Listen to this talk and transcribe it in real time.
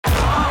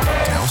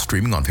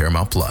streaming on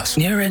Paramount Plus.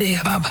 You ready,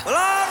 Bob? Well, all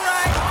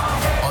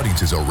right.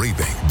 Audiences are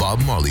raving. Bob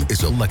Marley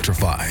is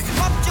electrifying.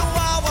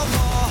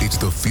 It's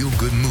the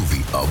feel-good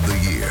movie of the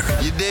year.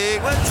 You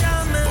dig?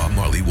 Bob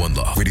Marley, One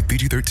Love. Rated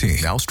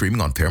PG-13. Now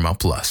streaming on Paramount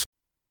Plus.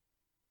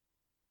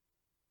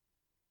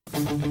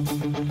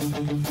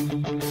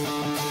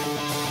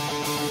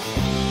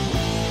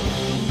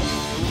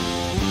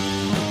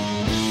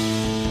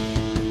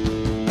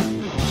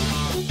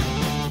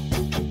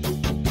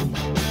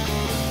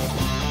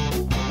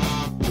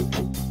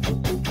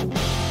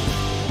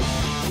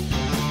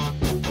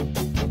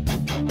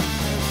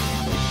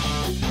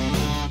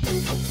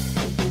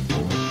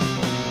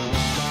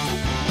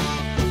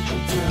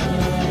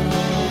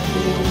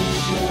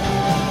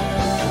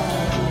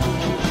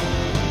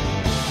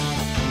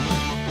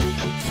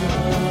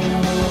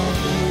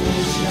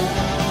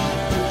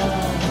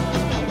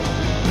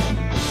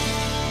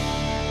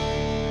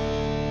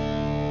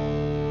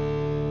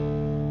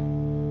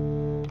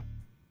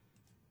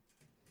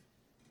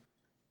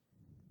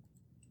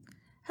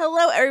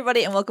 Hello,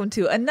 everybody, and welcome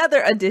to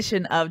another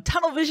edition of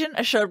Tunnel Vision,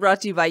 a show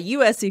brought to you by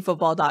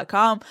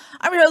USCFootball.com.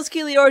 I'm your host,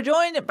 Keely Eure,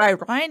 joined by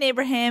Ryan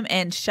Abraham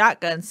and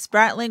Shotgun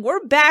Spratling.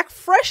 We're back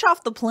fresh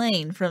off the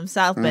plane from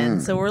South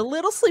Bend, so we're a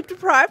little sleep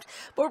deprived,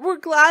 but we're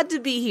glad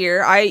to be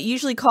here. I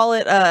usually call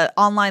it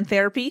online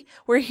therapy.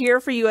 We're here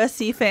for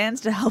USC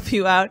fans to help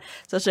you out,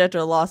 especially after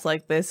a loss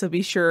like this, so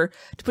be sure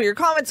to put your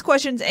comments,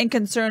 questions, and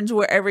concerns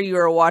wherever you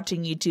are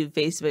watching YouTube,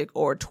 Facebook,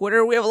 or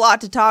Twitter. We have a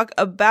lot to talk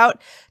about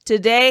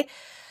today.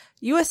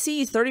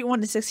 USC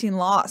 31-16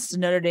 loss to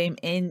Notre Dame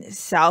in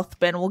South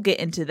Bend. We'll get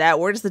into that.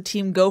 Where does the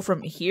team go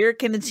from here?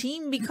 Can the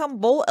team become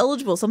bowl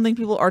eligible? Something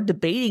people are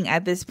debating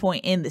at this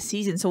point in the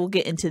season. So we'll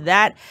get into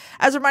that.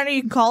 As a reminder,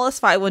 you can call us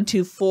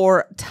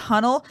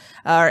 512-4-TUNNEL.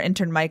 Our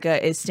intern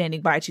Micah is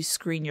standing by to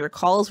screen your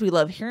calls. We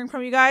love hearing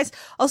from you guys.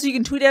 Also, you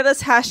can tweet at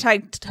us,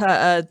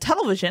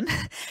 #TunnelVision,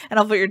 and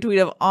I'll put your tweet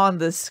up on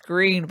the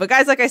screen. But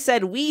guys, like I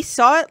said, we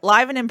saw it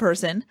live and in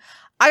person.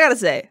 I gotta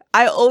say,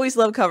 I always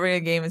love covering a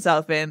game in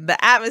South Bend.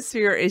 The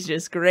atmosphere is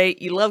just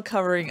great. You love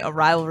covering a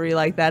rivalry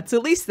like that. So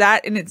at least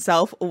that in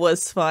itself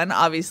was fun.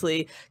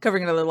 Obviously,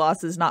 covering another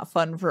loss is not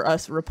fun for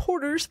us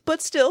reporters,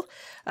 but still,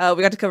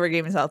 we got to cover a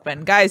game in South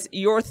Bend. Guys,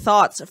 your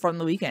thoughts from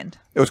the weekend?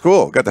 It was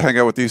cool. Got to hang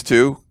out with these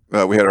two.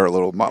 We had our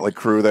little motley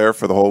crew there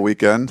for the whole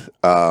weekend,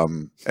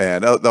 and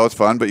that was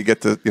fun. But you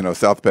get to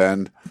South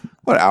Bend,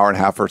 an hour and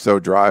a half or so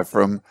drive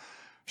from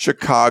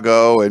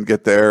Chicago, and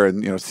get there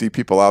and see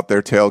people out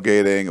there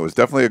tailgating. It was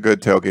definitely a good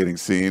tailgating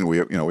scene. We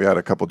had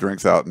a couple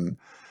drinks out in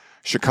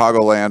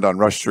Chicagoland on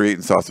Rush Street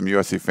and saw some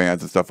USC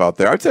fans and stuff out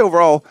there. I'd say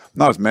overall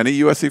not as many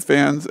USC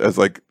fans as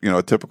a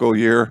typical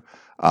year.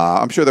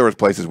 I'm sure there was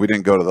places we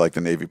didn't go to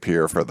the Navy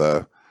Pier for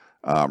the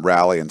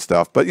rally and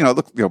stuff, but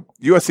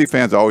USC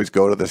fans always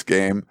go to this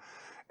game,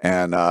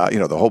 and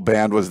the whole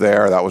band was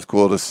there. That was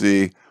cool to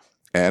see.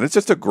 And it's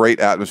just a great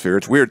atmosphere.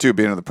 It's weird, too,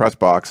 being in the press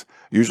box.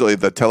 Usually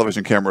the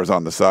television camera is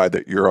on the side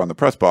that you're on the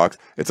press box.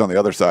 It's on the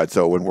other side.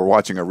 So when we're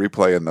watching a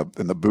replay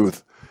in the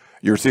booth,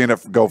 you're seeing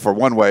it go for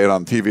one way, and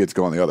on TV it's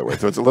going the other way.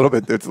 So it's a little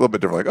bit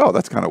different. Like, oh,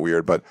 that's kind of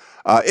weird. But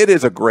it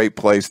is a great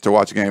place to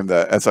watch a game.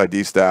 The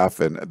SID staff,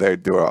 and they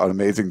do an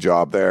amazing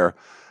job there.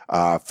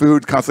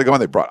 Food constantly going.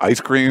 They brought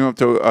ice cream up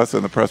to us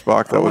in the press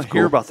box. That was cool.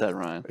 Hear about that,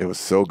 Ryan. It was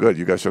so good.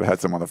 You guys should have had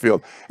some on the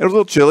field. It was a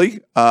little chilly,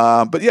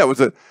 but yeah,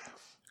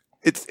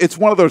 It's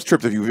one of those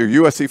trips. If you're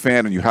a USC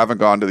fan and you haven't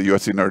gone to the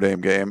USC Notre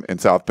Dame game in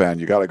South Bend,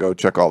 you got to go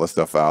check all this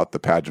stuff out, the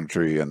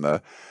pageantry and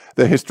the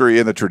history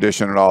and the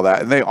tradition and all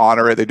that. And they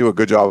honor it. They do a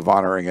good job of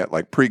honoring it,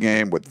 like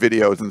pregame with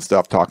videos and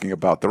stuff, talking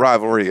about the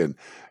rivalry and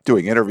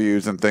doing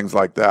interviews and things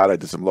like that. I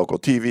did some local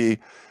TV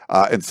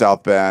in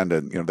South Bend,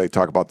 and they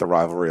talk about the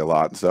rivalry a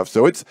lot and stuff.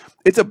 So it's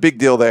a big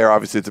deal there.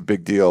 Obviously, it's a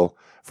big deal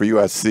for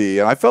USC,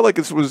 and I felt like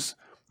this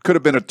could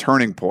have been a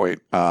turning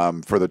point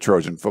for the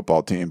Trojan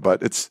football team,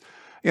 but it's.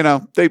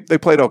 They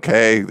played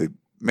okay. They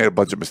made a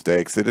bunch of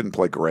mistakes. They didn't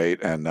play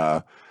great,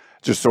 and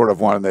just sort of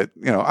one that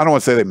I don't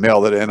want to say they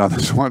mailed it in on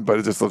this one, but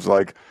it just looks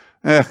like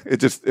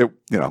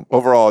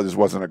overall it just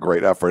wasn't a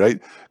great effort.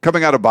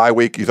 Coming out of bye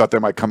week, you thought they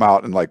might come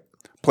out and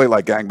play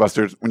like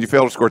gangbusters. When you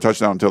fail to score a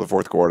touchdown until the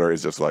fourth quarter,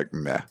 it's just like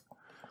meh.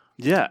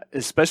 Yeah,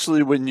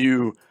 especially when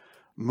you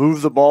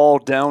move the ball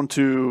down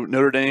to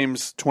Notre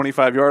Dame's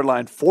 25-yard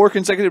line 4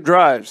 consecutive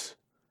drives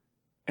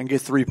and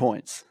get 3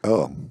 points.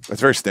 Oh,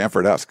 that's very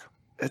Stanford-esque.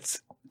 It's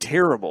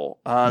terrible.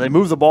 They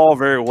moved the ball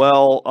very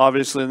well,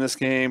 obviously, in this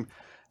game.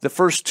 The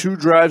first 2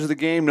 drives of the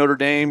game, Notre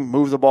Dame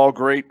moved the ball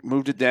great,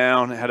 moved it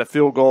down, had a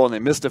field goal, and they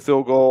missed a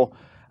field goal.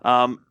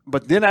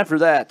 But then after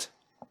that,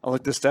 I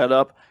looked this stat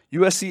up,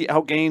 USC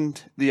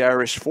outgained the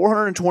Irish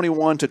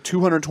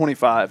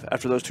 421-225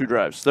 after those 2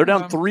 drives. They're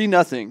down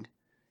 3-0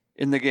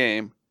 in the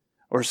game,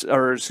 or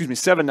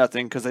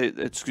 7-0 because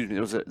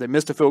they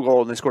missed a field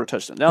goal and they scored a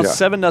touchdown. Now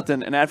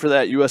 7-0, and after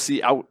that,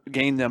 USC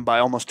outgained them by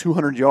almost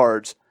 200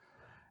 yards.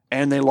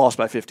 And they lost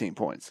by 15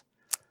 points.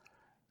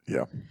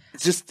 Yeah.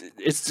 It's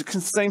the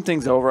same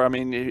things over. I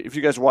mean, if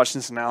you guys watch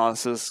this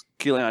analysis,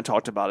 Keely and I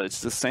talked about it. It's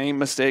the same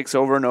mistakes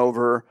over and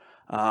over.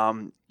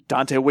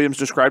 Donte Williams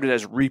described it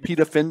as repeat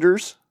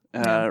offenders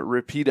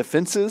repeat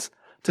offenses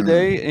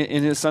today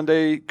in his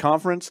Sunday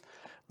conference.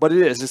 But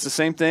it's the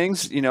same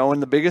things,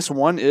 and the biggest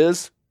one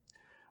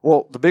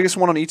the biggest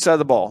one on each side of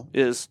the ball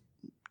is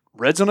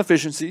red zone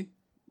efficiency,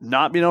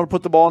 not being able to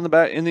put the ball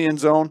in the end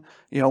zone,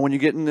 when you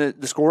get in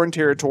the scoring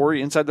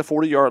territory inside the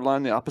 40-yard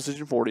line, the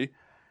opposition 40,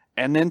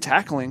 and then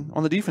tackling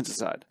on the defensive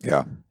side.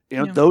 Yeah.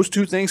 Those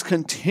two things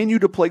continue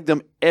to plague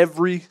them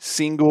every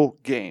single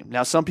game.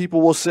 Now, some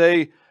people will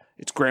say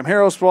it's Graham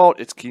Harrell's fault,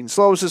 it's Keaton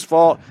Slovis's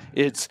fault,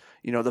 it's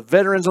the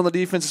veterans on the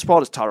defense's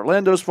fault, it's Todd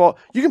Orlando's fault.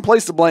 You can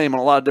place the blame on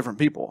a lot of different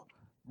people.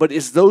 But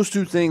it's those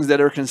two things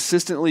that are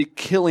consistently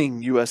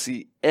killing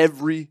USC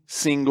every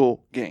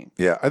single game.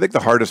 Yeah, I think the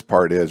hardest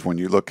part is when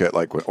you look at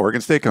when Oregon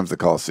State comes to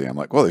Coliseum,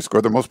 they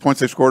scored the most points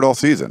they've scored all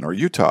season. Or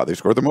Utah, they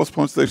scored the most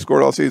points they've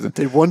scored all season.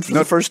 They won for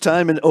the first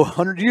time in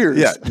 100 years.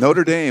 Yeah,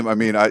 Notre Dame. I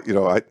mean,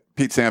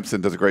 Pete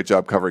Sampson does a great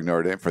job covering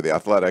Notre Dame for The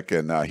Athletic,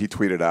 and he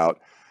tweeted out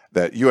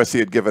that USC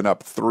had given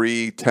up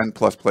 3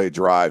 10-plus play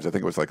drives. I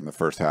think it was in the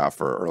first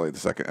half or early the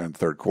second and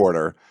third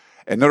quarter.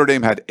 And Notre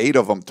Dame had 8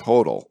 of them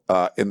total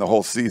in the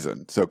whole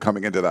season. So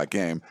coming into that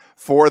game,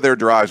 4 of their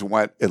drives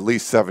went at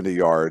least 70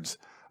 yards.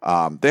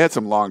 They had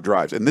some long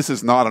drives. And this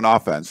is not an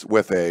offense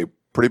with a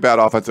pretty bad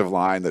offensive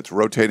line that's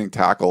rotating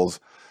tackles,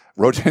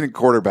 rotating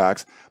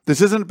quarterbacks. This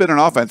hasn't been an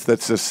offense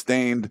that's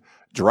sustained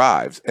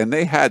drives. And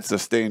they had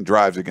sustained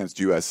drives against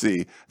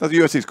USC. Now, to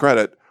USC's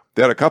credit,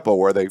 they had a couple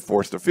where they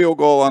forced a field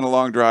goal on a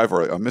long drive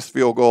or a missed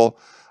field goal.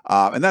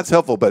 And that's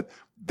helpful. But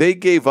they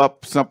gave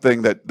up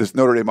something that this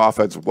Notre Dame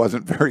offense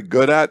wasn't very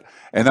good at,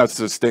 and that's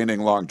sustaining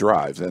long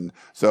drives. And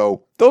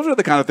so those are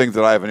the kind of things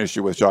that I have an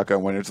issue with,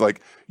 Shotgun, when it's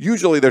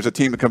usually there's a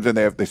team that comes in,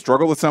 they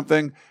struggle with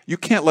something. You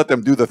can't let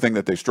them do the thing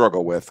that they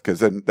struggle with, because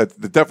then that's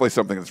definitely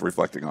something that's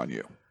reflecting on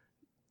you.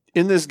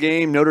 In this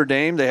game, Notre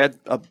Dame, they had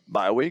a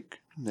bye week,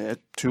 they had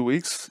 2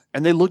 weeks,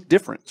 and they looked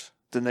different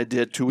than they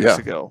did 2 weeks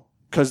ago.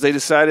 Because they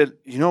decided,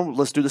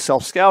 let's do the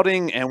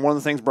self-scouting. And one of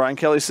the things Brian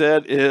Kelly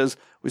said is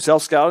we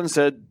self-scouted and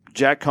said,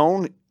 Jack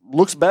Cohn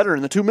looks better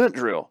in the 2-minute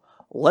drill.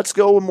 Let's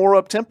go more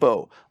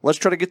up-tempo. Let's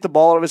try to get the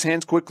ball out of his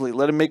hands quickly.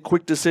 Let him make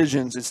quick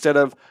decisions instead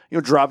of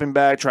dropping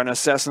back, trying to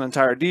assess an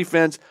entire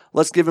defense.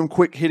 Let's give him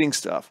quick hitting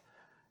stuff.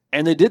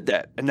 And they did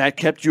that. And that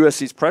kept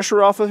USC's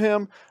pressure off of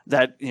him.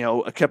 That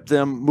kept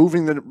them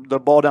moving the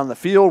ball down the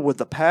field with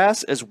the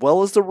pass as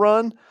well as the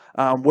run,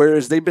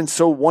 whereas they've been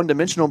so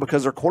one-dimensional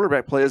because their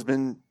quarterback play has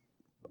been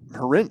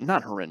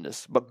not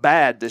horrendous, but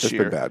bad this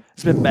year. It's been bad.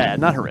 It's been bad,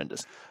 not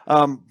horrendous.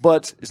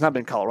 But it's not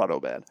been Colorado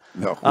bad.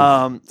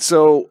 No.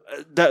 So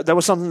that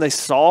was something they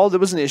saw.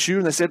 There was an issue,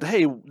 and they said,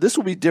 hey, this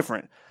will be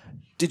different.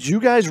 Did you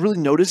guys really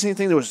notice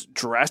anything that was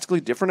drastically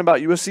different about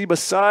USC?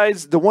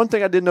 Besides, the one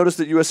thing I did notice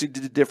that USC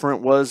did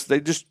different was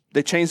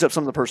they changed up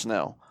some of the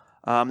personnel.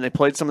 They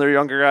played some of their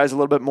younger guys a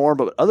little bit more,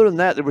 but other than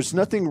that, there was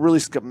nothing really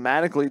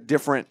schematically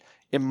different,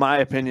 in my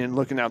opinion,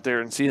 looking out there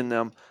and seeing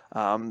them.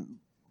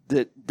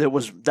 That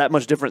was that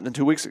much different than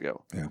 2 weeks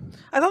ago. Yeah,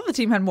 I thought the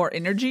team had more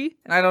energy,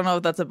 and I don't know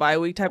if that's a bye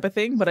week type of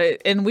thing, but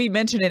and we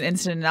mentioned in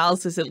instant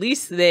analysis, at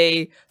least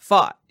they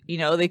fought.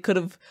 They could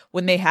have,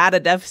 when they had a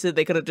deficit,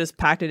 they could have just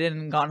packed it in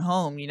and gone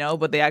home,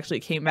 but they actually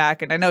came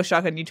back. And I know,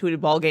 Shotgun, you tweeted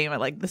ball game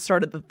at the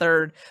start of the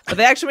third, but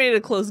they actually made it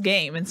a close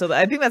game. And so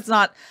I think that's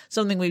not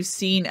something we've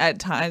seen at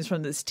times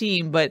from this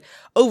team. But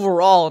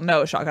overall,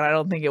 no, Shotgun, I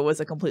don't think it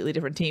was a completely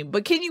different team.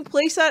 But can you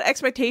place that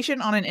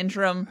expectation on an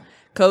interim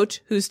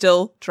coach who's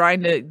still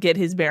trying to get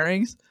his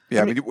bearings?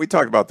 Yeah, I mean, we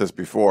talked about this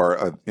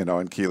before,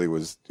 and Keely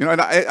was,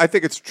 and I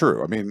think it's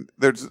true. I mean,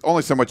 there's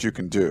only so much you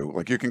can do.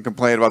 You can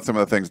complain about some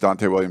of the things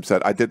Donte Williams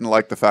said. I didn't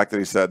like the fact that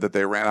he said that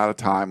they ran out of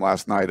time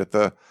last night at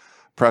the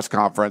press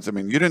conference. I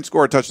mean, you didn't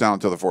score a touchdown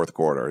until the fourth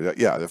quarter.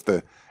 Yeah, if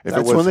that's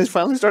it was when they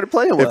finally started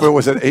playing well. If it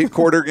was an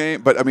 8-quarter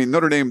game, but I mean,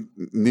 Notre Dame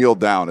kneeled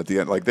down at the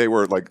end, they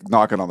were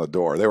knocking on the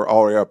door. They were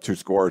already up 2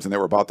 scores, and they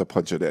were about to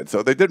punch it in.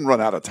 So they didn't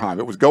run out of time.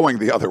 It was going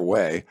the other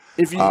way.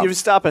 If you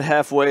stop at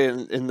halfway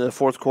in the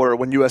fourth quarter,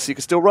 when USC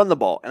could still run the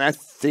ball, and I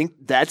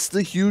think that's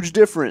the huge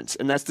difference,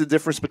 and that's the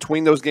difference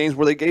between those games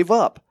where they gave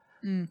up,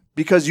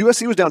 because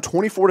USC was down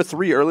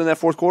 24-3 early in that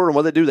fourth quarter, and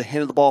what they do, they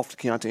handed the off to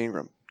Keontae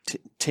Ingram,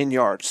 10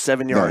 yards,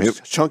 7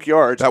 yards, chunk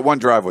yards. That one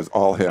drive was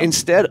all him.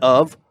 Instead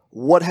of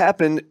what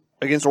happened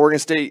against Oregon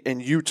State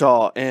and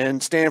Utah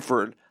and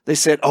Stanford, they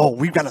said, oh,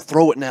 we've got to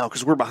throw it now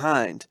because we're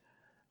behind.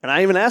 And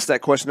I even asked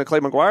that question to Clay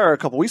McGuire a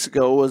couple weeks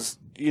ago was,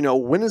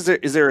 when is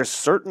there a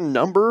certain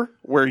number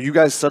where you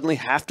guys suddenly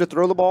have to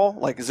throw the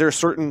ball? Is there a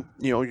certain,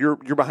 you're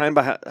behind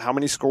by how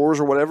many scores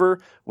or whatever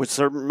with a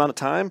certain amount of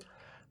time?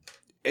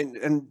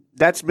 And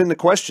that's been the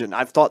question.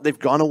 I've thought they've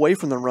gone away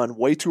from the run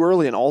way too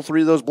early in all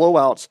 3 of those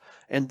blowouts.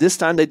 And this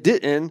time they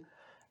didn't.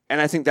 And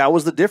I think that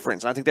was the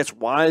difference. I think that's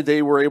why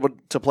they were able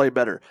to play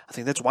better. I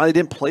think that's why they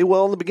didn't play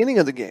well in the beginning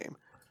of the game.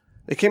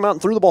 They came out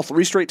and threw the ball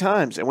 3 straight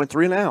times and went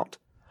 3 and out.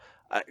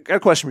 I got a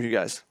question for you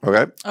guys.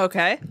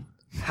 Okay.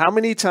 How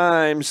many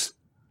times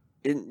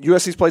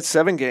USC's played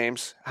 7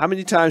 games? How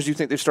many times do you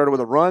think they've started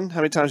with a run?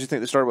 How many times do you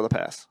think they started with a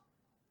pass?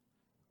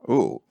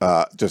 Ooh,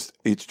 just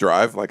each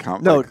drive?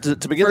 No,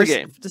 to begin the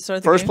game. To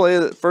start the first game?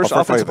 play, first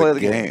offensive play of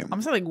the game.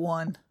 I'm saying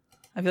 1.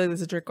 I feel like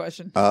that's a trick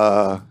question.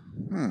 Yeah,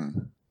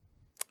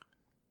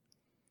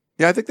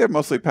 I think they're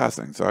mostly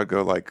passing. So I'd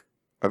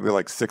be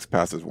like 6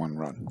 passes, 1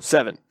 run.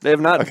 7. They have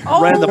not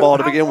ran the ball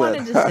to begin with. I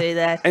wanted to say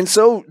that. And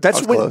so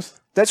that's when close.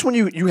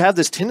 you have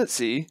this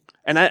tendency.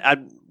 And I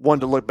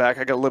wanted to look back.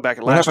 I got to look back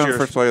at What last happened year. on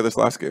the first play of this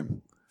last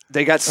game?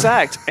 They got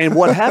sacked. And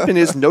what happened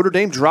is Notre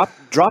Dame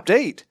dropped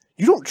 8.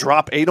 You don't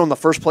drop 8 on the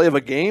first play of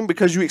a game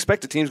because you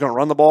expect the team's going to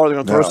run the ball or they're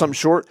going to throw something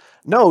short.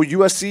 No,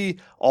 USC,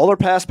 all their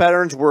pass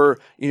patterns were,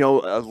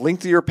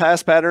 lengthier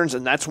pass patterns,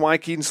 and that's why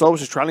Keaton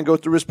Slovis is trying to go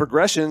through his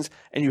progressions,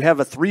 and you have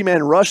a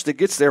 3-man rush that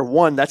gets there.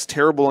 1, that's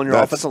terrible on your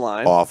offensive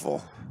line.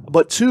 Awful.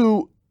 But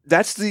 2,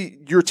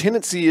 your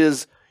tendency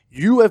is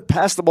you have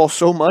passed the ball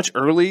so much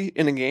early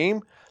in a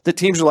game that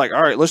teams are like,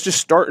 all right, let's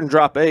just start and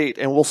drop 8,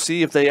 and we'll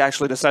see if they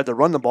actually decide to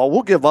run the ball.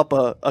 We'll give up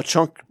a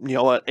chunk, an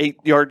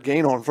 8-yard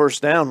gain on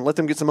first down, and let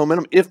them get some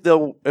momentum if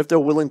they're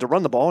willing to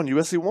run the ball, and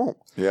USC won't.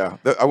 Yeah.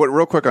 I went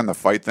real quick on the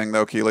fight thing,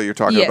 though, Keely, you're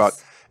talking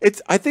about.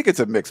 I think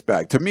it's a mixed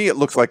bag. To me, it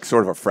looks like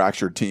sort of a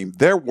fractured team.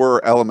 There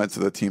were elements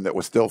of the team that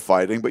was still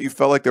fighting, but you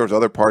felt like there was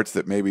other parts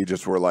that maybe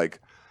just were like,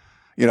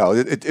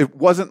 it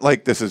wasn't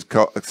like this is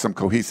some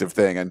cohesive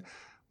thing. And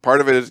part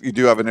of it is you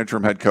do have an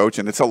interim head coach,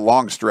 and it's a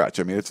long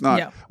stretch. I mean, it's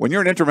not when you're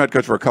an interim head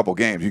coach for a couple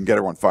games, you can get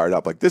everyone fired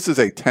up. Like, this is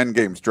a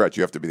 10-game stretch.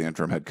 You have to be the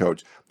interim head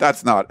coach.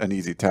 That's not an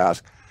easy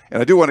task. And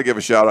I do want to give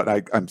a shout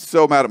out. I'm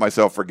so mad at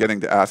myself for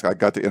getting to ask. I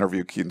got to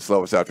interview Keaton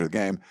Slovis after the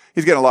game.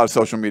 He's getting a lot of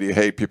social media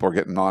hate. People are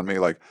getting on me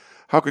like,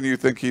 how can you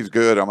think he's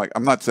good? I'm like,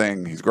 I'm not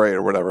saying he's great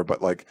or whatever,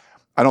 but like,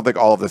 I don't think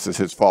all of this is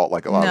his fault,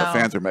 like a lot of the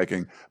fans are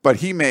making. But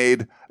he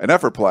made an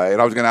effort play,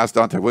 and I was going to ask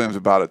Donte Williams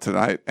about it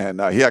tonight,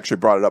 and he actually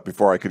brought it up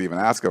before I could even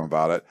ask him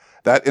about it.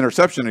 That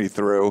interception he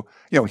threw,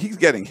 he's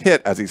getting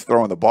hit as he's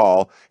throwing the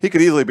ball. He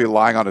could easily be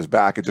lying on his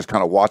back and just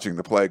kind of watching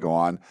the play go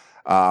on.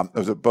 It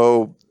was a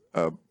Bo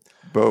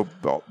Bauer,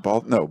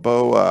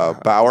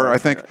 I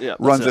think,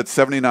 runs at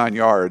 79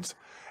 yards,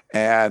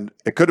 and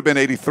it could have been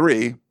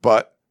 83,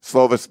 but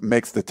Slovis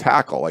makes the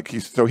tackle.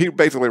 So he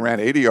basically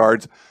ran 80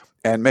 yards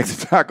and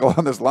makes a tackle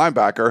on this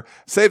linebacker,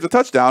 saves a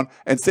touchdown,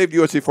 and saved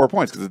USC 4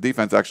 points because the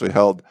defense actually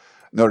held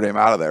Notre Dame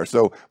out of there.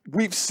 So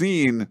we've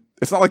seen,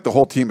 it's not like the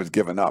whole team has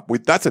given up.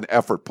 That's an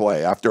effort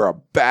play. After a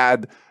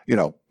bad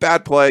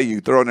play, you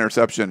throw an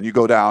interception, you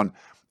go down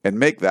and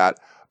make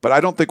that. But I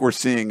don't think we're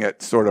seeing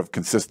it sort of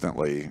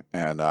consistently.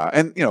 And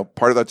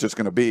part of that's just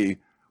going to be,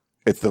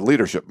 it's the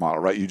leadership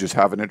model, right? You just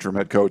have an interim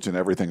head coach and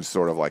everything's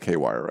sort of like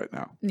haywire right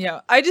now.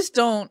 Yeah, I just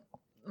don't.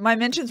 My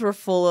mentions were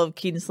full of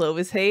Keaton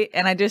Slovis hate,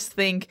 and I just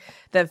think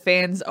that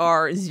fans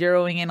are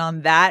zeroing in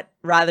on that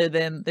rather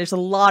than there's a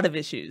lot of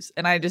issues.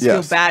 And I just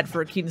feel bad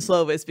for Keaton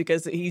Slovis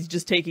because he's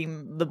just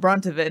taking the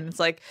brunt of it. And it's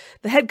like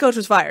the head coach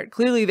was fired.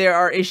 Clearly there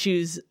are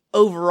issues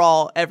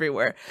overall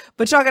everywhere.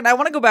 But Shotgun, I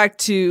want to go back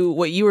to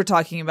what you were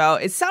talking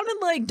about. It sounded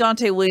like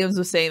Donte Williams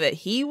was saying that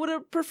he would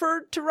have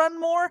preferred to run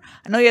more.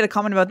 I know you had a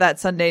comment about that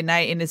Sunday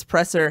night in his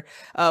presser.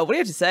 What do you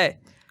have to say?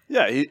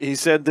 Yeah, he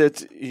said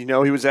that, he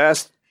was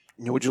asked,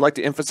 would you like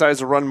to emphasize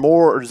the run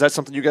more, or is that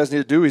something you guys need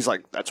to do? He's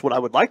like, that's what I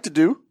would like to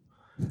do.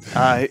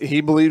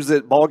 He believes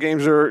that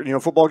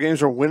football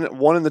games are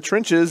won in the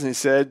trenches, and he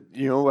said,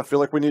 I feel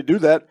like we need to do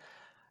that.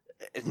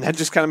 And that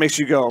just kind of makes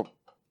you go,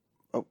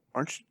 oh,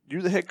 aren't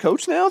you the head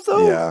coach now,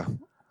 though? Yeah.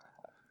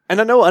 And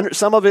I know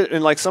some of it,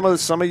 and like some of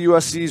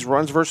USC's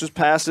runs versus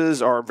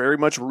passes are very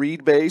much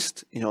read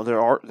based.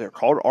 They're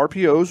called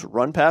RPOs,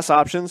 run pass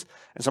options,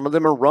 and some of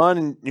them are run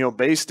and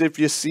based. If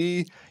you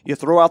see, you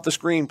throw out the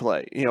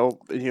screenplay.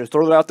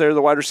 Throw it out there to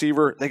the wide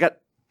receiver.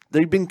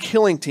 They've been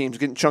killing teams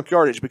getting chunk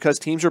yardage because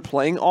teams are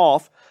playing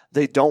off.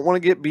 They don't want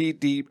to get beat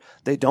deep.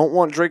 They don't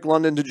want Drake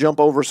London to jump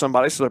over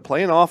somebody, so they're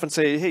playing off and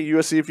say, hey,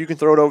 USC, if you can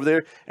throw it over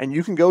there and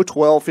you can go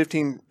 12,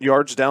 15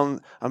 yards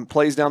down,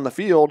 plays down the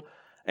field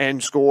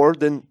and score,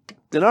 then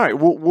all right,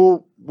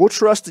 we'll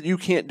trust that you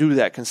can't do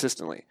that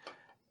consistently.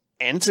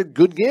 And it's a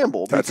good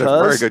gamble. That's a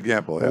very good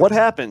gamble. Yeah. What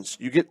happens?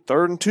 You get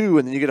 3rd and 2,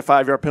 and then you get a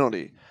 5-yard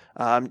penalty.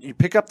 You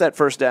pick up that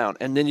first down,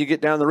 and then you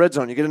get down the red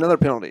zone. You get another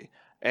penalty,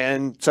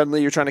 and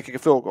suddenly you're trying to kick a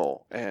field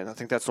goal. And I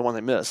think that's the one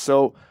they missed.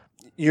 So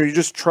you're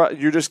just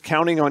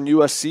counting on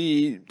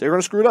USC. They're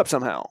going to screw it up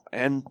somehow,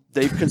 and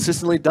they've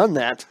consistently done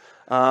that.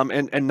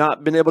 And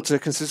not been able to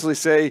consistently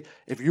say,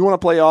 if you want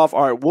to play off,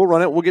 all right, we'll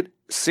run it. We'll get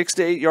 6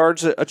 to 8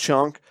 yards a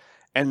chunk.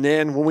 And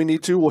then when we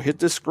need to, we'll hit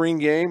this screen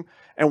game.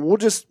 And we'll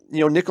just,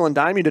 nickel and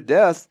dime you to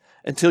death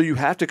until you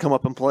have to come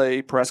up and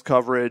play press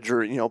coverage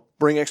or,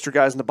 bring extra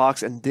guys in the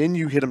box. And then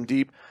you hit them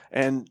deep.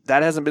 And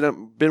that hasn't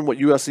been what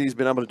USC has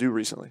been able to do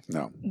recently.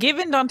 No.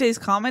 Given Donte's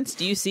comments,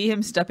 do you see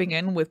him stepping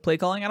in with play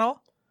calling at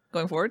all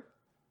going forward?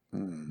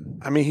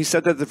 I mean, he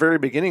said that at the very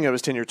beginning of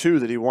his tenure, too,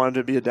 that he wanted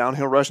to be a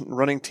downhill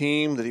running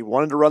team, that he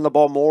wanted to run the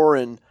ball more.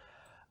 And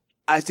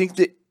I think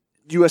that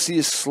USC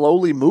is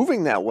slowly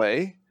moving that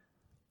way.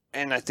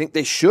 And I think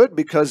they should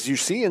because you're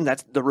seeing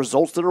that's the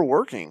results that are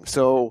working.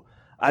 So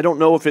I don't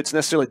know if it's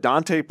necessarily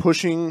Donte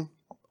pushing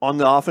on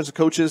the offensive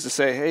coaches to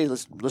say, hey,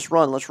 let's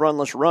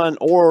run,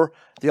 or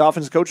the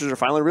offensive coaches are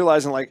finally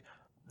realizing, like,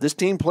 this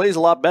team plays a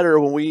lot better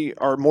when we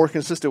are more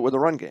consistent with the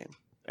run game.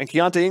 And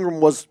Keontae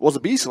Ingram was a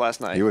beast last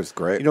night. He was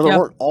great. There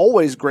weren't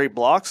always great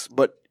blocks,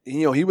 but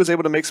he was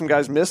able to make some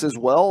guys miss as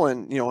well,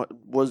 and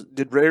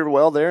did very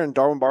well there. And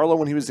Darwin Barlow,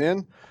 when he was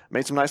in,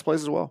 made some nice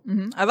plays as well.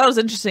 Mm-hmm. I thought it was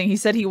interesting. He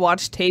said he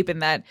watched tape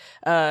and that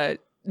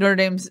Notre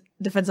Dame's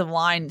defensive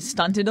line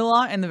stunted a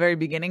lot in the very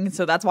beginning,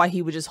 so that's why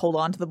he would just hold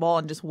on to the ball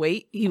and just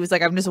wait. He was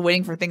like, I'm just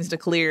waiting for things to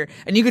clear,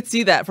 and you could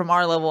see that from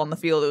our level on the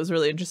field. It was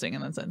really interesting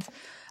in that sense.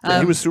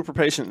 He was super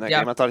patient in that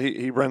game. I thought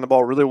he ran the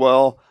ball really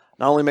well,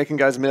 not only making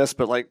guys miss,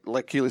 but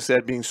like Keely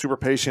said, being super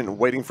patient and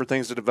waiting for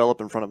things to develop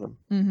in front of him.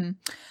 Mm-hmm.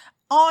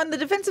 On the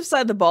defensive side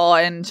of the ball,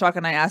 and Shock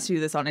and I asked you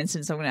this on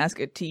Instant, so I'm going to ask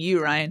it to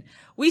you, Ryan.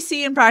 We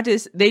see in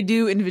practice, they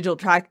do individual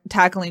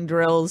tackling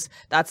drills.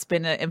 That's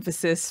been an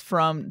emphasis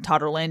from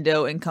Todd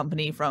Orlando and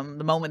company from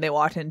the moment they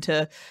walked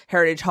into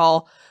Heritage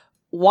Hall.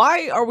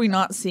 Why are we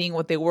not seeing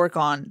what they work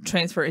on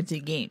transfer into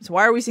games?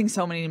 Why are we seeing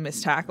so many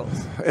missed tackles?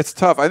 It's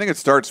tough. I think it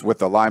starts with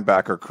the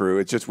linebacker crew.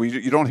 It's just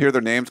you don't hear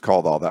their names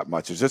called all that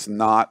much. It's just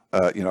not,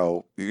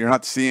 you're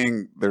not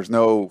seeing, there's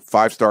no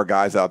 5-star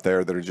guys out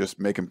there that are just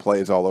making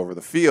plays all over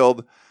the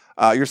field.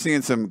 You're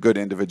seeing some good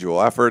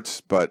individual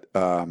efforts, but,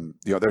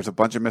 there's a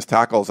bunch of missed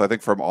tackles, I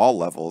think, from all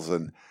levels.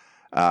 And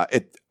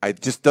it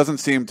just doesn't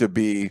seem to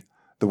be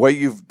the way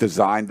you've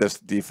designed this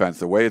defense,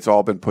 the way it's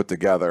all been put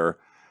together.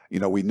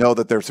 We know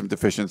that there's some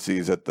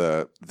deficiencies at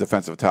the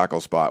defensive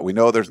tackle spot. We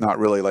know there's not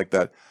really like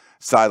that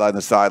sideline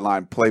to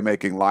sideline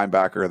playmaking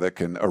linebacker that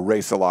can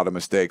erase a lot of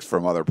mistakes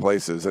from other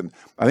places. And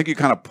I think you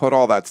kind of put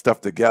all that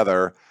stuff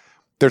together.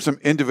 There's some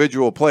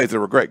individual plays that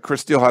were great.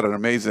 Chris Steele had an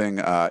amazing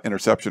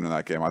interception in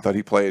that game. I thought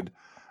he played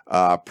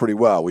pretty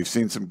well. We've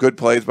seen some good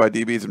plays by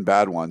DBs and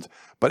bad ones,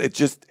 but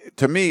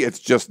to me, it's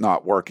just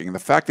not working. And the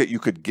fact that you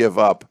could give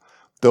up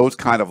those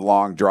kind of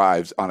long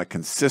drives on a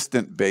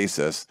consistent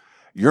basis,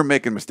 you're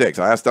making mistakes.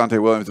 I asked Donte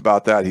Williams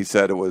about that. He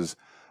said it was,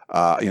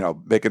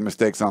 making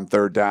mistakes on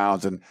third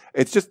downs. And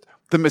it's just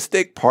the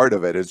mistake part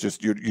of it is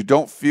just you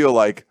don't feel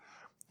like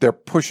they're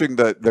pushing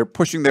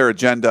their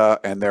agenda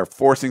and they're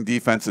forcing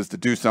defenses to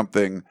do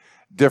something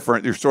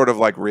different. You're sort of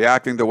like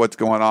reacting to what's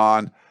going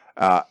on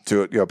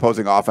to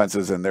opposing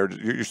offenses, and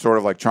you're sort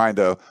of like trying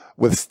to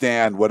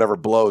withstand whatever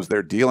blows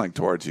they're dealing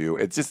towards you.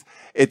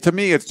 To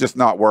me, it's just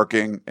not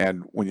working.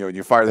 And when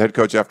you fire the head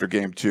coach after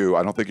game 2,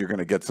 I don't think you're going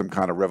to get some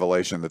kind of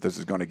revelation that this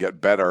is going to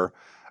get better.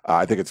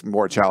 I think it's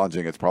more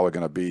challenging. It's probably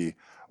going to be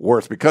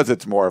worse because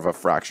it's more of a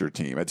fractured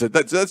team.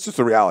 That's just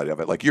the reality of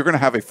it. Like, you're going to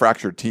have a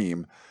fractured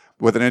team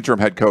with an interim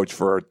head coach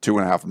for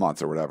 2.5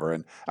 months or whatever.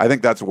 And I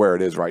think that's where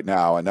it is right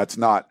now. And that's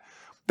not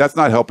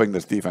helping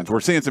this defense. We're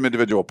seeing some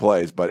individual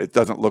plays, but it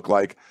doesn't look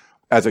like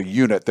as a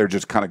unit they're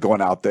just kind of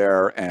going out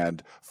there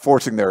and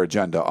forcing their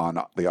agenda on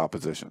the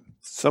opposition.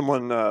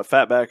 Someone,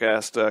 Fatback,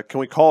 asked, can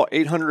we call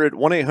 1-800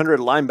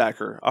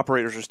 linebacker?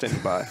 Operators are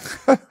standing by.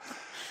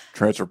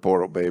 Transfer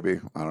portal,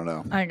 baby. I don't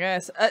know. I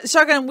guess.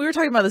 Shotgun, we were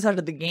talking about this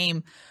after the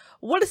game.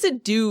 What does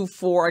it do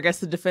for, I guess,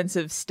 the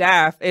defensive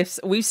staff? If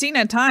we've seen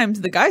at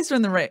times the guys are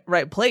in the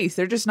right place,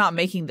 they're just not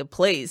making the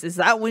plays. Is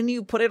that when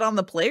you put it on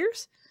the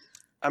players?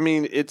 I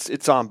mean,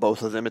 it's on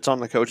both of them. It's on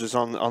the coaches,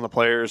 on the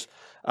players.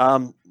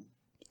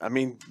 I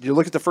mean, you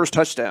look at the first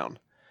touchdown.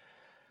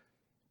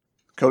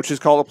 Coaches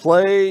call a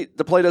play.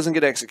 The play doesn't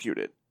get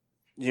executed.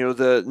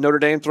 The Notre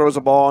Dame throws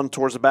a ball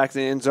towards the back of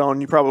the end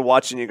zone. You're probably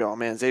watching. You go, oh,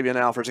 man, Xavier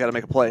Alford's got to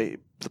make a play.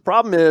 The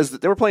problem is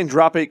that they were playing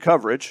drop 8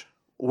 coverage,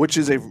 which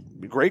is a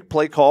great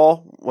play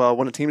call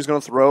when a team is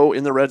going to throw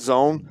in the red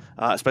zone,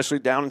 especially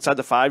down inside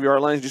the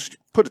 5-yard line. You just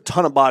put a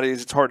ton of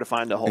bodies. It's hard to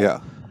find a hole.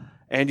 Yeah.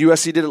 And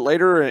USC did it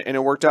later, and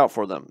it worked out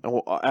for them.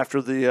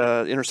 After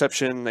the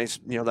interception,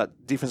 that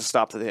defensive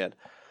stop that they had.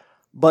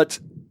 But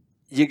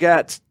you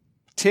got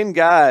 10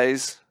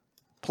 guys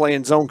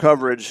playing zone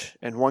coverage,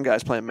 and one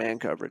guy's playing man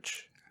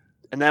coverage.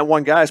 And that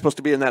one guy is supposed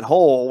to be in that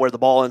hole where the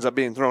ball ends up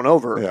being thrown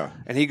over. Yeah.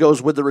 And he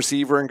goes with the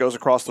receiver and goes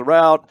across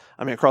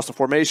the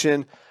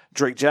formation.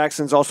 Drake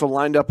Jackson's also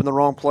lined up in the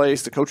wrong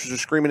place. The coaches are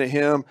screaming at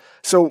him.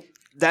 So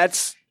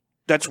that's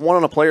one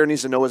on a player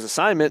needs to know his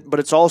assignment, but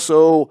it's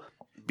also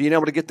being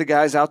able to get the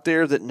guys out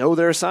there that know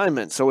their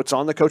assignment. So it's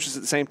on the coaches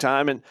at the same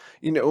time. And,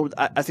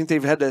 I think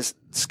they've had to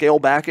scale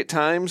back at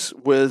times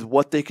with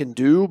what they can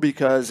do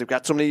because they've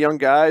got so many young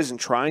guys and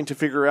trying to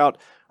figure out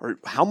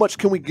how much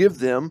can we give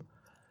them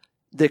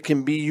that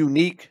can be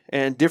unique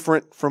and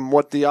different from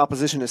what the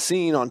opposition has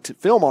seen on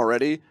film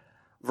already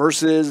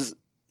versus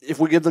if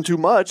we give them too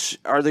much,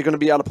 are they going to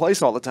be out of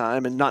place all the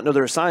time and not know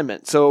their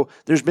assignment? So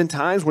there's been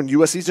times when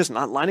USC's just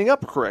not lining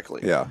up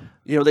correctly. Yeah.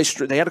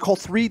 They had to call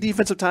 3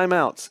 defensive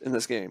timeouts in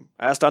this game.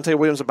 I asked Donte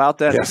Williams about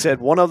that. Yeah. He said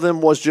one of them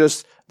was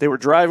just they were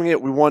driving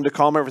it. We wanted to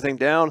calm everything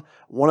down.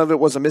 One of it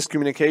was a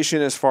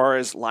miscommunication as far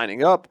as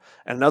lining up.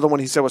 And another one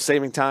he said was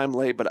saving time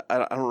late, but I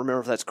don't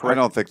remember if that's correct.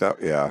 I don't think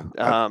that, yeah.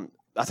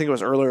 I think it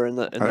was earlier in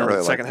the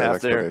really second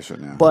half there.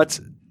 Yeah. But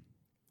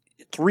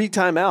 3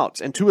 timeouts,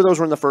 and 2 of those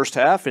were in the first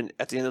half, and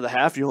at the end of the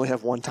half, you only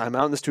have 1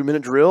 timeout in this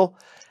 2-minute drill.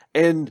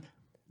 And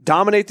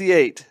dominate the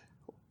 8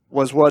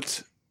 was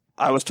what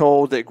I was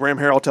told that Graham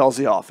Harrell tells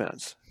the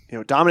offense.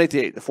 Dominate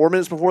the 8. The 4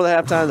 minutes before the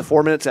halftime, the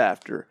 4 minutes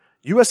after.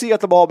 USC got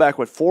the ball back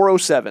with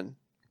 4:07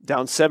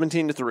 down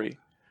 17-3,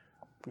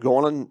 go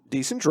on a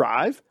decent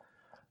drive,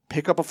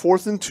 pick up a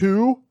 4th and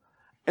 2,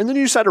 and then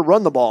you decide to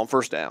run the ball on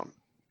first down.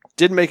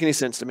 Didn't make any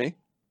sense to me.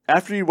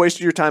 After you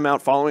wasted your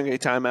timeout following a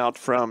timeout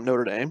from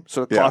Notre Dame,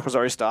 so the clock was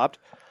already stopped.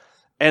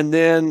 And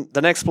then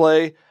the next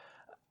play,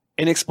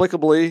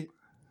 inexplicably,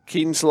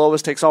 Keaton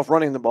Slovis takes off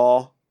running the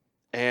ball,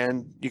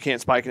 and you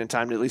can't spike it in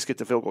time to at least get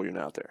the field goal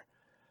unit out there.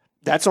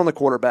 That's on the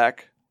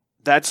quarterback.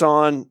 That's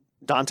on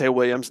Donte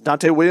Williams.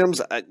 Donte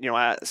Williams,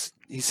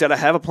 he said, I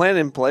have a plan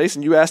in place,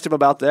 and you asked him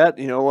about that,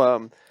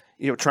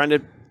 trying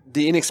to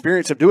the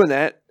inexperience of doing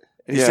that.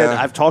 And he said,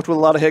 I've talked with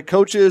a lot of head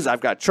coaches.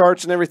 I've got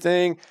charts and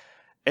everything,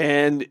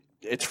 and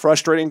it's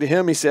frustrating to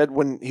him, he said,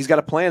 when he's got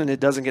a plan and it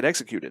doesn't get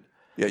executed.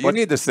 Yeah, you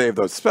need to save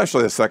those,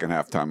 especially the second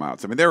half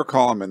timeouts. I mean, they were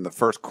calling them in the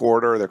first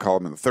quarter. They're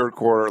calling them in the third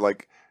quarter.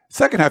 Like,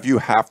 second half, you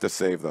have to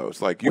save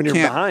those. Like, when you're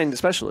behind,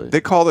 especially. They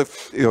called it,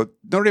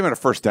 Notre Dame had a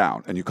first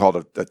down, and you called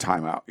a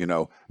timeout.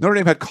 Notre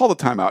Dame had called a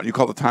timeout, and you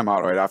called a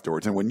timeout right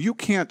afterwards. And when you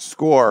can't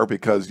score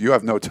because you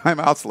have no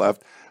timeouts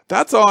left,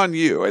 that's on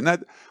you.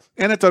 And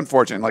it's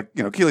unfortunate. Like,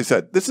 Keely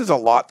said, this is a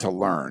lot to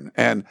learn.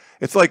 And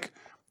it's like,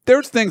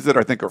 there's things that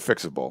I think are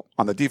fixable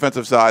on the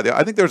defensive side.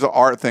 I think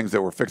are things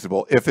that were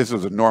fixable if this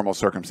was a normal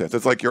circumstance.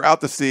 It's like you're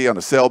out to sea on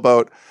a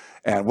sailboat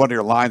and one of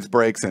your lines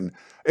breaks and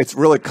it's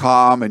really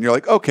calm and you're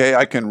like, okay,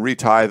 I can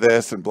retie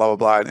this and blah,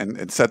 blah, blah,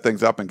 and set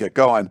things up and get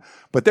going.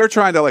 But they're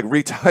trying to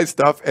retie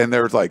stuff and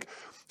there's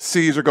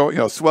seas are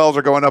going, swells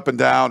are going up and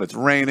down. It's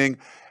raining.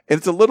 And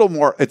it's a little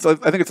more, I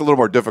think it's a little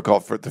more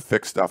difficult to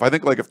fix stuff. I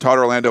think if Todd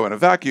Orlando in a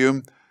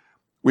vacuum,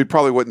 we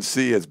probably wouldn't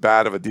see as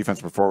bad of a defense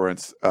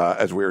performance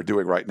as we are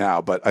doing right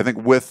now. But I think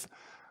with,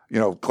 Clay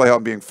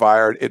Helton being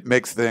fired, it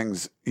makes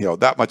things,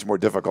 that much more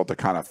difficult to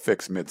kind of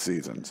fix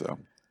midseason. So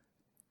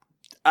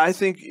I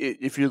think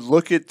if you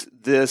look at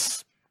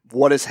this,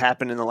 what has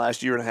happened in the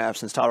last year and a half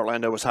since Todd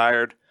Orlando was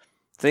hired,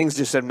 things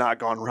just have not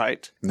gone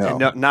right. No.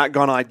 And not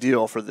gone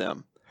ideal for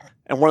them.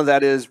 And one of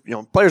that is,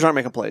 players aren't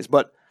making plays.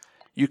 But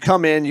you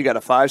come in, you got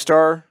a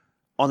 5-star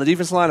on the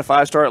defensive line, a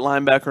 5-star at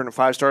linebacker, and a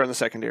 5-star in the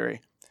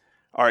secondary.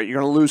 All right,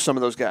 you're going to lose some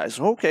of those guys.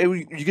 Okay,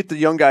 you get the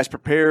young guys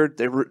prepared.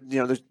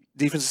 The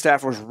defensive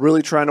staff was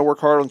really trying to work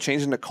hard on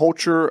changing the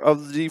culture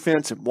of the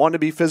defense and wanting to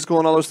be physical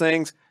and all those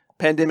things.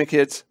 Pandemic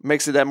hits,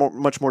 makes it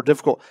much more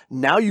difficult.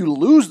 Now you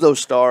lose those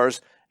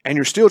stars, and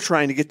you're still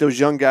trying to get those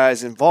young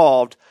guys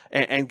involved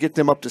and get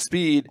them up to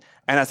speed.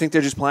 And I think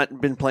they've just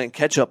been playing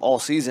catch-up all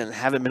season and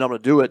haven't been able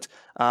to do it.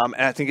 And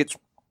I think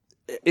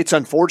it's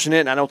unfortunate,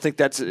 and I don't think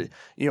that's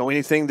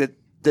anything that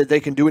they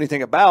can do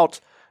anything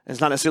about. It's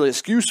not necessarily an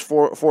excuse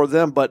for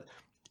them, but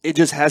it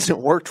just hasn't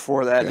worked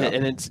for that. Yeah.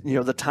 And it's,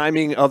 the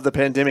timing of the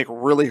pandemic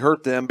really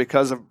hurt them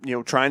because of,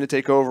 trying to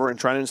take over and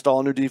trying to install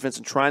a new defense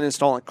and trying to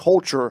install a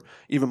culture,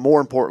 even more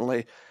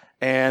importantly.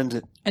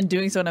 And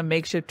doing so in a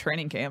makeshift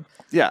training camp.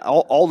 Yeah,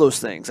 all those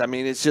things. I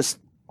mean, it's just,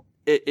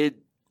 it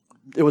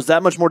was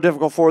that much more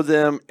difficult for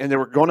them, and they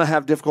were going to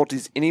have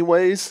difficulties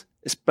anyways,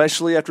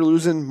 especially after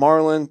losing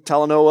Marlon,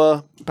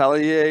 Talanoa,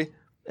 Pallier,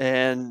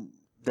 and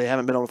they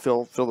haven't been able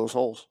to fill those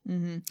holes.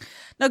 Mm-hmm.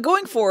 Now,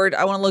 going forward,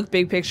 I want to look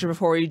big picture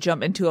before we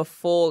jump into a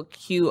full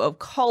queue of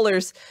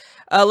callers.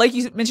 Like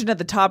you mentioned at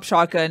the top,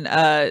 Shotgun,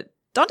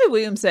 Donte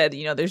Williams said,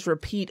 there's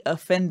repeat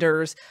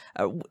offenders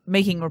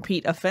making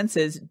repeat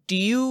offenses. Do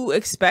you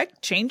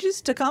expect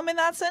changes to come in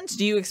that sense?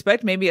 Do you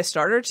expect maybe a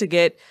starter to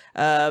get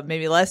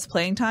maybe less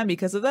playing time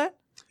because of that?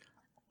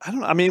 I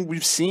don't know. I mean, we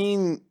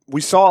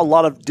saw a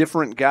lot of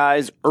different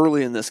guys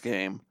early in this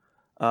game.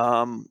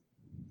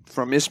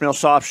 From Ismail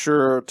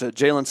Shropshire to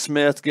Jalen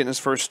Smith getting his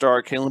first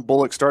start, Kalen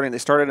Bullock starting. They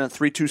started in a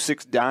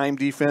 3-2-6 dime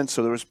defense,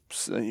 so there was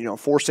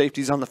 4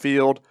 safeties on the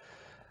field.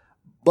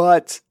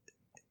 But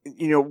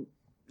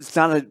it's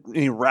not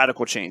any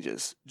radical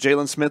changes.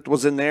 Jalen Smith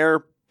was in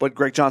there, but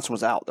Greg Johnson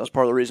was out. That was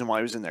part of the reason why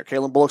he was in there.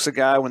 Kalen Bullock's a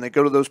guy, when they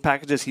go to those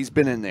packages, he's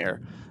been in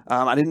there.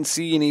 I didn't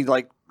see any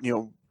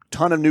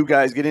ton of new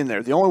guys get in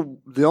there. The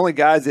only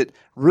guys that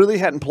really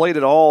hadn't played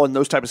at all in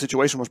those type of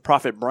situations was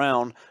Prophet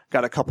Brown.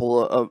 Got a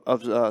couple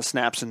of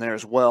snaps in there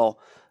as well.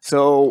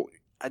 So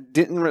I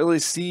didn't really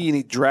see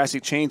any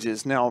drastic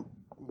changes. Now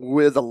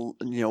with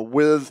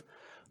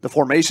the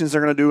formations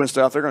they're going to do and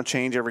stuff, they're going to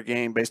change every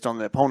game based on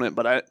the opponent.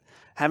 But I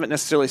haven't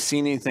necessarily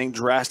seen anything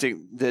drastic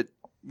that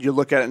you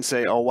look at it and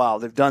say, "Oh wow,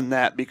 they've done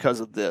that because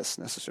of this."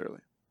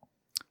 Necessarily.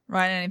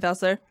 Ryan, any thoughts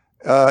there?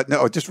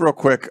 No, just real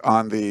quick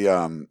on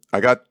the.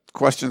 I got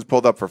questions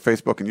pulled up for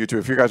Facebook and YouTube.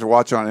 If you guys are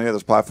watching on any of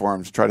those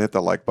platforms, try to hit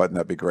the like button.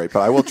 That'd be great.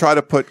 But I will try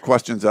to put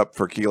questions up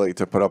for Keely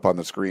to put up on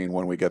the screen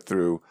when we get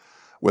through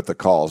with the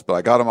calls. But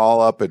I got them all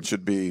up and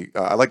should be.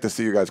 I'd like to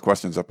see you guys'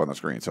 questions up on the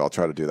screen, so I'll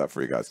try to do that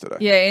for you guys today.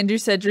 Yeah, Andrew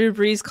said Drew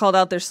Brees called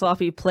out their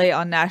sloppy play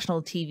on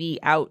national TV.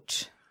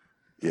 Ouch.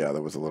 Yeah,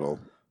 that was a little.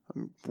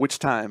 Which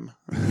time?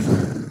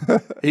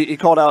 he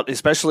called out,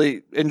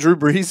 especially in Drew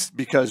Brees,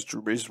 because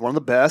Drew Brees is one of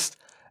the best.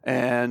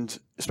 And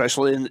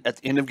especially at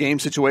the end of game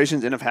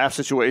situations, end of half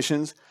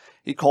situations,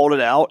 he called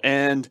it out.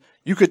 And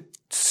you could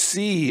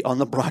see on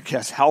the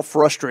broadcast how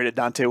frustrated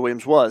Donte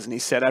Williams was. And he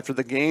said after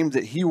the game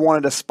that he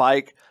wanted a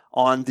spike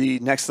on the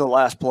next to the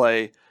last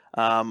play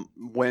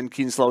when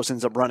Keaton Slovis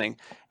ends up running.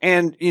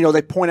 And,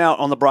 they point out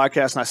on the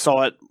broadcast, and I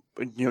saw it,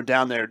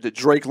 down there, that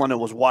Drake London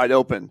was wide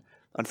open.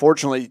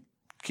 Unfortunately,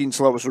 Keaton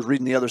Slovis was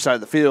reading the other side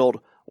of the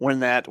field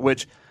when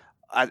which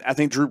I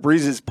think Drew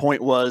Brees'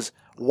 point was,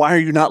 why are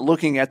you not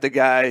looking at the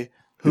guy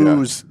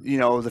who's,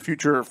 the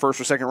future first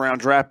or second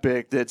round draft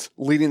pick that's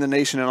leading the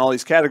nation in all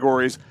these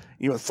categories?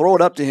 Throw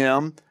it up to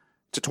him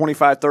to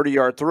 25,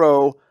 30-yard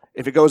throw.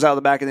 If it goes out of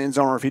the back of the end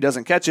zone or if he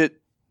doesn't catch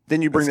it,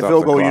 then you bring the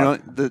field goal.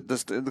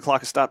 The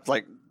clock is stopped.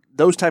 Like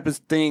those type of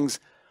things,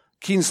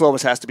 Keaton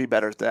Slovis has to be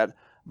better at that.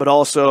 But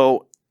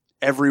also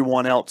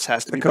everyone else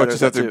has to be better. The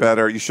coaches have to be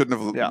better. You shouldn't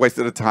have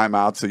wasted a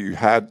timeout. So you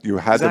had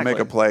to make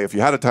a play. If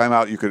you had a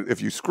timeout, you could.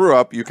 If you screw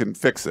up, you can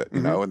fix it.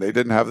 You know, and they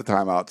didn't have the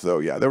timeout.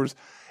 So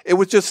it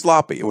was just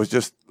sloppy. It was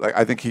just like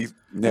I think he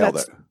nailed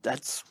it.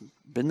 That's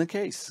been the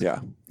case.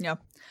 Yeah. Yeah.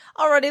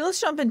 Alrighty, let's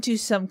jump into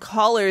some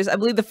callers. I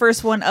believe the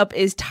first one up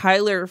is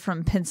Tyler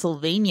from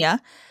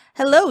Pennsylvania.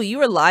 Hello, you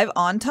are live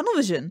on Tunnel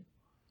Vision.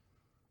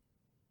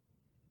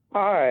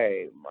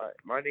 Hi,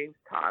 my name's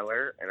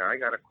Tyler, and I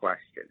got a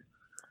question.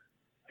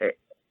 Hey,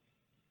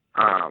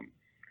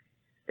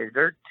 is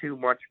there too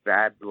much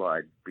bad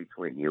blood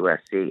between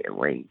USC and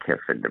Lane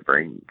Kiffin to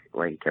bring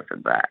Lane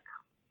Kiffin back?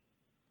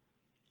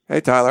 Hey,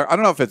 Tyler, I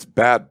don't know if it's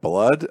bad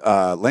blood.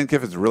 Lane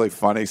Kiffin's really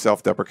funny,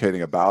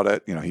 self-deprecating about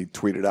it. He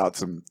tweeted out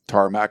some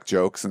tarmac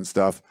jokes and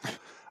stuff.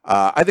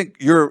 I think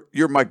you're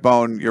Mike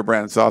Bone, you're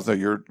Brandon Sosno,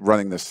 you're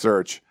running this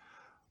search.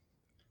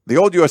 The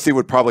old USC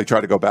would probably try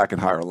to go back and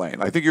hire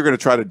Lane. I think you're going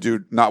to try to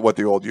do not what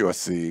the old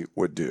USC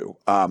would do.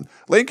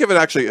 Lane Kiffin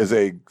actually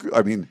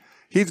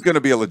he's going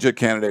to be a legit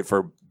candidate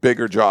for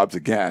bigger jobs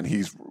again.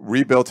 He's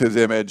rebuilt his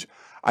image.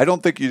 I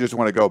don't think you just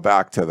want to go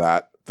back to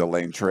the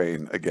Lane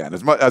train again.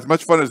 As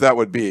much fun as that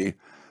would be,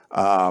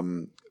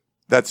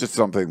 that's just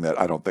something that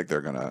I don't think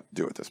they're going to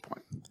do at this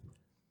point.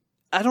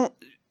 I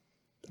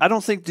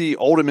don't think the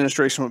old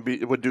administration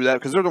would do that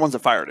because they're the ones that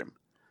fired him.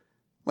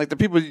 Like the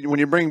people when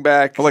you bring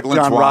back like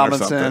John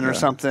Robinson or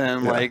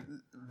something like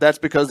that's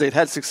because they'd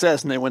had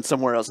success and they went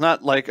somewhere else.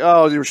 Not like,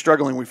 oh, they were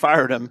struggling, we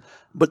fired him.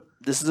 But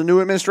this is a new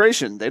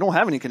administration. They don't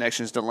have any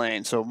connections to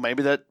Lane, so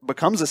maybe that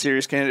becomes a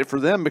serious candidate for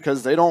them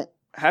because they don't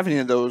have any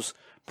of those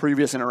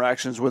previous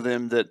interactions with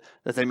him that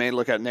they may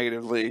look at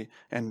negatively.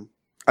 And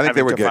I think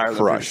they would get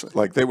crushed.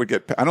 Like they would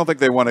get. I don't think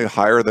they want to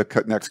hire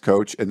the next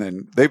coach, and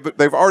then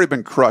they've already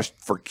been crushed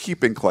for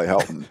keeping Clay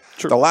Helton.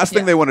 The last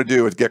thing they want to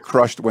do is get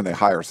crushed when they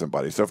hire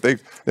somebody. So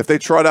if they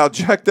trot out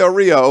Jack Del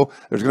Rio,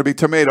 there's going to be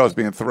tomatoes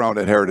being thrown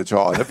at Heritage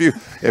Hall. And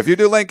if you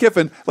do Lane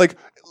Kiffin, like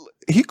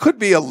he could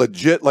be a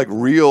legit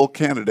real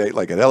candidate,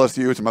 like at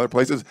LSU, some other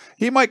places.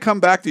 He might come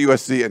back to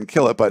USC and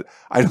kill it, but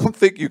I don't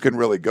think you can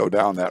really go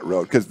down that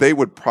road because they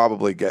would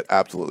probably get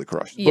absolutely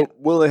crushed. Yeah. But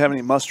will they have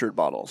any mustard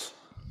bottles?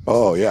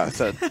 Oh, yeah.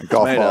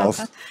 Golf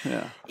balls.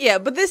 Yeah,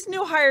 but this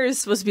new hire is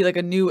supposed to be like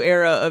a new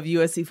era of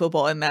USC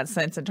football in that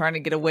sense and trying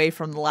to get away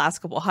from the last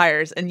couple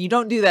hires. And you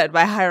don't do that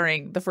by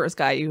hiring the first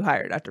guy you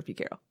hired after Pete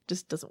Carroll.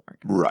 Just doesn't work.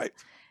 Right.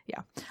 Yeah.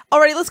 All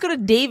right, let's go to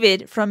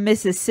David from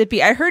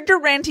Mississippi. I heard you're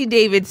ranting,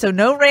 David, so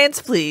no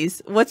rants,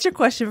 please. What's your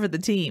question for the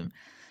team?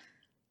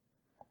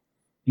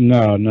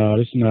 No,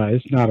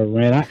 it's not a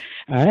rant.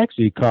 I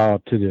actually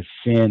called to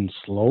defend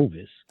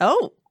Slovis.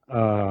 Oh.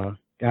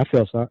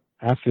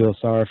 I feel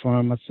sorry for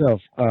him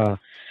myself.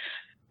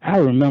 I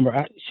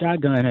remember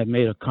Shotgun had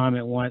made a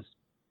comment once.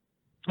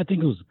 I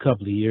think it was a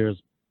couple of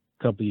years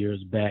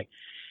back.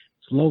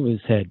 Slovis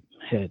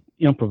had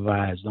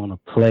improvised on a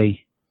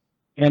play,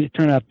 and it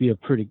turned out to be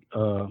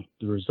the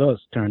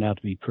results turned out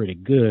to be pretty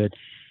good.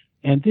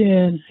 And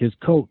then his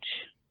coach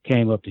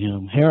Harold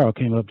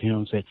came up to him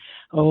and said,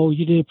 "Oh,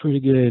 you did pretty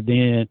good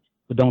then,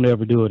 but don't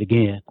ever do it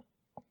again."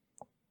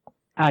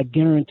 I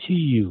guarantee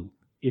you,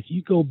 if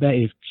you go back,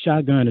 if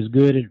Shotgun is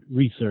good at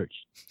research,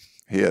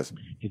 he is.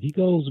 If he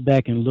goes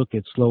back and look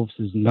at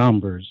Slovis's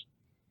numbers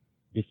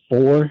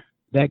before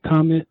that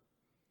comment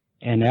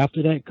and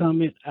after that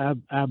comment,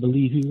 I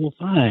believe he will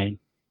find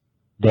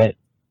that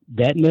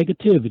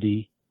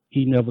negativity,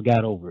 he never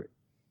got over it.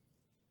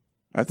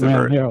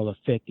 Graham Harrell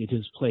affected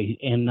his play,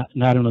 and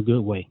not in a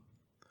good way.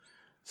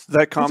 So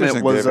that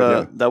comment was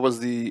that was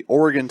the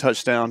Oregon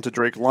touchdown to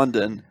Drake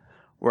London,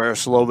 where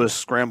Slovis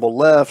scrambled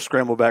left,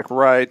 scrambled back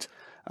right.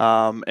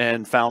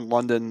 And found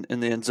London in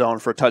the end zone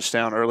for a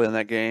touchdown early in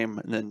that game.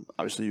 And then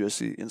obviously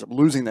USC ends up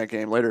losing that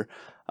game later.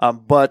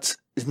 But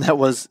that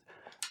was,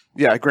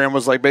 Graham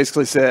was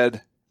basically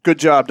said, good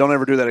job, don't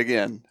ever do that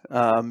again,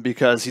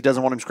 because he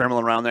doesn't want him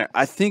scrambling around there.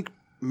 I think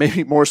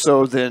maybe more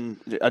so than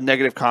a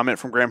negative comment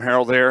from Graham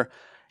Harrell there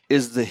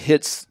is the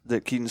hits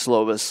that Keaton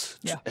Slovis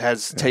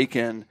has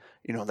taken.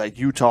 That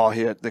Utah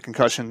hit, the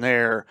concussion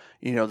there,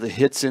 the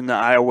hits in the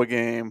Iowa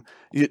game,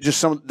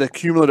 the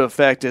cumulative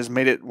effect has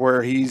made it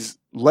where he's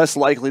less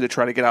likely to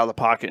try to get out of the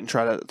pocket and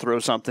try to throw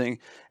something.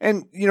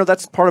 And,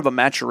 that's part of a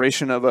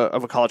maturation of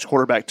a college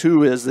quarterback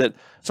too, is that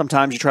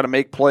sometimes you try to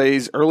make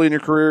plays early in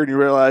your career and you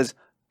realize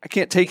I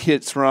can't take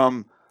hits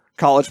from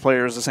college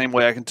players the same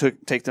way I can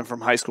take them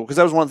from high school. Because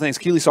that was one of the things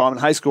Keely saw him in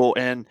high school,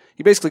 and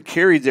he basically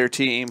carried their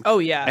team. Oh,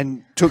 yeah.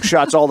 And took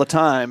shots all the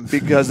time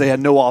because they had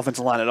no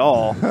offensive line at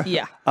all.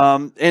 Yeah.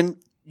 And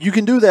you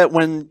can do that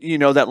when,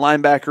 that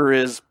linebacker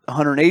is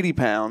 180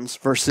 pounds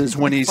versus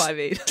when he's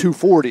 5'8".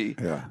 240.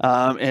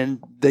 Yeah.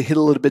 And they hit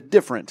a little bit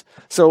different.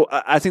 So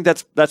I think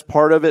that's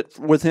part of it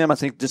with him. I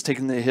think just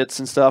taking the hits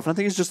and stuff. And I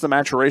think it's just the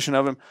maturation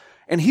of him.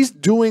 And he's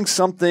doing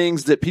some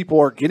things that people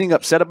are getting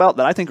upset about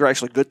that I think are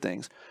actually good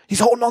things. He's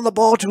holding on the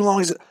ball too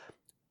long.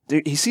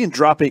 He's seeing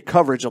drop 8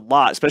 coverage a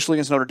lot, especially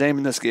against Notre Dame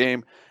in this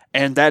game.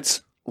 And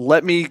that's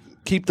let me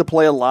keep the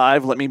play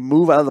alive, let me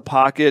move out of the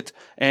pocket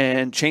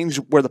and change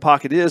where the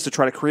pocket is to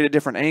try to create a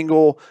different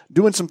angle,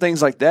 doing some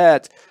things like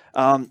that.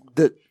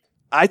 That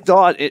I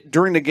thought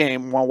during the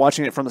game while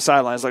watching it from the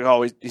sidelines, like,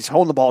 oh, he's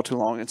holding the ball too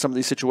long in some of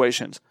these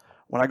situations.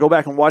 When I go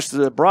back and watch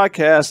the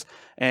broadcast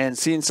and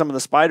seeing some of the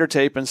spider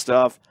tape and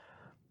stuff,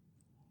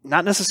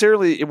 not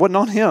necessarily, it wasn't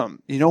on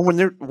him.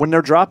 When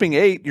they're dropping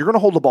 8, you're going to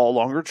hold the ball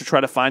longer to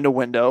try to find a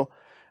window.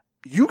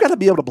 You got to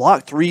be able to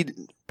block 3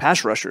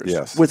 pass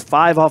rushers with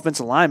 5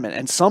 offensive linemen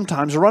and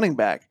sometimes a running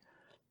back.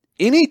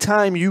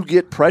 Anytime you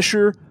get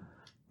pressure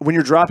when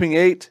you're dropping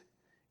 8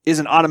 is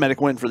an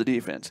automatic win for the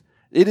defense.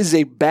 It is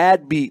a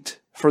bad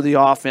beat for the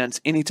offense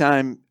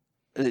anytime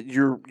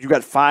you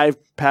got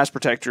 5 pass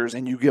protectors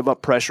and you give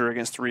up pressure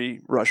against 3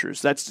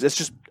 rushers. That's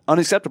just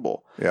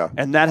unacceptable. Yeah.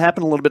 And that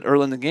happened a little bit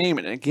early in the game.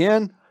 And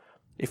again,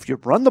 if you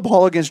run the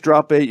ball against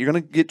drop 8, you're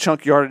going to get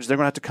chunk yardage. They're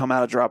going to have to come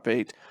out of drop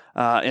 8,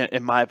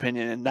 in my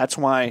opinion. And that's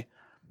why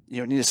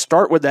you need to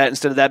start with that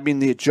instead of that being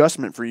the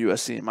adjustment for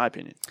USC, in my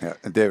opinion. Yeah.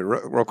 And David,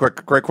 real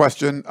quick, great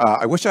question.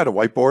 I wish I had a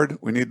whiteboard.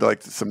 We need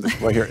some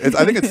display here.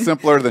 I think it's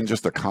simpler than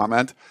just a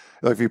comment.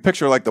 Like if you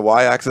picture like the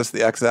y-axis,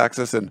 the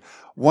x-axis, and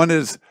one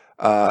is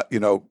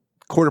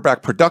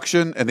quarterback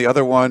production, and the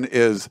other one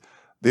is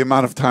the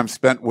amount of time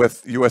spent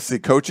with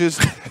USC coaches,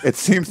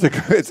 it's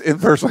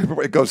inversely,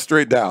 it goes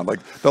straight down. Like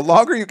the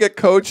longer you get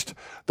coached,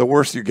 the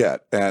worse you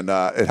get. And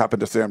it happened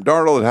to Sam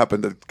Darnold. It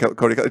happened to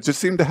Cody. It just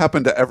seemed to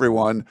happen to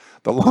everyone.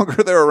 The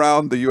longer they're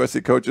around the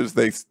USC coaches,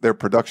 their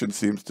production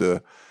seems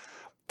to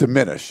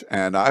diminish.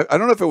 And I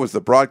don't know if it was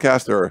the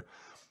broadcast or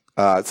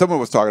someone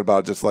was talking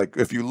about just like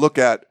if you look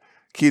at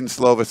Keaton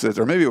Slovis's,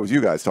 or maybe it was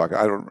you guys talking.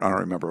 I don't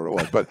remember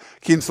what it was, but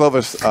Keaton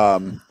Slovis,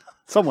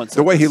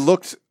 the way he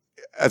looked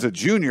as a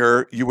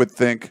junior, you would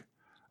think,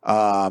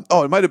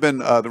 it might have been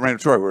the Reign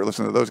of Troy. We were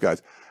listening to those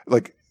guys.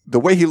 Like the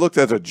way he looked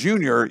as a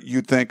junior,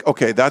 you'd think,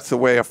 okay, that's the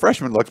way a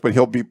freshman looks, but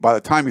by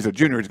the time he's a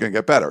junior, he's going to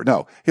get better.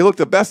 No, he looked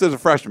the best as a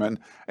freshman,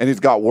 and he's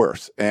got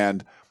worse.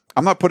 And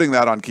I'm not putting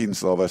that on Keaton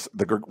Slovis.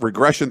 The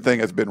regression thing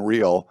has been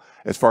real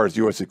as far as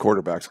USC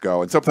quarterbacks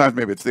go. And sometimes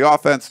maybe it's the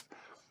offense.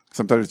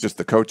 Sometimes it's just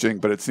the coaching,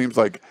 but it seems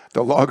like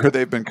the longer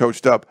they've been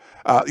coached up,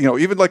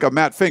 even like a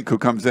Matt Fink who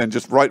comes in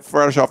just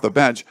fresh off the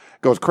bench,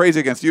 goes crazy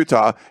against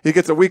Utah. He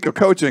gets a week of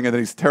coaching, and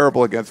then he's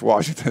terrible against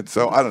Washington.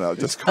 So I don't know.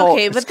 It's called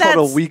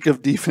a week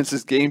of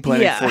defensive game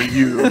planning for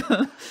you.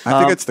 I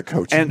think it's the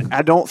coaching. And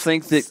I don't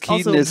think that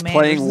Keaton is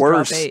playing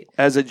worse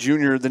as a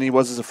junior than he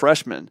was as a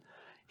freshman.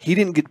 He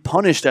didn't get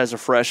punished as a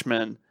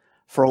freshman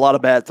for a lot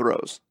of bad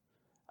throws.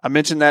 I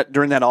mentioned that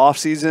during that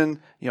offseason,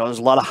 there's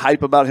a lot of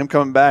hype about him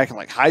coming back and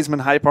like Heisman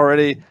hype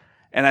already.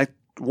 And I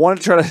wanted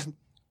to try to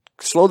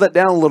slow that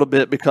down a little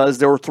bit because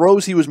there were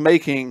throws he was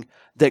making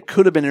that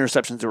could have been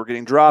interceptions that were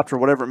getting dropped or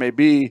whatever it may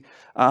be.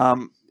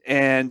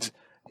 And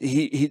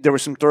there were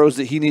some throws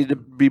that he needed to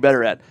be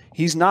better at.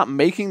 He's not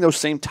making those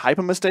same type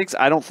of mistakes.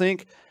 I don't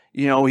think,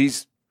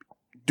 he's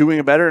doing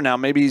it better now.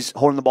 Maybe he's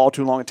holding the ball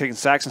too long and taking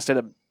sacks instead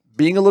of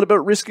being a little bit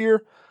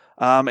riskier.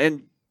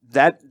 And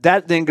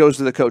that then goes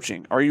to the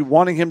coaching. Are you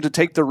wanting him to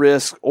take the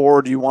risk,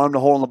 or do you want him to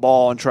hold on the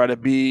ball and try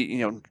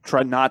to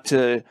try not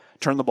to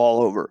turn the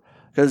ball over?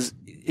 Because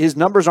his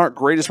numbers aren't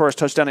great as far as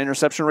touchdown to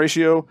interception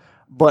ratio,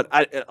 but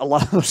a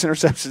lot of those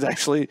interceptions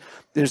actually,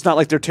 it's not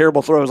like they're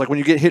terrible throws. Like when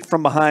you get hit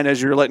from behind as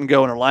you're letting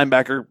go and a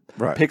linebacker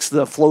picks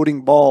the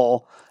floating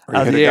ball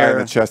out of the air. Hit a guy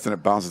in the chest and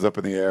it bounces up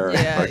in the air.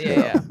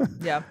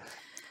 Yeah.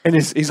 And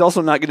he's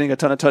also not getting a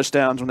ton of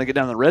touchdowns when they get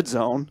down the red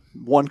zone.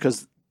 One,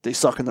 because they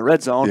suck in the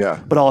red zone. Yeah.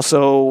 But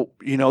also,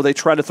 they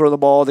try to throw the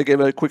ball. They gave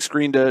a quick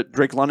screen to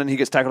Drake London. He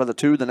gets tackled at the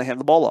 2, then they hand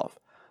the ball off.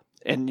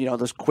 And,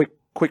 those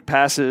quick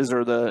passes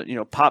or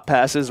the, pop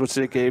passes, which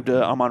they gave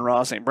to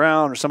Amon-Ra St.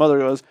 Brown or some other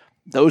guys,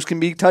 those can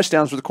be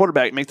touchdowns for the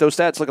quarterback. Make those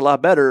stats look a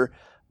lot better.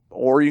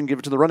 Or you can give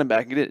it to the running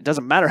back. It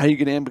doesn't matter how you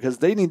get in because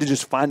they need to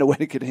just find a way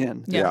to get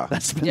in. Yeah.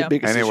 That's been the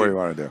biggest Anywhere issue. you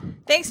want to do.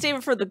 Thanks,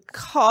 David, for the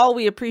call.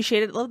 We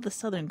appreciate it. Love the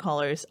Southern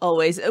callers,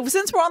 always.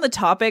 Since we're on the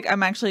topic,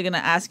 I'm actually going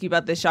to ask you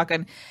about this,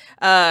 Shotgun.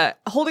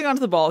 Holding on to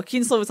the ball,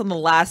 Keaton Slovis on the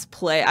last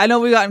play. I know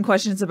we've gotten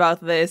questions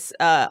about this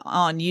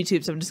on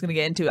YouTube, so I'm just going to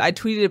get into it. I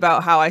tweeted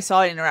about how I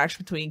saw an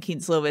interaction between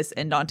Keaton Slovis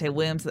and Donte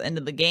Williams at the end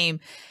of the game.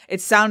 It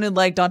sounded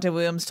like Donte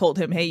Williams told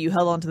him, hey, you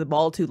held on to the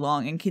ball too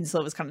long, and Keaton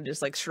Slovis kind of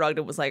just like shrugged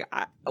and was like,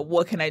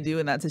 what can I do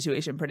in that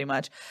situation pretty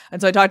much.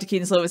 And so I talked to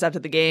Keaton Slovis after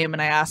the game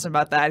and I asked him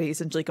about that. He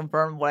essentially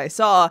confirmed what I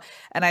saw.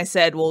 And I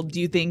said, well, do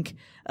you think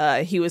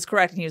he was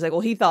correct? And he was like,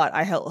 well, he thought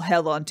I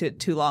held on to it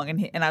too long.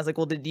 And I was like,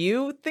 well, did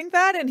you think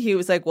that? And he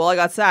was like, well, I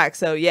got sacked.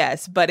 So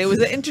yes, but it was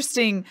an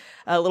interesting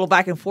little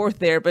back and forth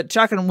there. But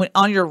Chuck,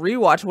 on your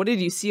rewatch, what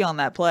did you see on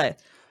that play?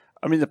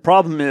 I mean, the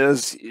problem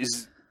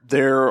is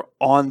they're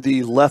on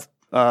the left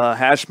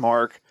hash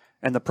mark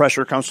and the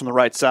pressure comes from the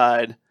right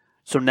side.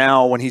 So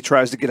now when he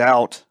tries to get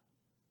out,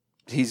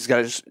 he's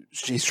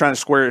trying to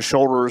square his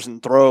shoulders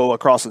and throw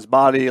across his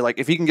body. Like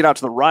if he can get out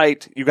to the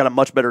right, you've got a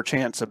much better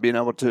chance of being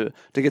able to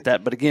get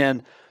that. But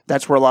again,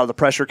 that's where a lot of the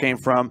pressure came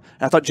from.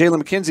 And I thought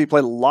Jalen McKenzie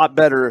played a lot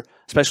better,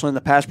 especially in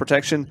the pass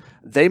protection.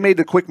 They made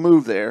the quick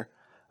move there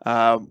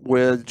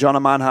with Jonah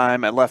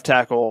Mannheim at left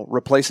tackle,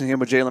 replacing him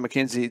with Jalen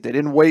McKenzie. They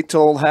didn't wait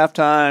till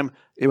halftime.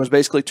 It was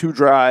basically 2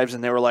 drives,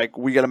 and they were like,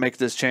 we got to make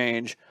this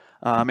change.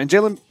 And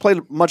Jalen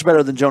played much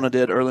better than Jonah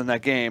did early in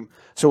that game.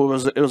 So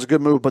it was a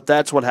good move, but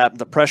that's what happened.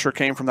 The pressure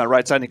came from that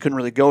right side, and he couldn't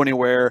really go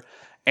anywhere.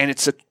 And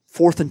it's a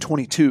 4th and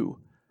 22.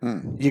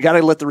 You got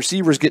to let the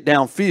receivers get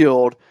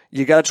downfield.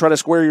 You got to try to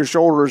square your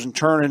shoulders and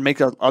turn and make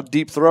a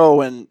deep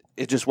throw, and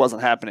it just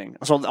wasn't happening.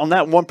 So on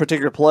that one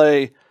particular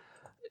play,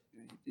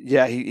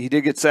 yeah, he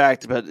did get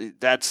sacked, but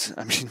I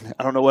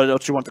don't know what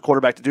else you want the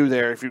quarterback to do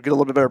there. If you get a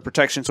little bit better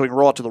protection so he can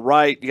roll out to the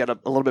right, you got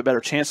a little bit better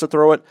chance to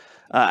throw it.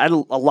 I had a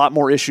lot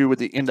more issue with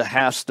the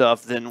end-of-half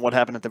stuff than what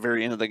happened at the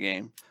very end of the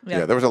game.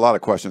 Yeah, there was a lot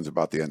of questions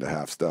about the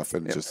end-of-half stuff,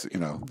 and just,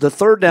 the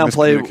third down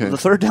play. The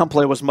third down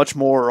play was much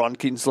more on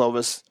Keaton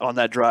Slovis on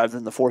that drive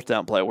than the 4th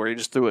down play, where he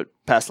just threw it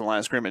past the line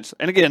of scrimmage.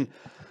 And again,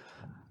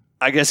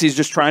 I guess he's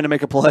just trying to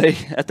make a play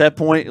at that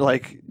point.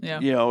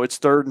 It's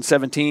 3rd and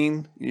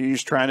 17.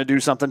 He's trying to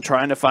do something,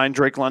 trying to find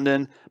Drake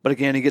London. But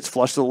again, he gets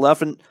flushed to the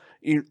left. And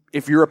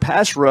if you're a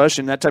pass rush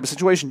in that type of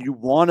situation, you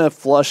want to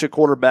flush a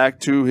quarterback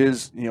to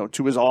his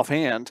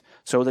offhand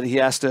so that he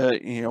has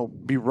to,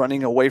 be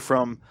running away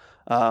from.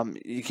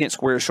 You can't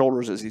square his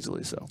shoulders as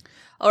easily. So.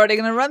 All right, I'm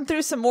going to run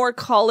through some more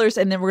callers,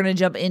 and then we're going to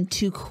jump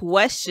into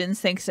questions.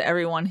 Thanks to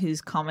everyone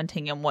who's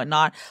commenting and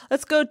whatnot.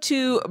 Let's go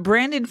to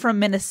Brandon from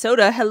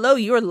Minnesota. Hello,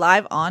 you are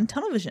live on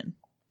Tunnel Vision.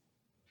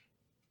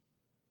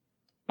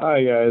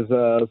 Hi, guys.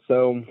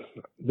 So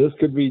this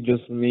could be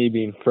just me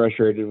being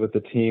frustrated with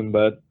the team,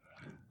 but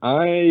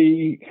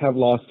I have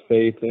lost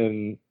faith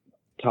in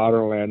Todd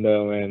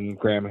Orlando and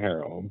Graham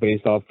Harrell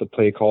based off the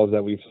play calls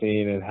that we've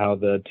seen and how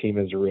the team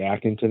is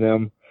reacting to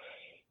them.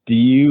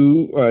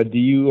 Have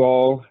you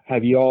all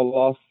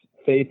lost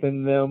faith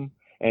in them,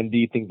 and do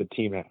you think the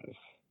team has?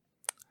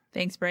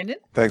 Thanks, Brandon.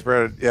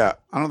 Yeah,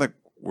 I don't think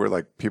we're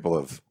like people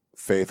of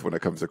faith when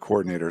it comes to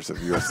coordinators of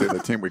USC, the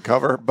team we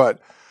cover. But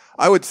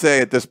I would say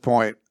at this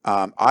point,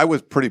 I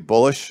was pretty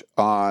bullish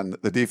on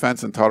the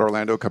defense and Todd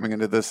Orlando coming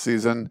into this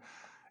season.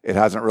 It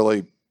hasn't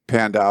really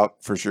panned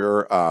out for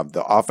sure.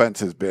 The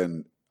offense has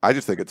been, I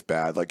just think it's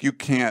bad. Like you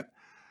can't,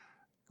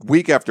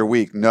 week after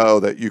week, know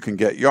that you can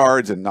get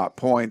yards and not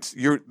points.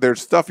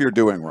 There's stuff you're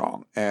doing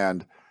wrong.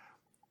 And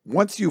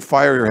once you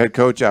fire your head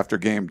coach after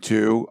game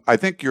 2, I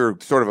think you're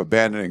sort of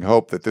abandoning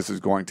hope that this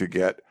is going to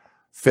get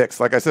fixed.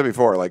 Like I said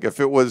before, like if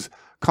it was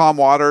calm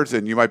waters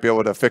and you might be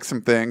able to fix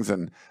some things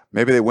and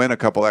maybe they win a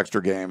couple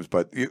extra games,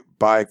 but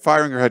by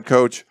firing your head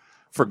coach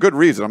for good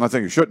reason, I'm not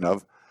saying you shouldn't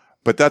have,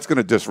 but that's going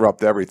to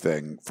disrupt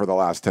everything for the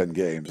last 10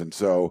 games. And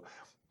so,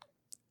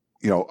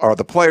 are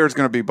the players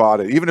going to be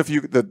bought in? Even if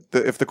if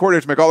the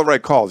coordinators make all the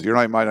right calls, you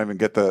might not even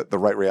get the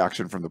right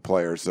reaction from the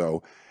players.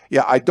 So,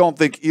 yeah, I don't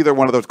think either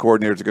one of those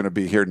coordinators are going to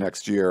be here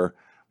next year.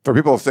 For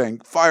people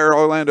saying, fire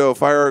Orlando,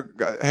 fire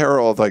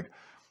Harold,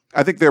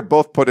 I think they're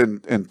both put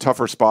in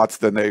tougher spots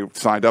than they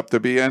signed up to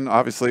be in.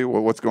 Obviously,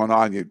 what's going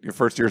on? Your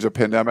first year's a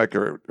pandemic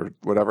or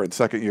whatever, and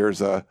second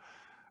year's or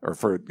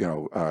for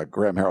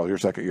Graham Harrell, your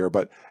second year.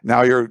 But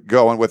now you're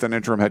going with an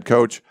interim head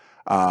coach.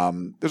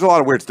 There's a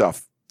lot of weird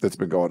stuff that's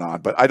been going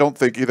on, but I don't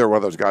think either one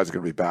of those guys are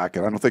going to be back,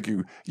 and I don't think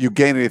you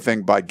gain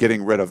anything by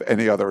getting rid of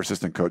any other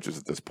assistant coaches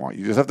at this point.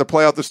 You just have to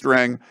play out the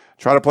string,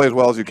 try to play as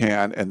well as you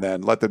can, and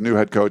then let the new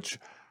head coach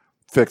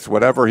fix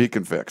whatever he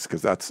can fix,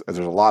 because there's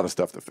a lot of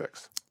stuff to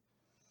fix.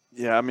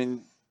 Yeah, I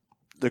mean,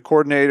 the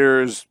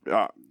coordinators,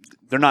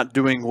 they're not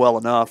doing well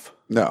enough.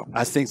 No.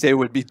 I think they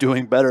would be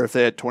doing better if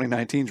they had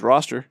 2019's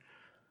roster.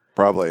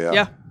 Probably, yeah.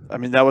 Yeah. I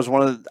mean, that was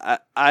one of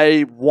the –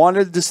 I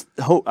wanted to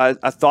hope – I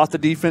thought the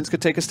defense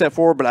could take a step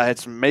forward, but I had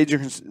some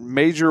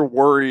major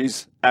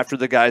worries after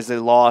the guys they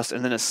lost,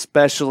 and then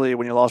especially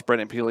when you lost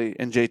Brandon Peely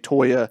and Jay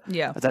Toya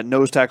at that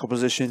nose tackle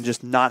position,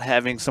 just not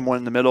having someone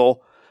in the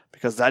middle,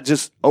 because that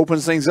just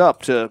opens things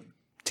up to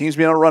teams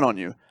being able to run on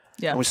you.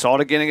 Yeah. And we saw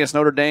it again against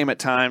Notre Dame at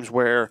times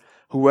where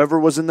whoever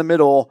was in the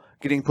middle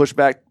getting pushed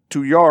back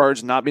 2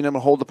 yards, not being able to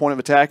hold the point of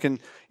attack. And,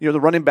 the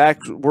running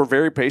backs were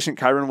very patient.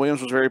 Kyron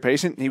Williams was very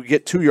patient. He would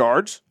get 2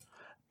 yards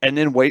and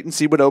then wait and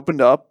see what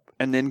opened up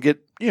and then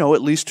get,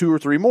 at least 2 or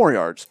 3 more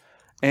yards.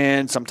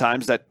 And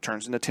sometimes that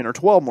turns into 10 or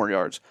 12 more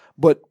yards.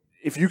 But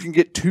if you can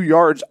get 2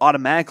 yards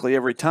automatically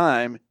every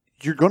time,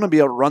 you're going to be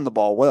able to run the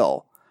ball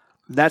well.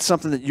 And that's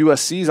something that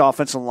USC's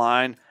offensive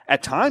line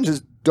at times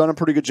has done a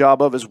pretty good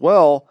job of as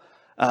well,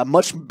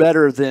 much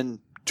better than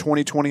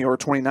 2020 or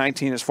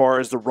 2019 as far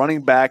as the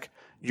running back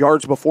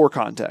yards before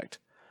contact.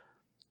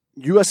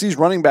 USC's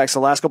running backs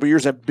the last couple of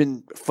years have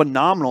been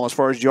phenomenal as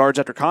far as yards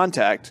after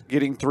contact,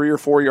 getting 3 or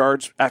 4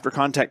 yards after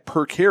contact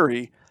per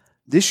carry.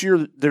 This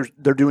year,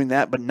 they're doing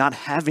that, but not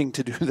having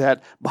to do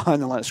that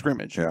behind the line of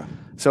scrimmage. Yeah.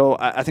 So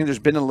I think there's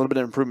been a little bit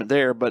of improvement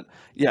there. But,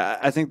 yeah,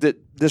 I think that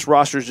this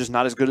roster is just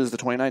not as good as the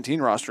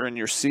 2019 roster, and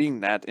you're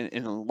seeing that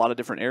in a lot of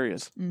different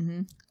areas.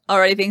 Mm-hmm. All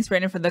right, thanks,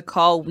 Brandon, for the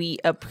call. We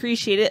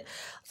appreciate it.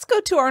 Let's go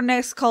to our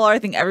next caller. I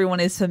think everyone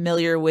is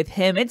familiar with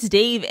him. It's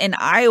Dave in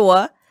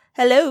Iowa.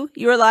 Hello,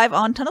 you are live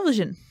on Tunnel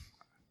Vision.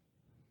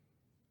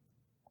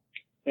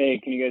 Hey,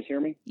 can you guys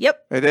hear me?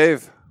 Yep. Hey,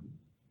 Dave.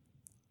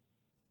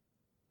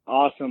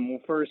 Awesome.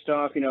 Well, first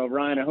off,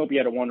 Ryan, I hope you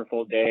had a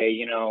wonderful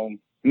day.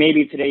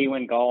 Maybe today you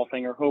went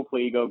golfing, or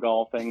hopefully you go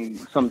golfing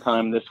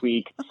sometime this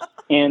week.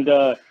 And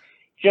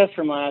just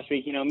from last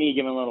week, me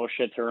giving a little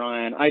shit to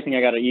Ryan, I think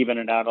I got to even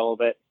it out a little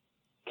bit.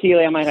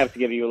 Keely, I might have to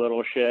give you a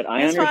little shit.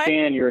 I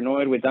understand you're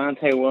annoyed with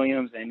Donte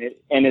Williams, I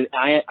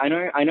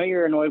know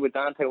you're annoyed with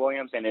Donte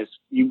Williams and his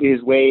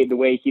way, the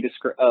way he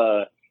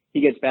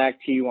gets back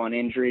to you on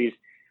injuries.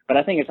 But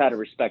I think it's out of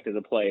respect to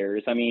the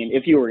players. I mean,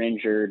 if you were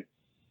injured,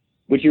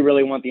 would you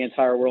really want the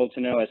entire world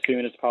to know as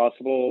soon as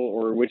possible,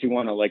 or would you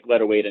want to let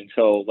it wait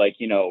until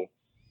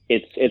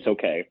it's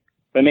okay?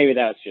 But maybe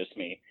that's just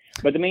me.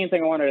 But the main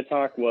thing I wanted to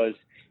talk was,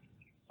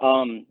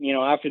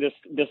 after this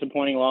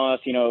disappointing loss,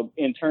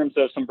 in terms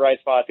of some bright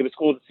spots, it was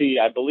cool to see.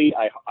 I believe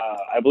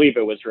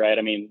it was right.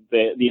 I mean,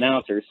 the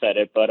announcer said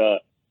it, but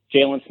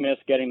Jalen Smith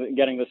getting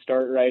the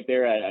start right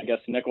there. I guess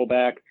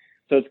nickelback.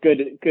 So it's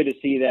good to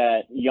see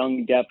that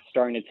young depth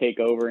starting to take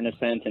over in a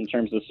sense in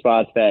terms of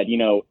spots that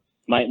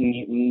might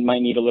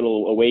need a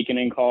little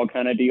awakening call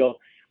kind of deal.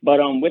 But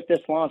with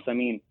this loss, I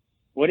mean,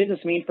 what does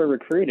this mean for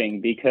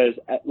recruiting? Because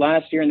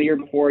last year and the year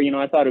before,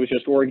 I thought it was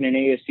just Oregon and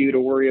ASU to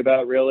worry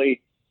about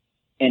really.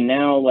 And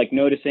now,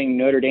 noticing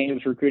Notre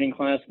Dame's recruiting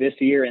class this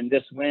year and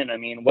this win, I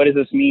mean, what does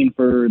this mean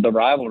for the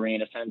rivalry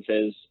in a sense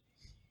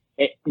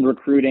as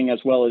recruiting as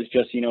well as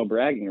just,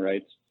 bragging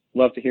rights?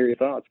 Love to hear your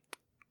thoughts.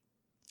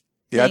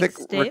 Yeah, Thanks, I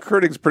think Dave.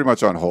 recruiting's pretty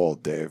much on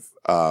hold, Dave.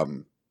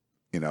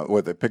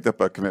 They picked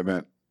up a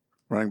commitment,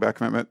 running back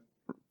commitment?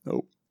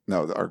 Nope.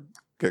 No, are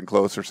getting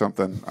close or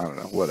something. I don't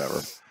know,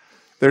 whatever.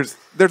 There's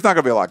not going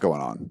to be a lot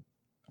going on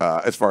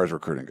as far as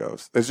recruiting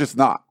goes. It's just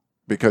not,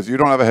 because you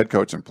don't have a head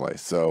coach in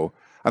place. So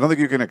I don't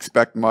think you can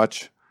expect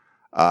much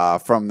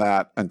from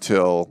that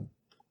until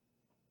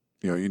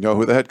you know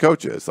who the head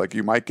coach is.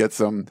 You might get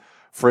some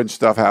fringe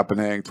stuff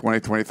happening,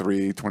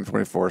 2023,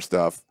 2024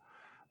 stuff,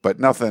 but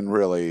nothing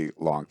really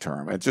long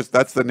term. It's just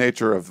that's the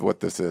nature of what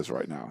this is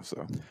right now.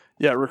 So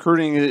yeah,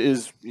 recruiting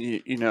is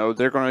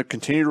they're going to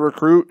continue to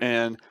recruit,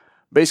 and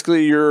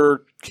basically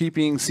you're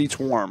keeping seats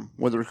warm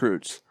with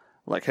recruits.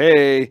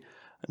 Hey, I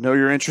know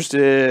you're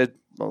interested,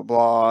 blah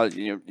blah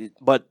blah.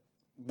 But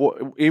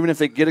even if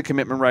they get a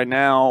commitment right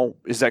now,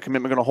 is that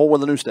commitment going to hold with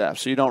the new staff?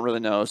 So you don't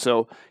really know.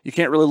 So you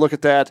can't really look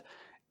at that.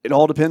 It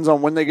all depends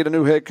on when they get a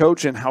new head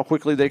coach and how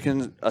quickly they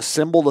can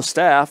assemble the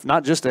staff,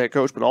 not just the head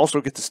coach, but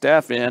also get the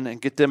staff in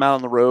and get them out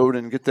on the road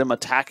and get them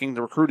attacking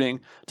the recruiting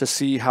to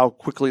see how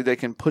quickly they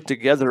can put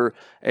together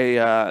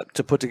a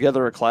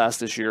class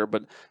this year.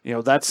 But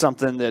that's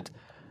something that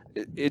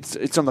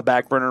it's on the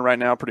back burner right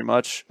now, pretty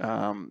much.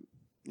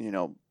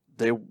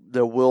 They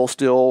will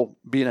still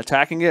be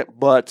attacking it,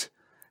 but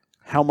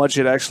how much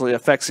it actually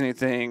affects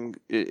anything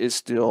is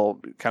still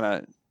kind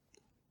of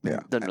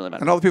doesn't really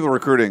matter. And all the people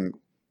recruiting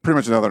pretty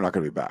much know they're not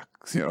going to be back.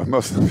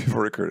 Most of the people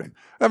recruiting.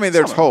 I mean,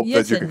 there's hope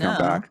that you can come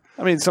back.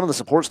 I mean, some of the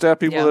support staff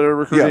people that are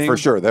recruiting. Yeah, for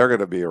sure. They're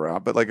going to be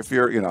around. But if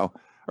you're,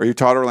 are you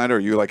Todd Orlando? Are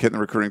you hitting the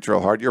recruiting trail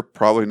hard? You're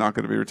probably not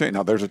going to be retained.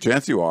 Now, there's a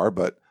chance you are,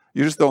 but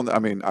you just don't. I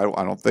mean, I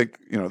don't think,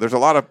 there's a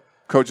lot of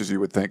coaches you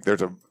would think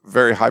there's a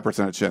very high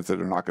percentage chance that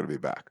they're not going to be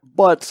back.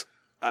 But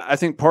I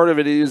think part of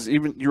it is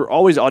even you're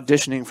always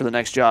auditioning for the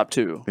next job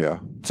too. Yeah.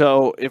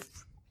 So if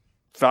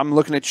I'm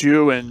looking at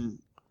you and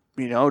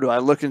do I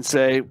look and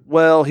say,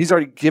 well, he's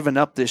already given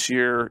up this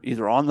year,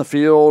 either on the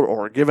field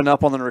or given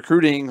up on the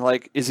recruiting.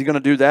 Is he going to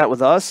do that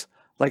with us?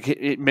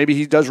 Maybe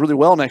he does really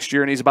well next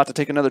year and he's about to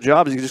take another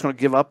job. Is he just going to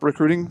give up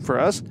recruiting for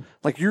us?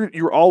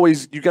 You're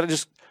always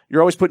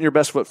putting your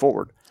best foot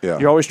forward. Yeah.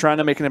 You're always trying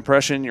to make an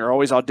impression. You're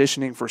always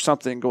auditioning for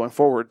something going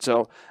forward.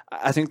 So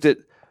I think that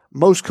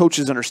most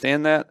coaches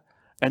understand that.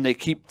 And they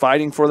keep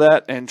fighting for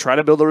that and try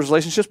to build those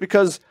relationships,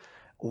 because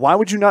why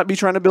would you not be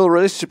trying to build a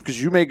relationship?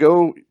 Because you may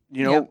go,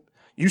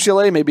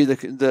 UCLA may be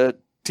the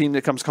team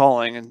that comes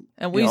calling.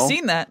 And we've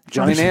seen that.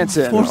 Johnny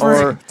Nansen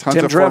or tons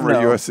Tim of former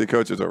Drevno. USC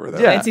coaches over there.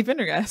 Yeah. Fancy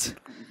Pendergast.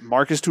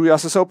 Marcus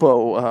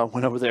Tuiasosopo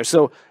went over there.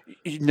 So,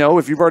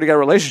 if you've already got a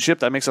relationship,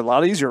 that makes it a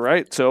lot easier,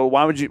 right? So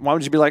why would you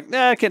be like,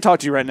 nah, I can't talk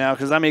to you right now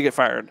because I may get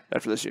fired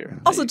after this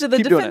year. Also, to the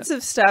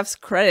defensive staff's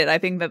credit, I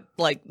think that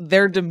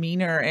their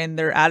demeanor and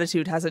their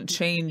attitude hasn't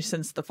changed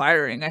since the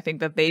firing. I think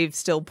that they've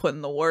still put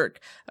in the work,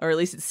 or at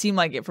least it seemed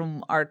like it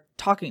from our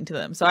talking to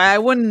them. So I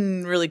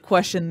wouldn't really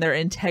question their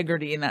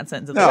integrity in that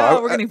sense. It's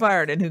we're getting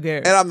fired, and who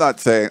cares? And I'm not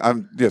saying,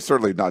 I'm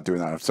certainly not doing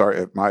that. I'm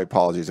sorry. My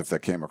apologies if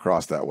that came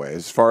across that way.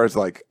 As far as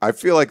I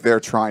feel like they're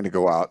trying to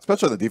go out,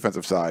 especially on the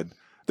defensive side.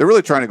 They're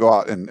really trying to go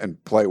out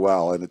and play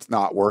well, and it's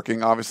not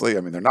working, obviously.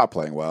 I mean, they're not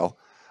playing well.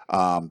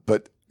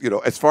 But,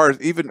 as far as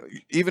even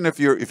if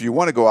you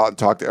want to go out and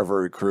talk to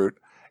every recruit,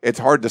 it's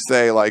hard to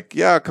say,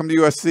 come to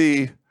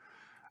USC.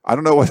 I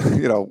don't know what,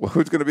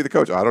 who's going to be the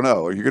coach. I don't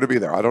know. Are you going to be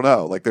there? I don't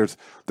know. There's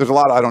a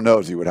lot of I don't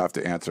knows you would have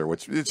to answer,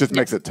 which it just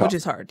makes it tough. Which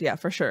is hard. Yeah,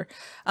 for sure.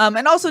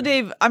 And also,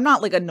 Dave, I'm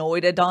not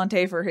annoyed at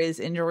Donte for his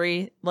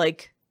injury.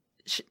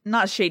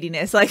 Not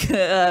shadiness,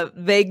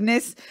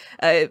 vagueness.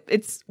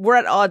 We're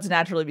at odds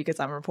naturally because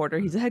I'm a reporter.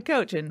 He's a head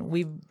coach, and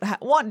we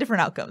want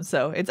different outcomes.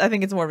 So I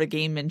think it's more of a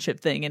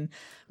gamemanship thing, and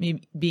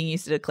me being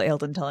used to Clay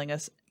Hilton telling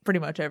us pretty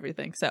much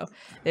everything. So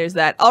there's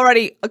that.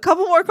 Alrighty, a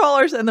couple more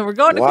callers, and then we're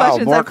going to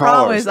questions. I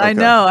promise. Okay. I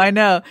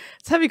know.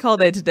 It's heavy call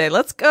day today.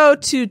 Let's go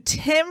to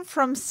Tim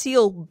from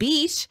Seal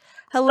Beach.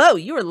 Hello,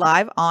 you are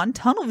live on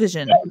Tunnel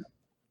Vision.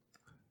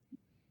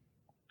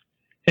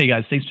 Hey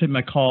guys, thanks for taking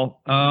my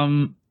call.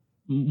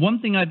 One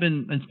thing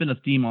it's been a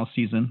theme all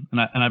season,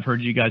 and I've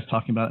heard you guys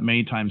talking about it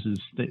many times, is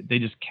they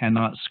just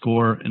cannot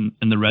score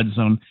in the red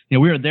zone. We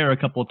were there a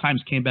couple of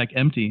times, came back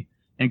empty.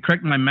 And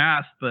correct my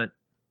math, but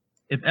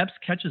if Epps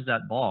catches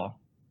that ball,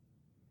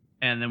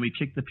 and then we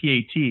kick the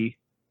PAT,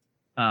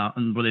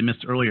 where they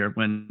missed earlier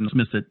when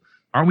missed it,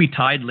 are we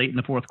tied late in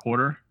the fourth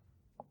quarter?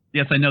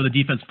 Yes, I know the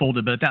defense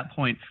folded, but at that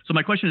point, so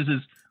my question is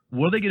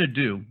what are they going to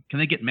do? Can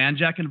they get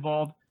Manjack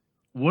involved?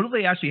 What do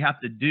they actually have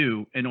to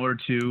do in order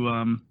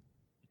to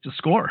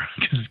score?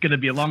 Because it's going to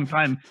be a long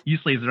time.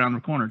 Uslade's around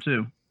the corner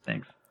too.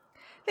 Thanks,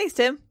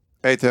 Tim.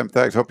 Hey, Tim.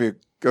 Thanks. Hope you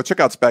go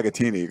check out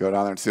Spaghettini. Go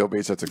down there in Seal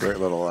Beach. That's a great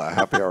little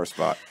happy hour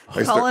spot.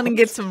 Call in and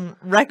get some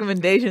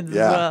recommendations as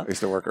well. I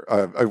used to work.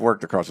 I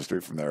worked across the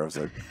street from there. It was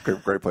a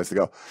great place to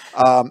go.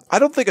 I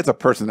don't think it's a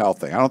personnel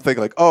thing. I don't think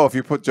if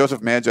you put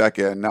Joseph Manjack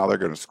in, now they're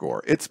going to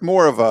score. It's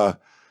more of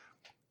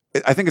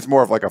I think it's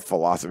more of a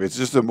philosophy. It's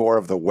just more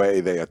of the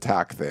way they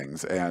attack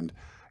things. And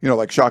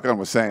like Shotgun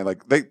was saying,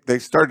 they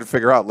started to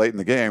figure out late in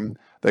the game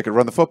they could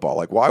run the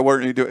football. Why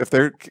weren't you doing? If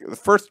the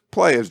first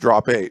play is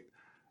drop 8,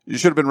 you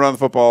should have been running the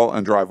football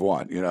and drive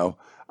 1.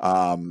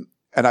 And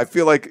I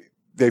feel like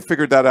they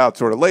figured that out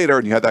sort of later.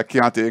 And you had that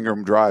Keontae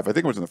Ingram drive. I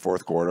think it was in the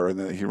fourth quarter, and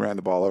then he ran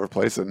the ball all over the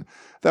place, and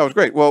that was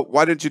great. Well,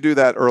 why didn't you do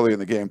that early in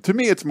the game? To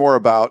me, it's more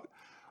about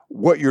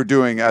what you're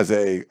doing as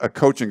a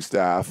coaching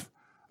staff.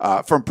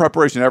 From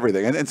preparation,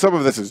 everything. And some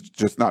of this is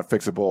just not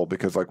fixable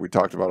because, we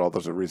talked about all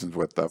those reasons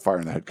with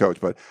firing the head coach.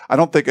 But I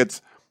don't think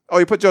it's,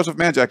 you put Joseph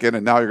Manjack in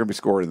and now you're going to be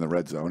scoring in the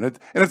red zone. And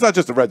it's not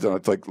just the red zone.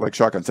 It's like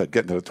Shotgun said,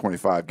 getting to the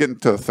 25, getting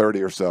to the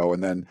 30 or so,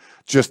 and then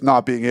just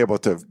not being able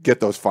to get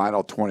those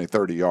final 20,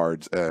 30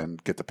 yards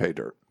and get the pay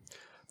dirt.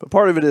 But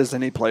part of it is they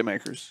need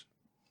playmakers.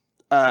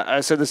 I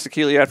said this to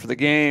Keely after the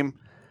game.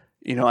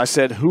 I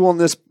said, who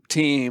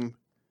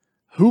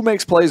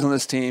makes plays on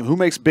this team? Who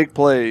makes big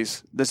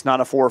plays that's not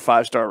a 4 or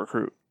 5 star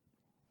recruit?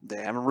 They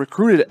haven't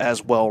recruited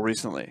as well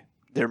recently.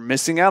 They're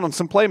missing out on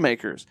some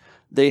playmakers.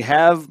 They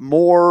have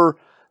more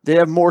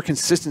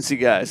consistency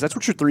guys. That's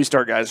what your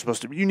 3-star guys are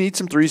supposed to be. You need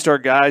some 3-star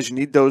guys. You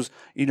need those,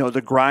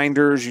 the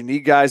grinders. You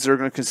need guys that are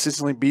going to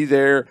consistently be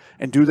there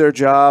and do their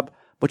job.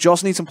 But you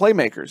also need some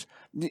playmakers.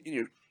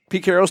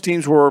 Pete Carroll's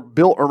teams were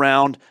built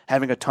around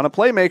having a ton of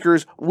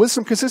playmakers with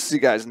some consistency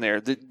guys in there,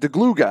 the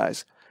glue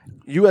guys.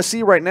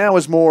 USC right now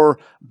is more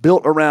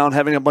built around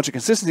having a bunch of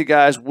consistency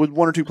guys with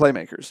 1 or 2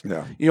 playmakers.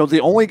 Yeah. The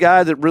only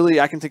guy that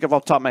really I can think of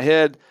off the top of my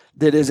head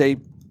that is a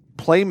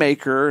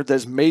playmaker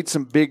that's made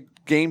some big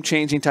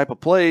game-changing type of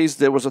plays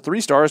that was a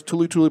 3-star is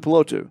Tuli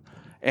Tuipulotu.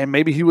 And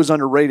maybe he was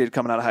underrated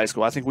coming out of high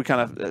school. I think we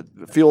kind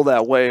of feel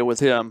that way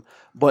with him.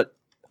 But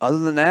other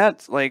than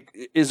that,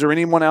 is there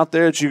anyone out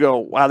there that you go,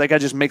 wow, that guy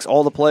just makes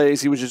all the plays?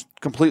 He was just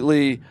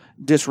completely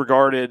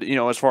disregarded,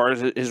 as far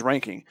as his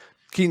ranking.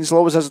 Keaton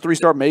Slovis has a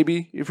 3-star,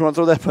 maybe, if you want to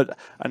throw that. But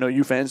I know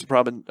you fans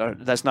probably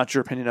that's not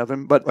your opinion of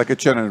him. But like a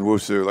Chenan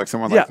Wusu,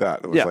 someone like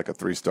that. It was a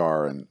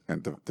 3-star and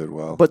did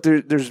well. But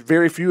there's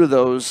very few of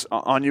those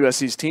on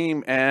USC's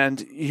team.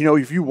 And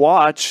if you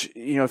watch,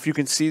 if you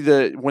can see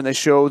when they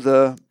show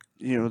the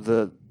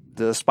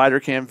spider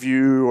cam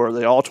view or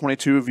the all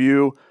 22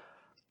 view,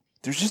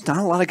 there's just not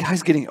a lot of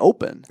guys getting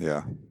open.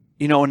 Yeah.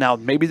 Now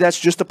maybe that's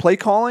just a play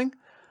calling,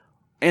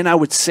 and I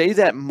would say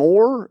that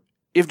more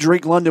if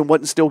Drake London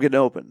wasn't still getting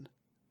open.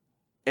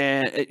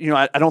 And,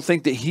 I don't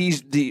think that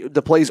he's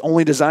the play is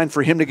only designed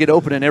for him to get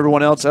open and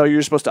everyone else,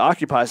 you're supposed to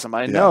occupy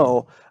somebody. Yeah.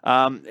 No.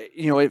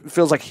 It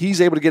feels like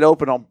he's able to get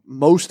open on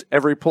most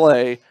every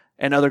play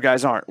and other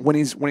guys aren't when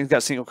he's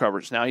got single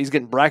coverage. Now he's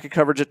getting bracket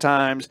coverage at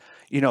times.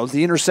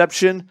 The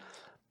interception,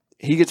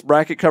 he gets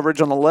bracket coverage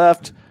on the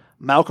left.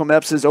 Malcolm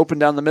Epps is open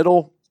down the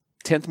middle,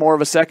 10th more of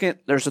a second.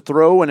 There's a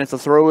throw, and if the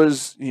throw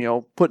is,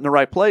 put in the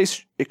right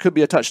place, it could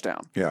be a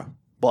touchdown. Yeah.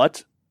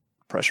 But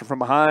pressure from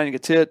behind, you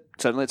gets hit,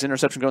 suddenly it's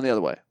interception going the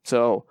other way.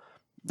 So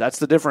that's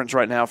the difference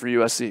right now for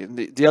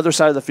USC. The other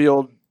side of the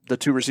field, the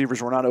 2 receivers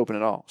were not open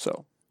at all.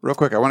 So Real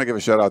quick, I want to give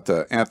a shout out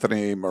to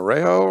Anthony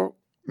Marrero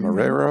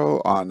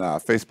on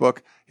Facebook.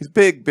 He's a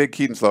big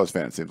Keaton Slovis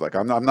fan, it seems like.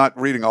 I'm not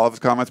reading all of his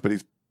comments, but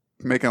he's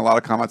making a lot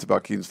of comments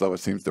about Keaton Slovis.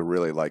 Seems to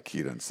really like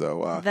Keaton.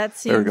 So that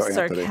seems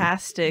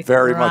sarcastic.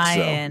 Very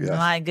Ryan. much so. Yes.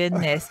 My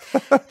goodness.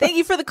 Thank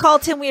you for the call,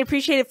 Tim. We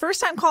appreciate it. First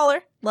time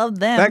caller. Love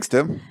them. Thanks,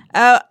 Tim.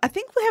 I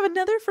think we have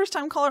another first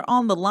time caller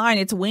on the line.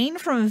 It's Wayne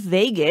from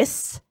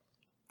Vegas.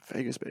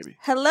 Vegas, baby.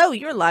 Hello,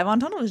 you're live on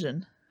Tunnel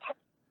Vision.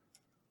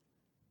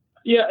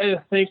 Yeah,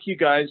 thank you,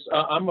 guys.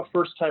 I'm a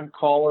first-time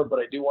caller, but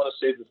I do want to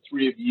say the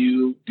three of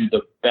you do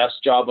the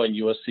best job on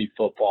USC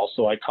football,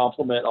 so I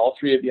compliment all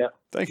three of you.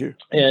 Thank you.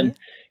 And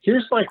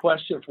here's my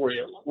question for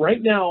you.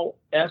 Right now,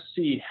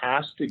 SC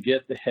has to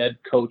get the head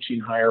coaching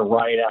hire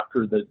right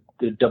after the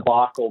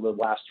debacle of the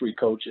last three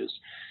coaches.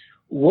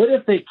 What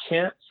if they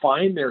can't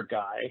find their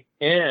guy,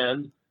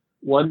 and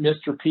when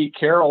Mr. Pete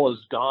Carroll is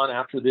gone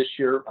after this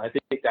year, I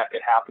think that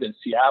could happen in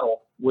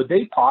Seattle. Would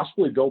they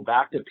possibly go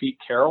back to Pete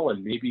Carroll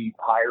and maybe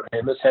hire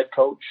him as head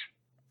coach?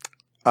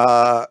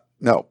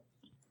 No.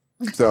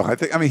 So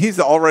he's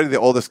already the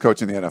oldest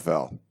coach in the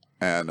NFL.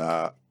 And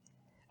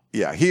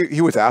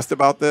he was asked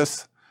about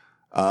this.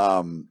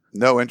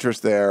 No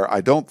interest there.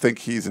 I don't think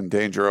he's in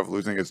danger of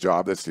losing his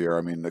job this year.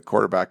 I mean, the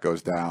quarterback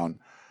goes down.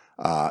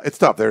 It's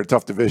tough. They're a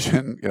tough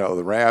division.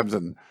 The Rams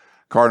and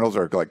Cardinals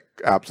are like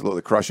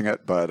absolutely crushing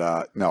it,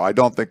 but no, I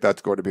don't think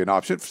that's going to be an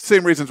option.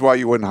 Same reasons why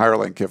you wouldn't hire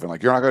Lane Kiffin.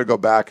 Like, you're not going to go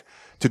back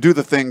to do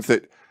the things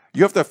that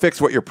you have to fix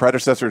what your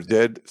predecessors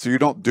did, so you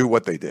don't do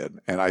what they did.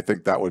 And I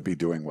think that would be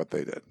doing what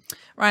they did.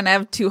 Ryan, I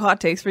have two hot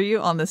takes for you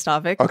on this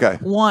topic. Okay.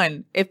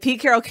 One, if Pete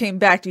Carroll came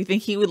back, do you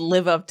think he would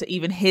live up to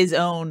even his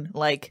own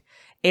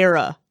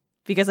era?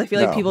 Because I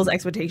feel like people's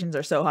expectations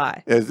are so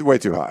high. It's way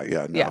too high.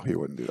 Yeah, he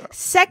wouldn't do that.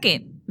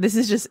 Second, this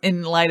is just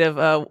in light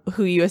of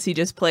who USC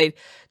just played.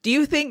 Do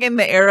you think in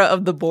the era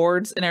of the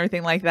boards and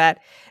everything like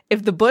that,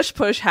 if the Bush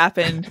push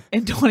happened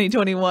in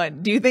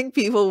 2021, do you think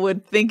people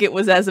would think it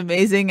was as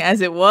amazing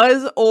as it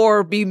was,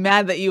 or be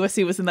mad that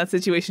USC was in that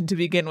situation to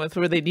begin with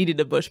where they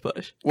needed a Bush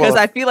push? Because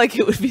I feel like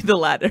it would be the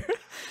latter.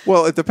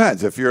 Well, it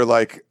depends. If you're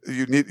like,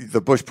 you need the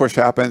Bush push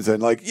happens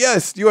and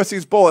yes,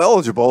 USC's bowl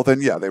eligible,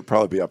 then yeah, they'd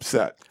probably be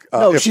upset.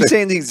 No, she's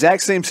saying the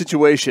exact same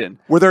situation.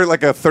 Were there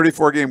like a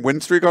 34-game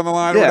win streak on the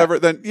line or whatever?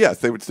 Then yes,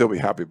 they would still be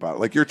happy about it.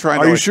 Like, you're trying.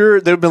 Are you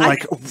sure they've been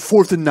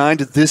 4th and 9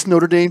 to this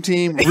Notre Dame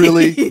team?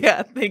 Really?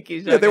 Yeah, thank you.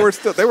 Yeah, they were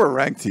a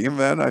ranked team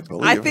then, I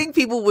believe. I think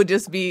people would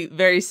just be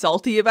very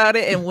salty about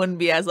it and wouldn't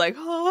be as like,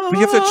 but you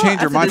have to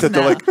change your mindset.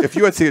 Though, like, if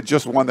USC had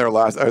just won their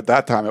last, at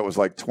that time it was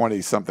like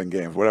 20-something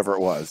games, whatever it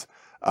was.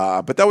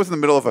 But that was in the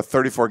middle of a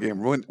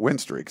 34-game win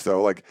streak.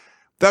 So like,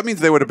 that means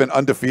they would have been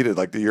undefeated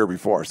like the year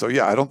before. So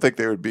yeah, I don't think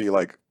they would be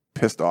like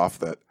pissed off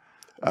that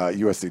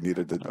USC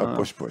needed a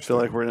push. I feel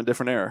like we're in a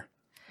different era.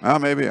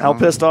 Maybe. How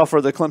pissed off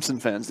are the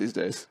Clemson fans these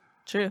days?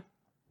 True.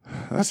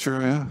 That's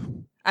true, yeah.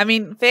 I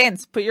mean,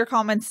 fans, put your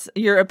comments,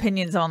 your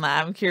opinions on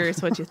that. I'm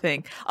curious what you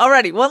think.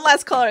 Alrighty, one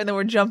last caller, and then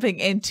we're jumping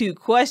into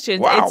questions.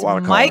 Wow,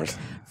 it's Mike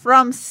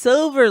from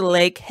Silver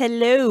Lake.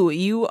 Hello,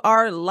 you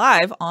are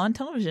live on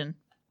television.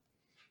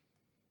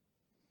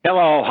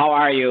 Hello, how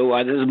are you?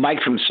 This is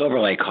Mike from Silver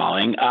Lake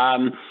calling.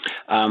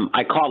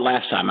 I called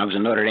last time. I was a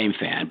Notre Dame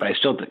fan, but I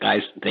still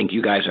think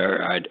you guys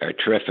are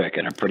terrific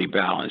and are pretty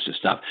balanced and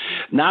stuff.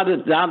 Now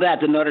that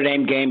the Notre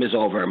Dame game is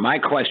over, my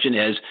question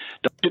is,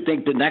 don't you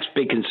think the next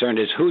big concern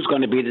is who's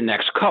going to be the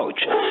next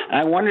coach? And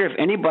I wonder if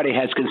anybody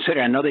has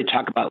considered, I know they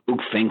talk about Luke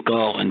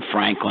Finkel and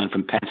Franklin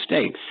from Penn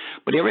State,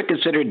 but you ever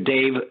considered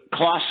Dave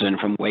Clawson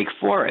from Wake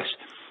Forest?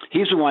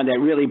 He's the one that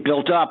really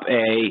built up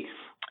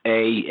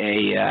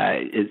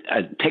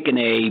taken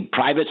a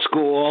private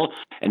school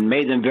and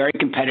made them very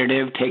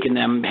competitive,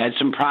 had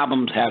some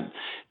problems,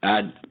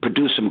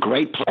 produced some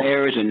great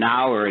players, and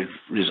now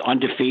is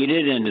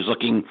undefeated and is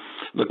looking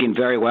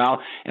very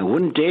well. And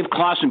wouldn't Dave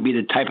Clawson be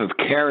the type of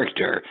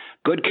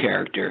good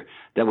character,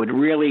 that would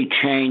really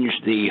change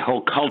the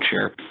whole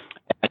culture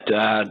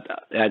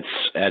at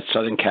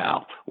Southern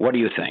Cal? What do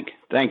you think?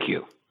 Thank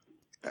you.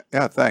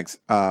 Yeah, thanks.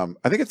 I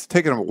think it's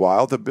taken a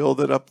while to build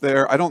it up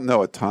there. I don't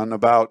know a ton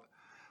about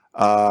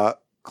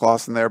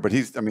Clawson there, but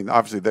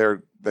obviously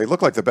they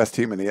look like the best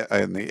team in the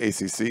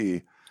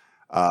ACC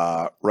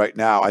right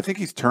now. I think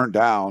he's turned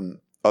down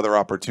other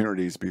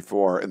opportunities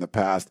before in the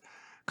past.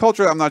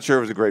 Culture, I'm not sure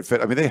it was a great fit.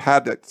 I mean, they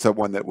had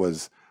someone that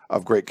was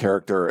of great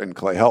character in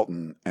Clay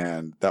Helton,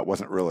 and that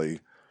wasn't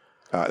really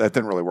that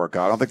didn't really work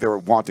out. I don't think they were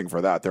wanting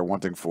for that. They're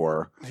wanting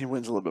for he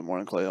wins a little bit more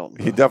than Clay Helton.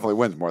 He definitely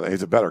wins more.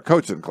 He's a better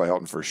coach than Clay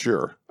Helton for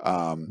sure.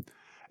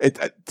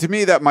 To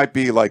me, that might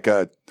be like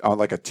a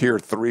tier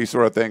 3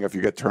 sort of thing if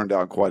you get turned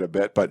down quite a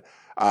bit. But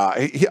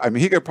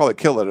he could probably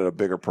kill it at a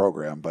bigger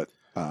program. But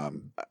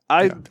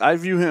I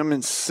view him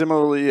in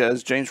similarly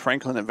as James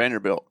Franklin at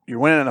Vanderbilt. You're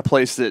winning in a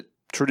place that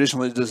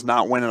traditionally does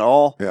not win at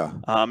all. Yeah.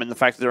 And the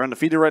fact that they're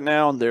undefeated right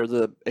now and they're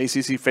the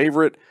ACC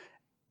favorite,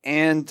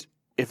 and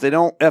if they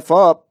don't F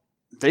up,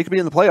 they could be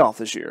in the playoff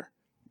this year.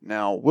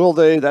 Now, will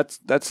they? That's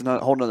a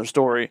whole nother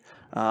story.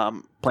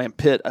 Playing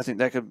Pitt, I think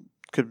that could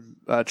could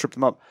trip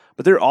them up.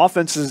 But their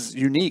offense is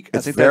unique.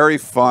 It's very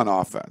fun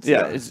offense.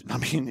 Yeah, I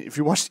mean, if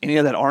you watched any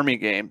of that Army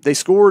game, they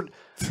scored.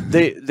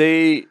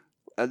 They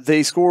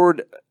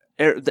scored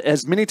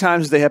as many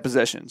times as they had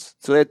possessions.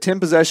 So they had 10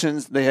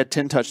 possessions. They had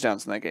 10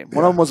 touchdowns in that game.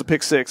 One of them was a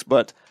pick six,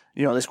 but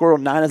they scored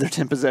on 9 of their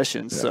 10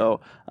 possessions. Yeah.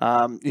 So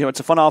it's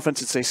a fun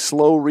offense. It's a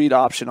slow read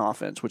option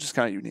offense, which is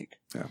kind of unique.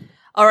 Yeah.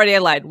 Already, I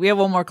lied. We have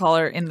one more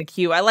caller in the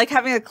queue. I like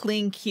having a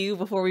clean queue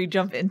before we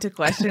jump into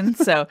questions,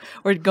 so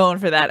we're going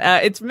for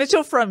that. It's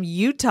Mitchell from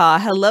Utah.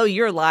 Hello,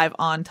 you're live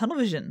on Tunnel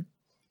Vision.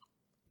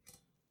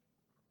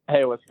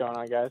 Hey, what's going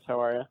on, guys?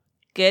 How are you?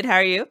 Good. How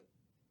are you?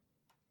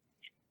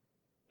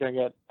 Doing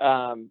good.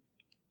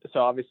 So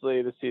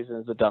obviously, the season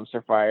is a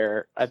dumpster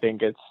fire. I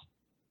think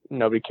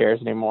nobody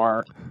cares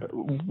anymore.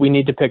 We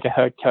need to pick a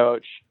head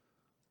coach.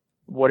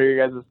 What are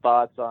your guys'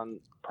 thoughts on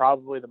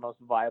probably the most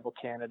viable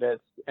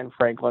candidates in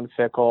Franklin,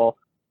 Fickell,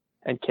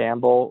 and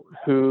Campbell,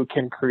 who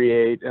can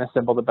create and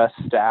assemble the best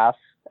staff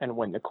and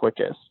win the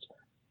quickest?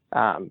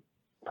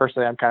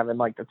 Personally, I'm kind of in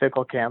the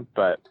Fickell camp,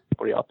 but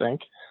what do y'all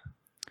think?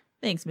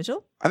 Thanks,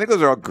 Mitchell. I think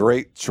those are all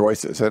great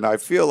choices, and I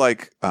feel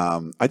like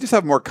I just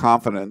have more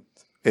confidence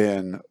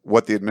in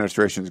what the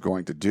administration is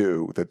going to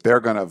do, that they're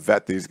going to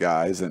vet these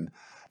guys, and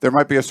there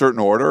might be a certain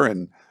order,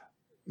 and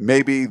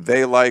maybe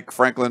they like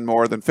Franklin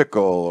more than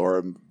Fickell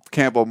or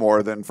Campbell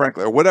more than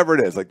Franklin, or whatever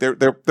it is. They're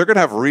going to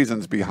have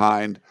reasons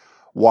behind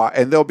why,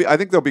 and I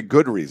think there'll be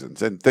good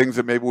reasons and things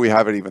that maybe we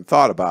haven't even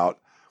thought about.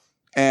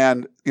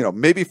 And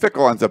maybe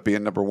Fickell ends up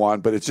being number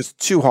 1, but it's just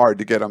too hard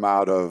to get him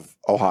out of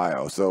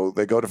Ohio, so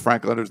they go to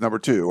Franklin as number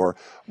 2, or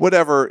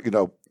whatever,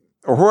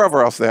 or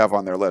whoever else they have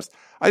on their list.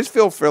 I just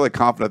feel fairly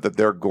confident that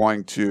they're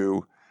going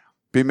to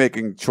be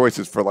making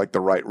choices for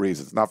the right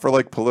reasons, not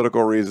for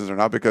political reasons, or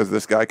not because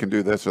this guy can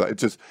do this. Or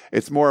that.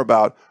 It's more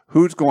about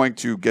who's going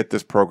to get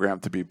this program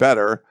to be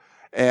better.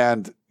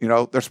 And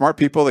they're smart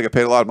people. They get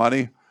paid a lot of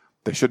money.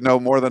 They should know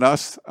more than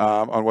us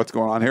on what's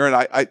going on here. And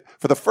I,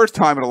 for the first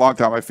time in a long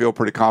time, I feel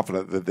pretty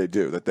confident that they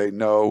do. That they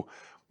know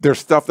there's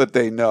stuff that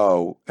they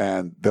know,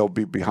 and they'll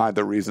be behind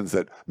the reasons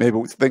that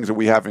maybe things that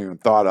we haven't even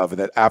thought of, and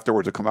that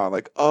afterwards will come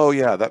out oh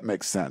yeah, that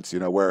makes sense.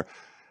 Where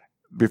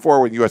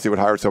before when USC would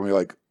hire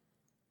somebody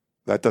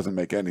that doesn't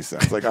make any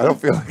sense. I don't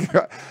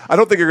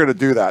think you're going to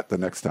do that the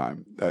next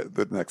time,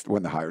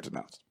 when the hire's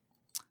announced.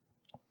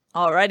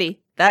 Alrighty,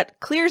 that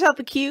clears out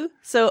the queue.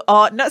 So,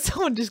 not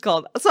someone just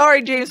called.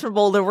 Sorry, James from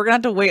Boulder. We're gonna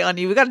have to wait on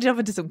you. We got to jump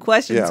into some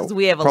questions because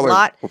we have a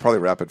lot. We'll probably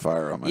rapid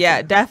fire on my Yeah,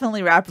 team.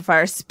 definitely rapid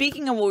fire.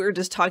 Speaking of what we were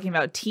just talking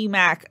about,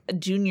 T-Mac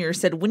Jr.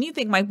 said, "When do you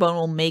think Mike Bohn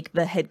will make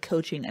the head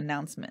coaching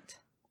announcement?"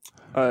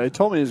 He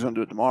told me he's going to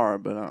do it tomorrow,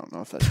 but I don't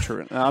know if that's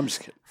true. No, I'm just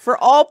kidding. For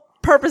all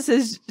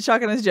purposes,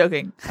 Shotgun is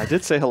joking. I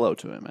did say hello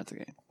to him at the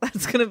game.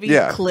 That's going to be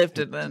clipped,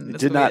 and then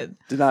did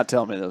not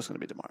tell me that it was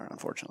going to be tomorrow.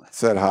 Unfortunately,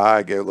 said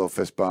hi, gave a little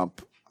fist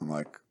bump. I'm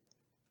like,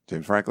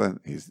 James Franklin,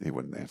 he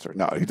wouldn't answer.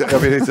 No, he's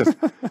just.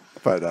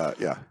 But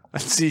yeah.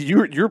 See,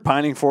 you're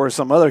pining for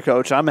some other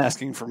coach. I'm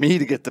asking for me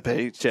to get the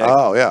paycheck.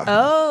 Oh yeah.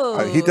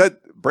 Oh, he did.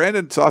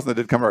 Brandon Sosna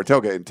did come to our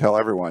tailgate and tell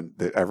everyone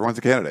that everyone's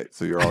a candidate.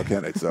 So you're all a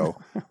candidate. So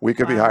we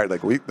could be hired.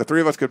 The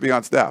 3 of us could be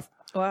on staff.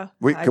 Wow.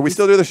 Can we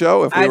still do the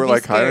show if we were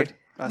hired?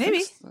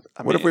 Maybe.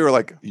 What if we were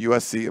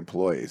USC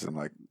employees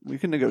and we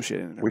can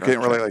negotiate it? We can't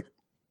really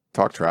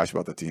talk trash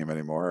about the team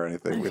anymore or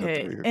anything.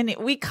 Okay. And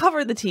we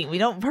cover the team. We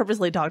don't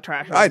purposely talk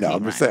trash about I the know.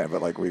 team. I'm just saying,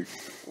 but we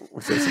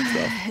say some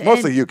stuff.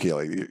 Mostly you,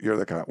 Keely. You're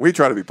the kind. We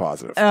try to be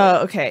positive.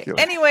 Oh, okay. Keely.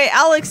 Anyway,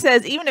 Alex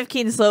says, even if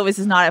Keaton Slovis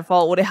is not at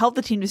fault, would it help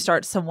the team to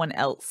start someone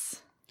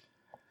else?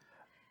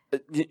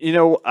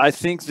 I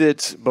think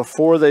that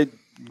before they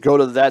go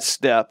to that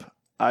step,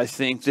 I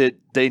think that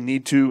they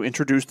need to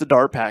introduce the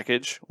DART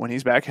package when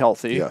he's back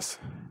healthy. Yes.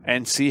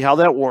 And see how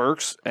that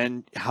works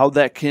and how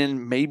that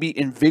can maybe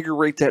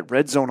invigorate that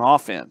red zone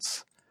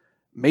offense.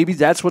 Maybe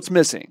that's what's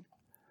missing.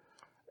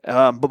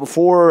 But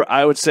before,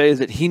 I would say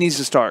that he needs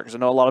to start, because I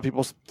know a lot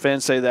of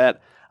fans say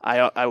that.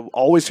 I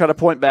always try to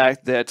point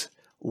back that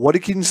what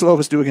did Keaton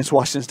Slovis do against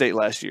Washington State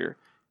last year?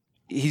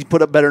 He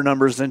put up better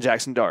numbers than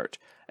Jackson Dart.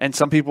 And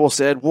some people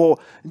said, well,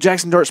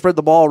 Jackson Dart spread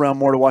the ball around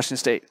more to Washington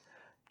State.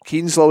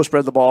 Keaton Slovis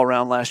spread the ball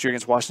around last year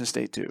against Washington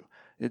State too.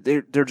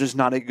 They're just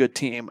not a good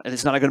team, and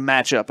it's not a good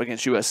matchup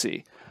against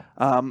USC.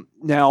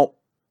 Now,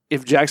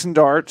 if Jackson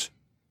Dart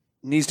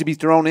needs to be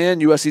thrown in,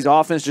 USC's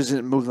offense just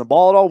isn't moving the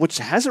ball at all, which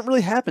hasn't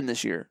really happened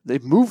this year.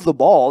 They've moved the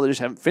ball, they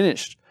just haven't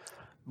finished.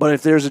 But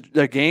if there's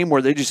a game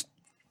where they just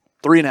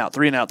 3 and out,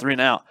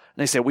 and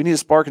they say, we need a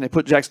spark, and they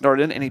put Jackson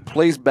Dart in, and he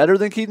plays better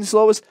than Keaton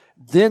Slovis,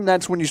 then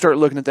that's when you start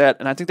looking at that.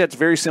 And I think that's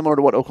very similar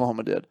to what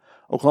Oklahoma did.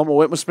 Oklahoma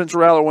went with Spencer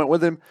Rattler, went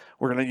with him.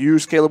 We're going to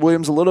use Caleb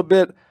Williams a little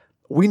bit.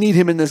 We need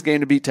him in this game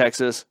to beat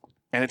Texas,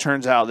 and it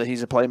turns out that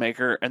he's a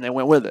playmaker, and they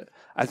went with it.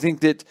 I think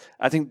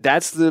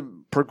that's the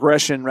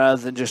progression rather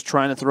than just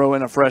trying to throw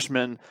in a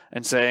freshman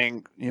and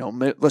saying,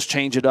 let's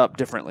change it up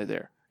differently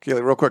there.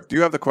 Keely, real quick, do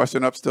you have the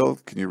question up still?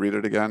 Can you read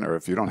it again? Or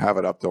if you don't have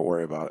it up, don't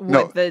worry about it.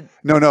 What,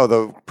 No,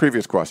 the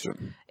previous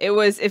question. It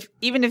was,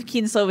 even if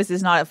Keene Slovis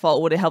is not at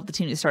fault, would it help the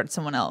team to start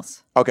someone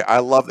else? Okay, I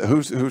love that.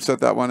 Who sent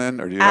that one in?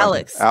 Or do you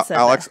Alex.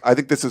 Alex, I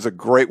think this is a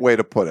great way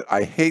to put it.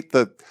 I hate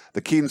the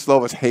Keene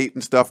Slovis hate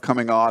and stuff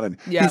coming on, and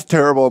he's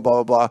terrible,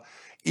 blah, blah, blah.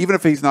 Even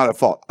if he's not at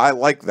fault, I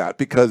like that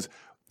because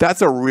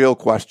that's a real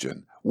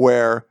question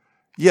where,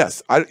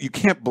 yes, you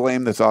can't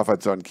blame this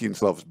offense on Keene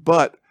Slovis,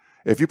 but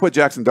if you put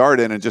Jackson Dart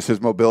in and just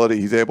his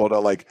mobility, he's able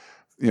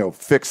to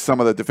fix some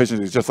of the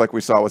deficiencies, just like we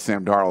saw with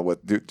Sam Darnold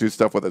with do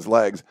stuff with his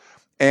legs.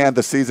 And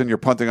the season, you're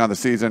punting on the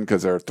season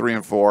because they're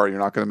 3-4. You're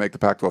not going to make the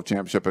Pac-12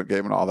 championship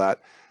game and all that.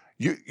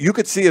 You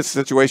could see a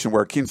situation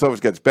where Keene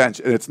Slovis gets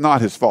benched, and it's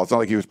not his fault. It's not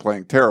like he was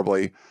playing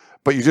terribly,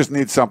 but you just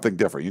need something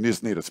different. You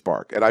just need a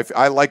spark. And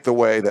I like the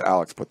way that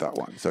Alex put that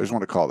one. So I just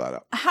want to call that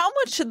out. How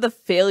much should the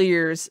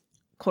failures,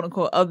 quote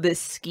unquote, of this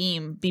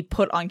scheme be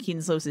put on Keene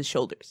Slovis'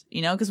 shoulders?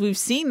 Because we've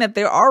seen that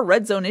there are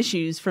red zone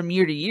issues from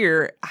year to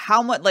year.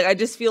 How much, I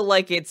just feel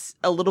like it's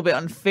a little bit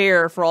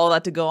unfair for all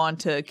that to go on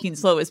to Keene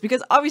Slovis,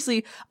 because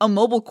obviously a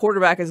mobile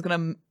quarterback is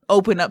going to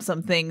open up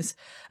some things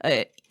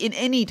in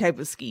any type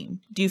of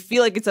scheme. Do you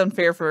feel like it's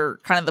unfair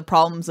for kind of the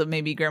problems of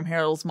maybe Graham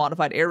Harrell's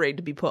modified air raid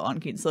to be put on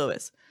Keene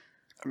Slovis?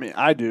 I mean,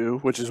 I do,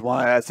 which is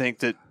why I think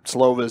that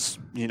Slovis,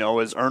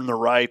 has earned the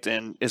right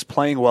and is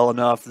playing well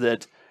enough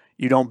that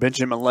you don't bench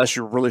him unless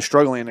you're really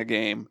struggling in a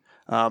game.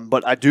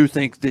 But I do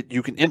think that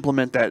you can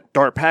implement that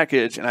dart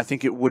package, and I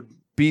think it would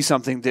be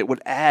something that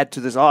would add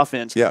to this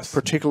offense,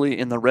 particularly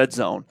in the red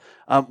zone.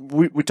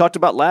 We talked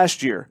about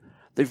last year.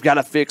 They've got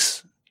to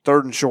fix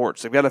third and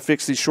shorts. They've got to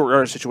fix these short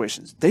yardage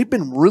situations. They've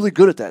been really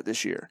good at that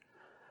this year.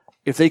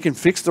 If they can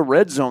fix the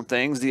red zone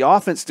things, the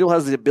offense still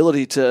has the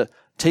ability to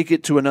take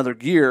it to another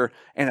gear,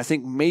 and I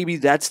think maybe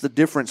that's the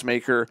difference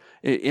maker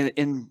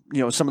in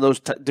some of those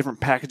different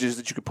packages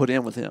that you could put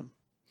in with him.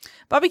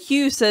 Bobby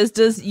Q says,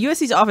 does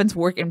USC's offense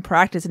work in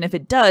practice? And if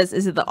it does,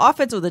 is it the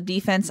offense or the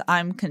defense?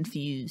 I'm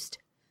confused.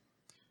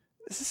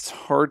 This is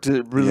hard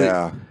to really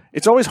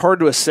It's always hard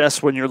to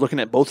assess when you're looking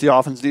at both the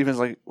offense and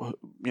defense.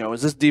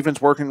 Is this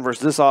defense working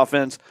versus this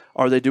offense?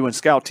 Are they doing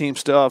scout team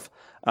stuff?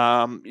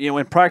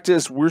 In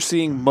practice, we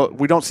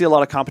don't see a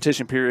lot of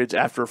competition periods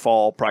after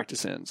fall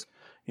practice ends.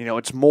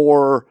 It's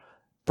more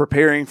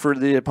preparing for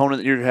the opponent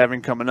that you're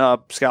having coming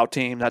up, scout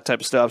team, that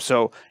type of stuff.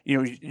 So,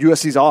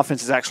 USC's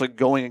offense is actually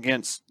going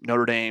against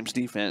Notre Dame's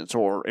defense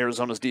or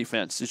Arizona's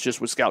defense. It's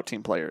just with scout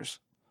team players.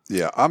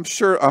 Yeah,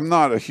 I'm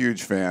not a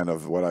huge fan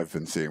of what I've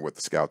been seeing with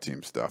the scout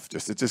team stuff.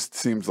 It just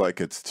seems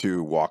like it's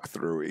too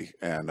walkthrough-y,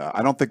 and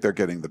I don't think they're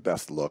getting the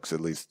best looks,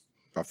 at least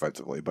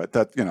offensively. But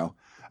that,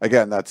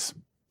 again, that's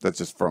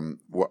just from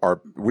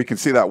we can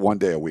see that one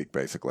day a week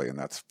basically, and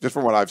that's just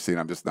from what I've seen.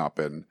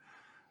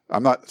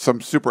 I'm not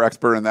some super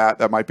expert in that.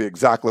 That might be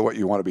exactly what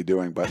you want to be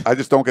doing, but I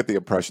just don't get the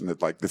impression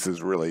that this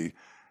is really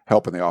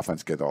helping the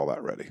offense get all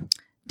that ready.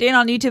 Dan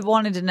on YouTube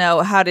wanted to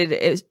know, how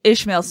did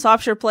Ishmael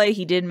Sopsher play?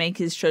 He did make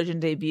his Trojan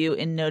debut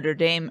in Notre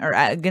Dame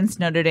against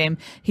Notre Dame.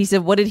 He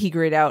said, what did he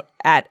grade out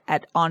at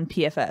on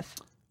PFF?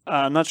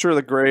 I'm not sure of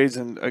the grades,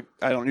 and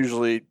I don't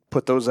usually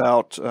put those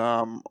out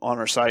on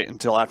our site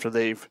until after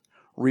they've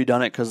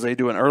redone it, because they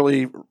do an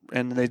early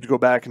and they go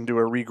back and do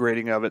a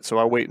regrading of it. So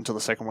I wait until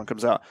the second one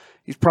comes out.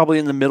 He's probably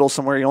in the middle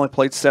somewhere. He only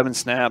played 7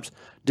 snaps,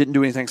 didn't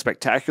do anything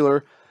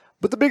spectacular.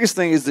 But the biggest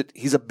thing is that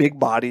he's a big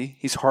body.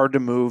 He's hard to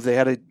move. They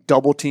had to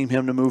double team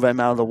him to move him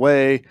out of the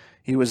way.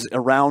 He was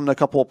around a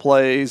couple of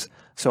plays.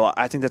 So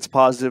I think that's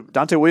positive.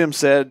 Donte Williams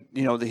said,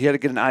 that he had to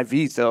get an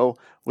IV though,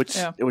 which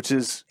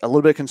is a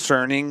little bit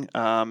concerning.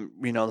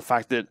 The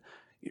fact that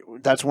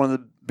that's one of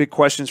the big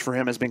questions for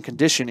him has been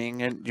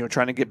conditioning and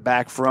trying to get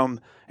back from.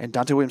 And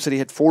Donte Williams said he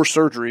had 4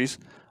 surgeries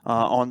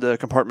on the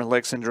compartment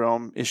leg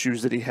syndrome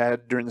issues that he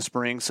had during the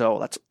spring. So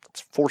that's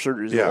 4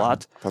 surgeries a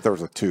lot. I thought there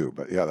was 2,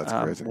 but that's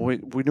crazy.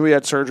 We knew he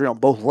had surgery on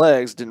both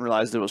legs. Didn't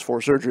realize there was 4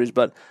 surgeries.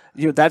 But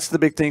that's the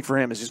big thing for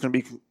him, is he's going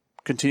to be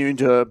continuing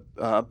to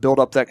build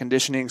up that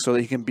conditioning so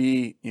that he can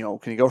be, can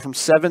he go from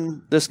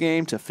 7 this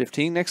game to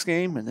 15 next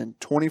game, and then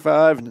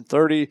 25 and then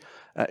 30.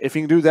 If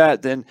he can do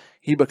that, then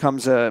he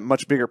becomes a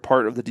much bigger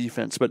part of the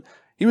defense. But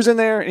he was in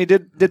there and he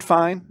did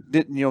fine.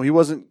 He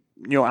wasn't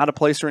out of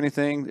place or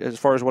anything as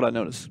far as what I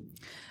noticed.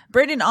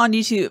 Brandon on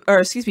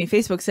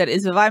Facebook said,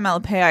 is Vivai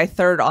Malapai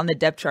third on the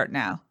depth chart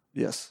now?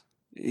 Yes.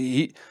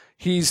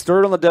 He's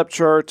third on the depth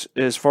chart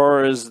as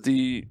far as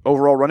the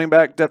overall running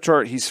back depth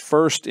chart. He's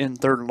first in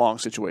third and long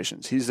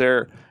situations. He's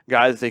their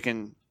guy that they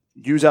can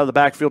use out of the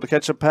backfield to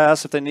catch a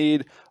pass if they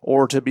need,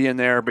 or to be in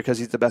there because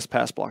he's the best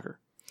pass blocker.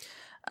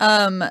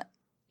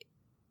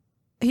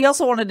 He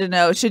also wanted to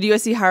know, should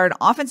USC hire an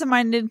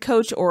offensive-minded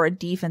coach or a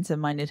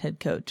defensive-minded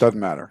head coach? Doesn't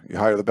matter. You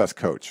hire the best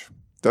coach.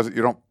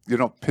 You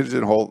don't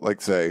pigeonhole,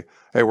 like say,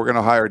 hey, we're going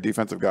to hire a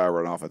defensive guy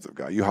or an offensive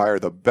guy. You hire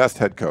the best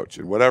head coach,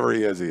 and whatever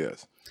he is, he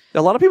is.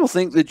 A lot of people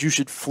think that you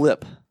should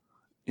flip.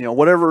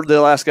 Whatever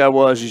the last guy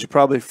was, you should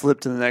probably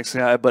flip to the next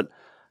guy. But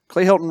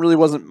Clay Helton really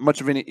wasn't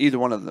much of either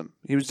one of them.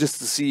 He was just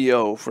the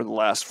CEO for the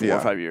last 4 or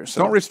 5 years.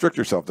 So. Don't restrict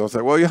yourself. Don't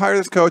say, well, you hire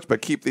this coach,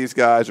 but keep these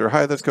guys, or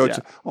hire this coach,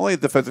 only a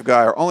defensive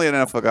guy, or only an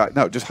NFL guy.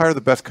 No, just hire the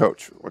best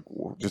coach.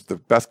 Just the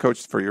best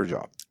coach for your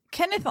job.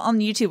 Kenneth on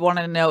YouTube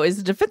wanted to know, is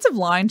the defensive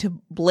line to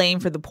blame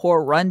for the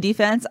poor run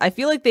defense? I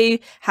feel like they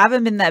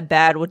haven't been that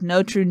bad with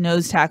no true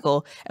nose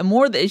tackle, and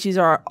more of the issues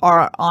are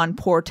on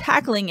poor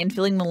tackling and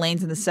filling the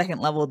lanes in the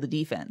second level of the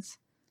defense.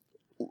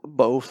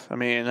 Both. I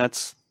mean,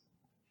 that's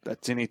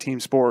any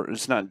team sport.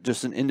 It's not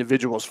just an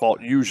individual's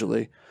fault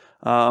usually.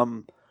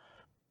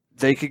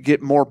 They could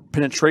get more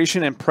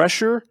penetration and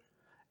pressure,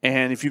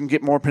 and if you can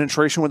get more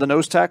penetration with a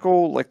nose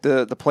tackle, like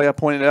the play I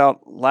pointed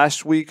out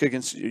last week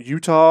against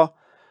Utah,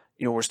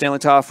 where Stanley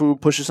Tafu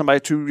pushes somebody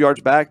 2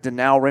 yards back, then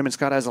now Raymond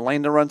Scott has a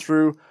lane to run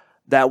through,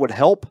 that would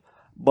help.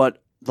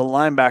 But the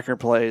linebacker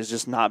play has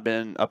just not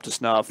been up to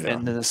snuff,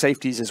 and then the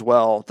safeties as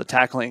well. The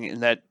tackling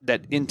and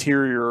that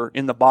interior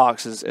in the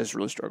box has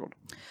really struggled.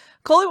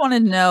 Coley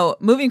wanted to know,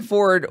 moving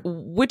forward,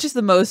 which is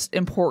the most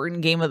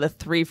important game of the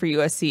 3 for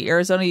USC,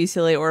 Arizona,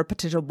 UCLA, or a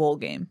potential bowl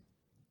game?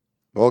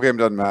 Bowl game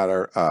doesn't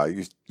matter.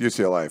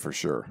 UCLA for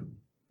sure.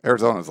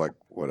 Arizona's like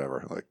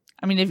whatever.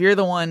 I mean, if you're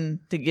the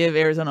one to give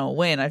Arizona a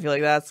win, I feel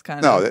like that's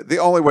kind of... No, the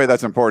only way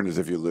that's important is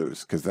if you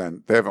lose, because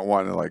then they haven't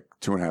won in like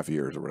 2.5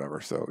 years or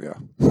whatever. So, yeah.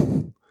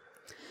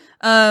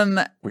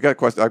 We got a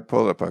question. I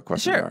pulled up a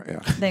question. Sure. There.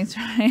 Yeah. Thanks,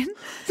 Ryan.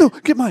 No,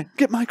 get my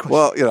question.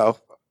 Well,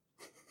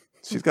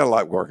 she's got a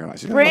lot working on.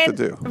 She doesn't know what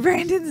to do.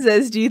 Brandon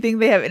says, do you think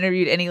they have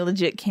interviewed any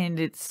legit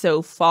candidates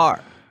so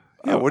far?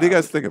 Yeah, what do you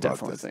guys think about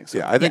this? Think so.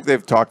 Yeah, I think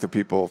they've talked to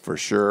people for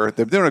sure.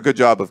 They're doing a good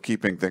job of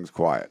keeping things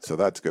quiet, so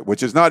that's good,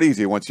 which is not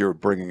easy once you're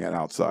bringing in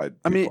outside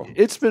people. I mean,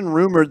 it's been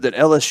rumored that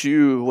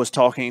LSU was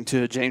talking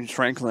to James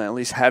Franklin, at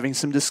least having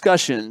some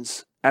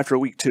discussions after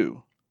week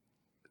 2.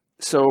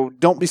 So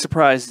don't be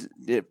surprised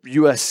if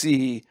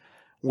USC,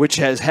 which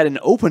has had an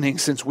opening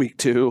since week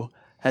 2,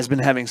 has been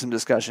having some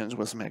discussions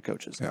with some head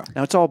coaches. Yeah.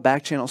 Now, it's all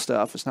back channel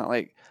stuff. It's not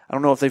like, I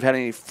don't know if they've had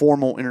any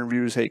formal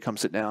interviews, hey, come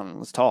sit down and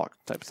let's talk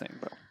type of thing.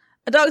 But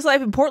A Dog's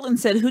Life in Portland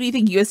said, who do you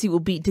think USC will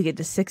beat to get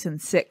to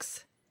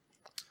 6-6?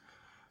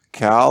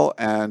 Cal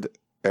and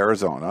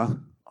Arizona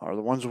are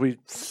the ones we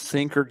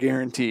think are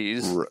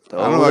guarantees. I don't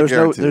know about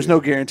guarantees. There's no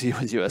guarantee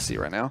with USC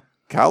right now.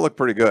 Cal looked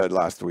pretty good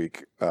last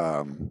week.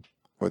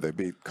 Where they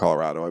beat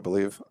Colorado, I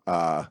believe.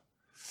 Then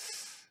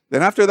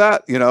after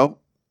that,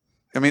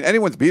 I mean,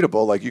 anyone's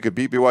beatable. Like, you could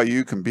beat BYU,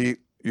 you can beat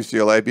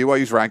UCLA.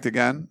 BYU's ranked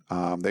again.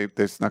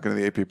 They snuck into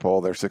the AP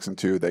poll. They're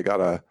 6-2. They got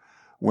a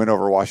win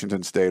over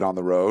Washington State on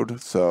the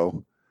road.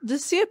 So,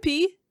 does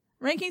CFP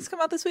rankings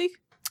come out this week?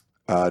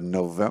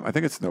 November. I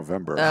think it's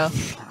November. Oh.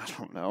 I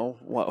don't know.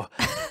 Well,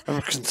 I'm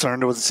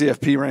concerned with the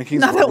CFP rankings.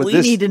 Not that we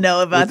need to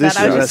know about that.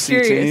 I was just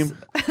curious.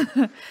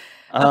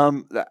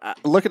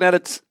 Looking at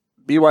it,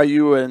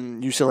 BYU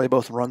and UCLA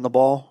both run the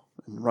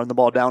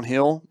ball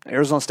downhill.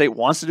 Arizona State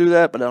wants to do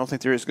that, but I don't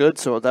think they're as good.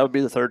 So that would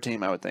be the third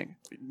team, I would think.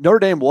 Notre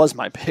Dame was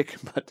my pick,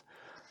 but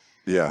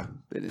yeah,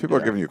 people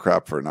are giving you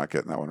crap for not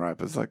getting that one right.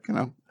 But it's like,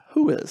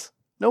 who is?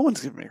 No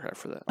one's giving me crap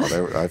for that.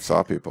 Oh, I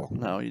saw people.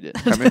 No, you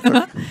didn't. I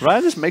mean,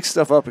 Ryan just makes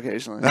stuff up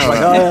occasionally.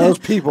 Those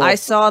people. I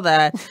saw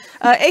that.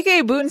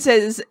 AKA Boone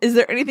says, is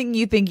there anything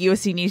you think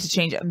USC needs to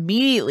change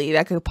immediately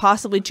that could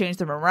possibly change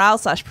the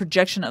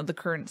morale/projection of the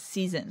current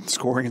season?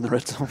 Scoring in the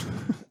red zone.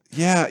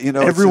 Yeah,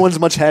 everyone's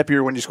much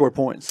happier when you score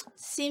points.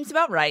 Seems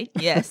about right.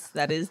 Yes,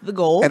 that is the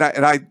goal. And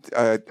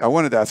I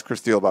wanted to ask Chris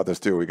Steele about this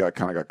too. We got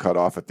cut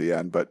off at the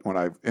end, but when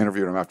I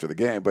interviewed him after the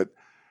game, but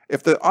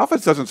if the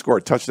offense doesn't score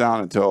a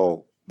touchdown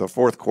until the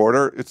fourth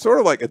quarter, it's sort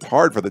of like it's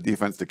hard for the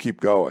defense to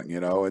keep going.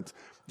 It's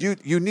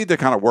you need to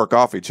kind of work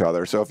off each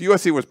other. So if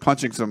USC was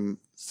punching some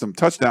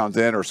touchdowns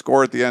in, or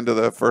score at the end of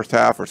the first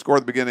half, or score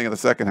at the beginning of the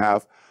second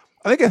half,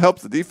 I think it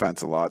helps the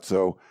defense a lot.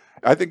 So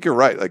I think you're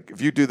right. Like,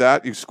 if you do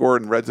that, you score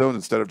in red zone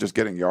instead of just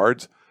getting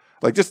yards.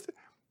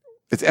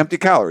 It's empty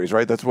calories,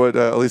 right? That's what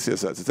Alicia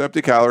says. It's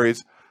empty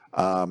calories.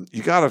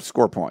 You got to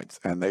score points,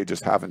 and they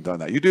just haven't done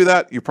that. You do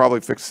that, you probably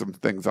fix some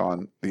things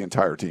on the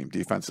entire team,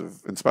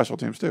 defensive and special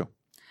teams too.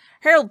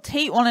 Harold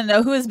Tate want to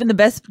know who has been the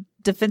best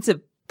defensive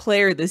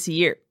player this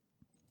year.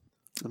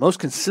 The most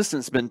consistent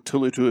has been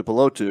Tulu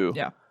Tuipulotu.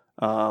 Yeah.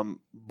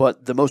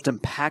 But the most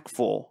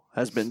impactful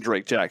has been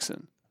Drake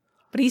Jackson.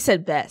 But he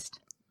said best.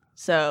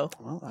 So.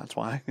 Well, that's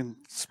why I can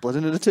split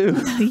it into two.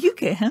 No, you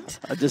can't.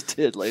 I just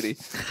did, lady.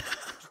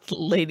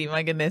 Lady,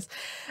 my goodness.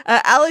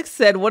 Alex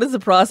said, what is the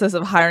process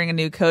of hiring a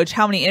new coach?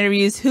 How many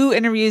interviews? Who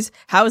interviews?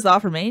 How is the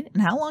offer made?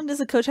 And how long does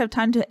the coach have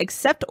time to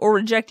accept or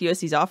reject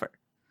USC's offer?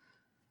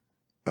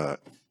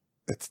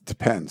 It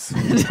depends.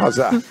 How's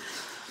that?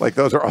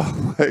 Those are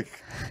all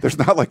there's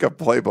not like a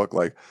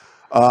playbook.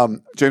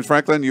 James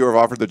Franklin, you have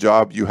offered the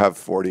job. You have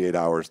 48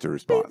 hours to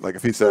respond.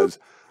 If he says,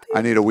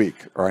 I need a week,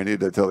 or I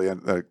need to till the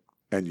end,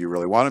 and you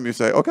really want him, you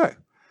say, okay.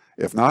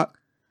 If not,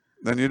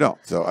 then you don't.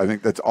 So I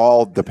think that's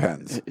all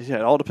depends. Yeah,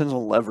 it all depends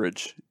on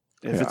leverage.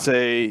 If it's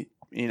a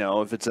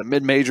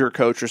mid-major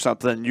coach or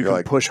something, you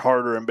can push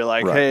harder and be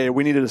like, hey,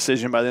 we need a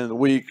decision by the end of the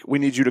week. We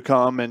need you to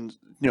come and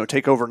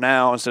take over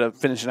now instead of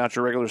finishing out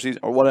your regular season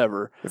or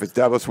whatever. If it's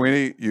Dabo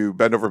Swinney, you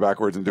bend over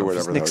backwards and do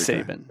whatever. Nick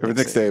Saban. If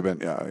it's Nick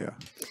Saban, yeah.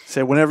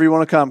 Say whenever you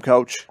want to come,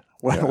 coach.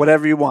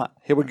 Whatever you want.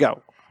 Here we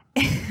go.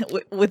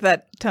 With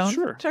that tone,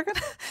 sure.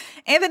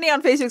 Anthony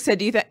on Facebook said,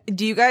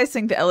 "Do you guys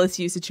think the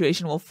LSU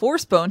situation will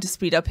force Bone to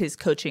speed up his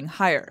coaching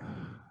hire?"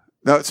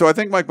 No, so I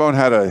think Mike Bone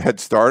had a head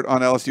start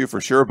on LSU for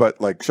sure,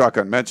 but like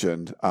Shotgun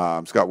mentioned,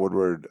 Scott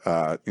Woodward,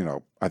 I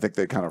think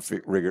they kind of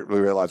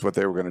realized what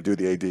they were going to do,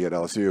 the AD at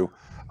LSU.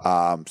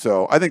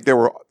 So I think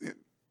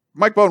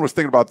Mike Bone was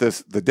thinking about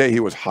this the day he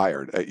was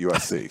hired at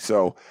USC.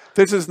 So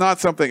this is not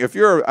something, if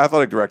you're an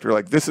athletic director,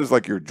 like this is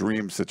like your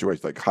dream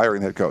situation, like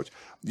hiring the head coach.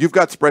 You've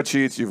got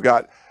spreadsheets, you've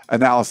got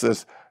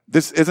analysis.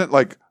 This isn't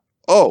like,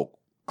 oh,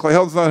 Clay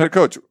Helton's not a head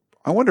coach.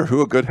 I wonder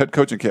who a good head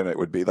coaching candidate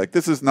would be. Like,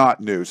 this is not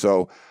new.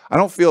 So I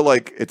don't feel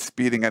like it's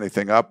speeding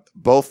anything up.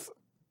 Both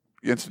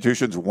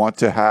institutions want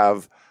to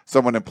have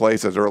someone in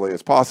place as early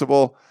as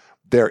possible.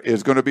 There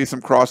is going to be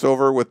some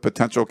crossover with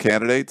potential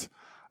candidates,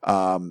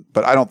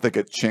 but I don't think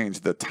it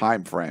changed the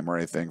time frame or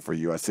anything for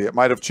USC. It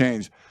might have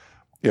changed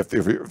if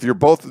you're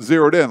both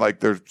zeroed in, like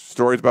there's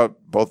stories about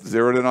both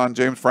zeroed in on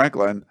James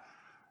Franklin.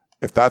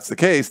 If that's the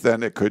case,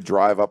 then it could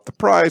drive up the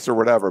price or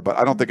whatever, but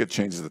I don't think it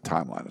changes the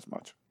timeline as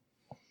much.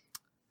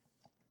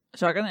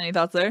 Shotgun, any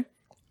thoughts there?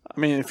 I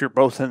mean, if you're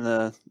both in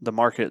the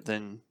market,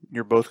 then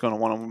you're both going to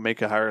want to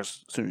make a hire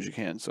as soon as you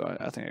can. So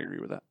I think I agree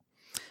with that.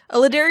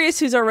 Ladarius,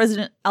 who's our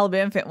resident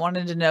Alabama fan,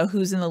 wanted to know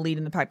who's in the lead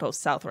in the Pac-12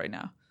 South right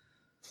now.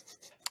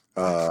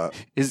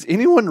 Is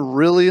anyone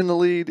really in the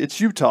lead? It's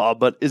Utah,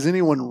 but is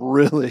anyone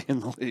really in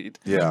the lead?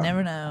 Yeah. You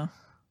never know.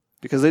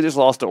 Because they just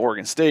lost to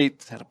Oregon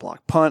State, had a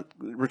block punt,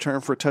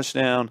 return for a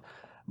touchdown.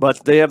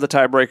 But they have the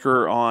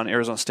tiebreaker on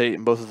Arizona State,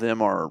 and both of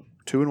them are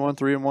 2-1,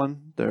 3-1.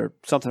 They're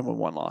something with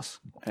one loss,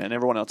 and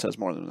everyone else has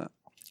more than that.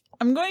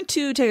 I'm going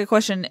to take a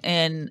question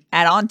and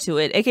add on to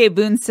it. A.K.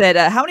 Boone said,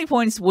 how many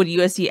points would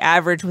USC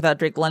average without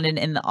Drake London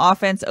in the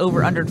offense?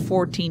 Over under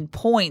 14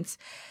 points.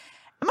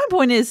 And my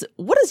point is,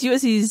 what does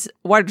USC's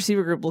wide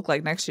receiver group look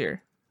like next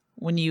year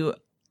when you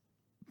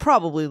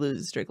probably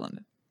lose Drake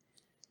London?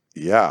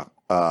 Yeah.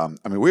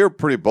 We were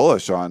pretty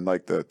bullish on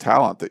like the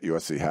talent that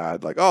USC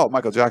had. Like, oh,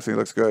 Michael Jackson, he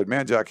looks good.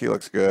 Man, Jack, he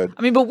looks good.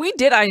 But we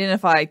did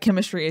identify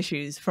chemistry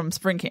issues from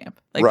spring camp.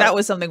 Like, right. That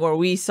was something where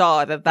we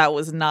saw that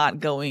was not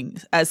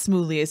going as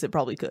smoothly as it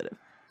probably could have.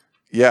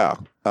 Yeah.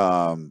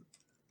 I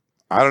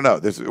don't know.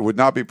 It would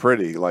not be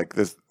pretty. Like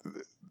this.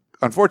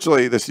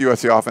 Unfortunately, this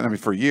USC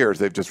offense, for years,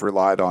 they've just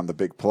relied on the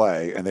big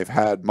play, and they've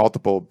had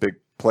multiple big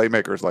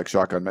playmakers like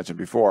Shotgun mentioned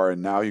before,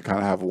 and now you kind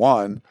of have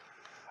one.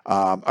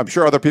 I'm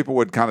sure other people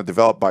would kind of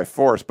develop by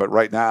force, but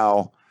right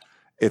now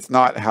it's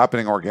not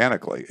happening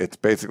organically. It's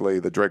basically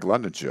the Drake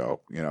London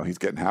show. He's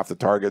getting half the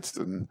targets,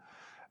 and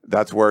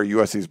that's where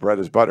USC's bread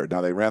is buttered.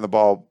 Now, they ran the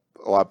ball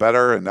a lot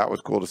better, and that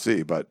was cool to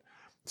see, but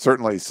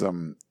certainly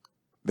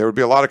there would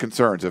be a lot of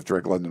concerns if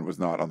Drake London was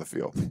not on the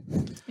field.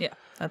 Yeah,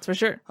 that's for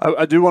sure.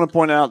 I do want to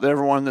point out that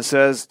everyone that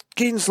says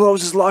Keaton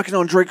Slovis is locking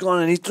on Drake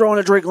London, he's throwing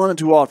to Drake London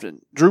too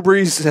often. Drew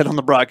Brees said on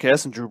the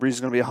broadcast, and Drew Brees is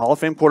going to be a Hall of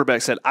Fame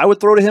quarterback, said, I would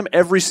throw to him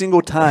every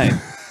single time.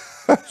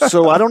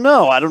 So I don't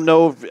know. I don't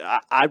know if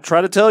I try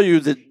to tell you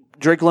that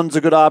Drake London's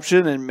a good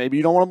option, and maybe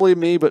you don't want to believe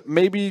me, but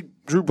maybe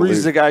Drew Brees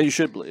is a guy you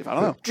should believe. I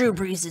don't know. Drew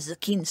Brees is a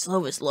Keaton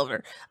Slovis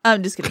lover.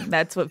 I'm just kidding.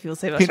 That's what people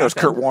say about He knows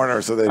Kurt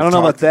Warner, so I don't know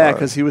about that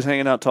because he was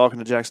hanging out talking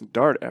to Jackson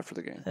Dart after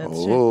the game.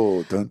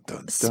 Dun, dun,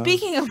 dun.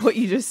 Speaking of what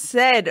you just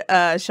said,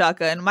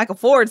 Shotgun, Michael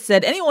Ford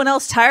said, anyone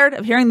else tired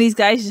of hearing these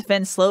guys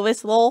defend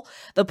Slovis? Lol.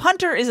 The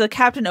punter is a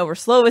captain over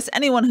Slovis.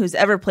 Anyone who's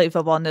ever played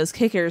football knows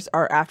kickers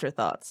are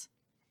afterthoughts.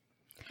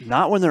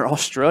 Not when they're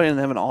Australian and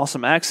they have an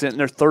awesome accent and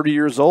they're 30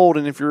 years old,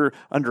 and if you're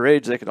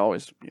underage, they could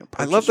always.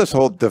 I love this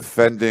whole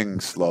defending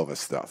Slovis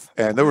stuff,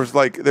 and there was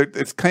like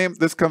this comes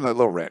a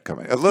little rant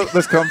coming.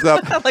 This comes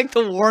up. I like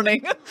the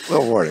warning.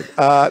 Little warning.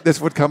 This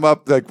would come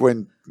up like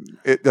when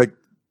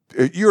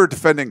you're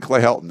defending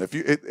Clay Helton.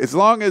 As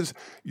long as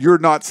you're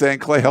not saying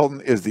Clay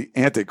Helton is the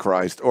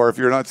Antichrist, or if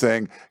you're not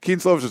saying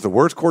Keaton Slovis is the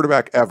worst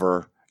quarterback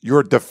ever,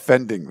 you're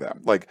defending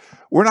them. Like,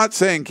 we're not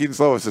saying Keaton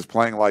Slovis is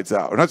playing lights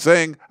out. We're not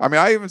saying,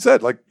 I even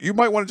said, like, you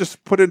might want to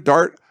just put in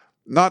Dart,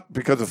 not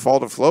because of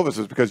fault of Slovis,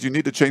 it's because you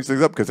need to change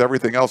things up because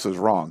everything else is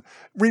wrong.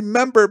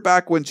 Remember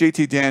back when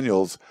JT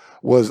Daniels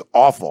was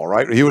awful,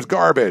 right? He was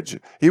garbage.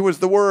 He was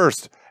the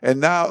worst. And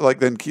now, like,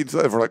 then Keaton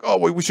Slovis, we're like,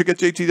 oh, we should get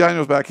JT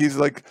Daniels back. He's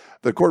like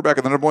the quarterback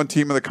of the #1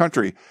 team in the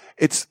country.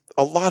 It's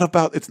a lot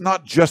about, it's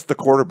not just the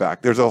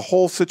quarterback. There's a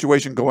whole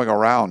situation going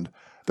around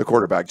the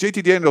quarterback.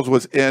 JT Daniels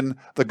was in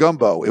the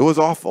gumbo. It was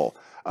awful.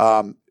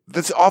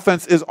 This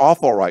offense is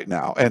awful right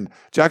now. And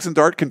Jackson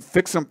Dart can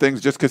fix some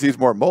things just because he's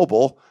more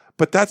mobile,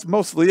 but that's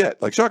mostly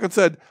it. Like Shotgun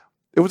said,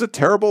 it was a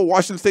terrible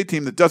Washington State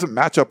team that doesn't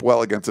match up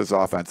well against this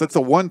offense. That's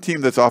the one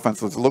team this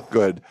offense has looked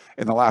good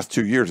in the last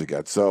 2 years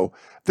against. So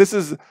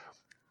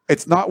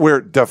it's not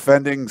we're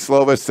defending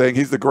Slovis saying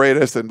he's the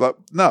greatest.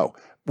 No,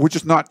 we're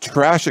just not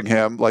trashing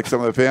him like some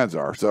of the fans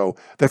are. So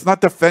that's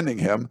not defending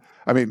him.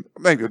 I mean,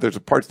 maybe there's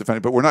parts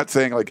defending, but we're not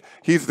saying like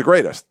he's the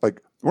greatest.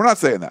 Like we're not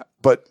saying that,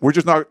 but we're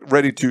just not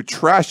ready to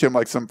trash him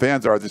like some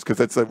fans are, just because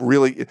it's a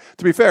really,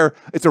 to be fair,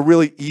 it's a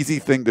really easy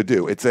thing to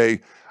do. It's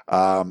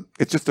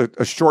just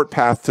a short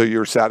path to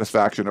your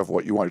satisfaction of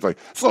what you want. It's like,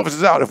 Slovis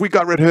is out. If we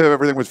got rid of him,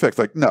 everything was fixed.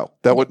 Like, no,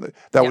 that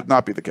would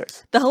not be the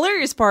case. The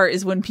hilarious part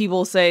is when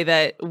people say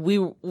that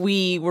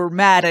we were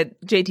mad at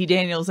JT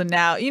Daniels and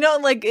now,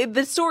 like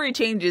the story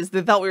changes.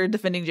 They thought we were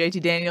defending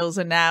JT Daniels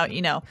and now,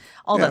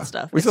 all that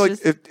stuff. We feel like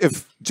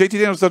if JT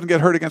Daniels doesn't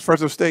get hurt against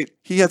Fresno State,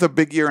 he has a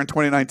big year in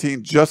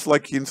 2019, just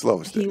like Keaton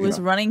Slovis did. He was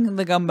running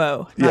the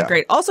gumbo. Not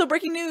great. Also,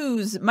 breaking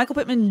news, Michael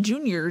Pittman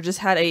Jr. just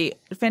had a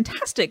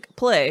fantastic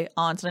play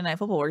on Sunday Night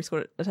Football where he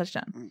scored a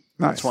touchdown.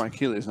 Nice. That's why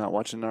Keely's not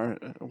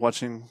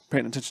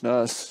paying attention to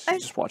us.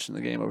 She's just watching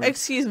the game over.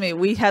 Excuse me,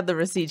 we had the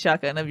receipt,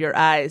 shotgun, of your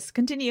eyes.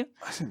 Continue.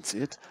 I didn't see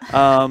it.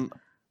 I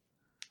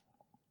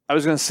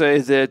was going to say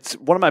that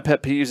one of my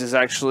pet peeves is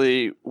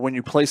actually when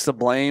you place the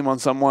blame on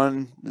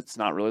someone, it's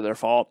not really their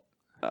fault.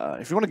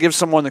 If you want to give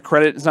someone the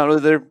credit, it's not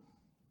really there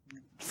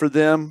for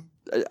them.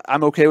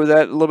 I'm okay with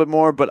that a little bit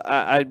more, but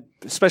I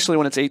especially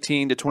when it's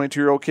 18 to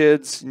 22-year-old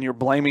kids and you're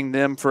blaming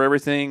them for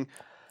everything,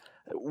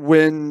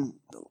 when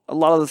a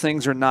lot of the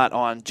things are not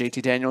on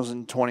JT Daniels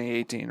in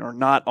 2018 or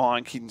not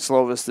on Keaton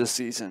Slovis this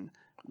season.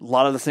 A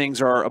lot of the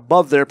things are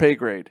above their pay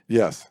grade.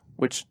 Yes.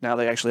 Which now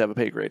they actually have a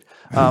pay grade.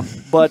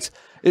 But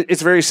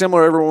it's very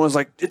similar. Everyone was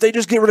like, if they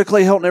just get rid of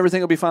Clay Helton,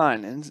 everything will be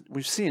fine. And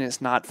we've seen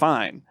it's not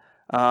fine.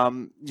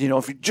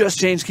 If you just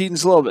change Keaton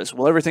Slovis,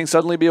 will everything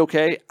suddenly be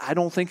okay? I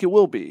don't think it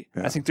will be.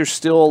 Yeah. I think there's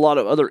still a lot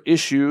of other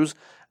issues,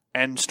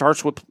 and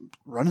starts with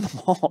running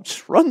the ball.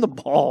 Just run the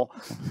ball.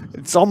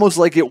 It's almost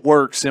like it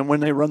works, and when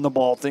they run the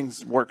ball,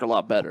 things work a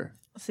lot better.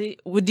 See,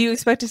 would you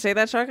expect to say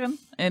that, Shotgun,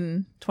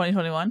 in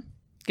 2021,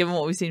 given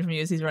what we've seen from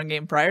USC's run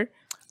game prior?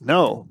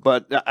 No,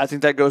 but I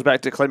think that goes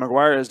back to Clay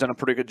McGuire has done a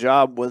pretty good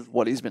job with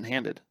what he's been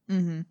handed.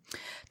 Mm-hmm.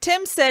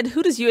 Tim said,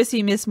 who does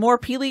USC miss more,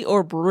 Peely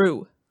or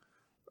Brew?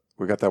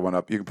 We got that one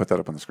up. You can put that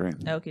up on the screen.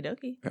 Okie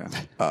dokie.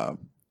 Yeah.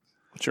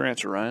 What's your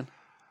answer, Ryan?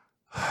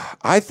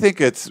 I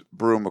think it's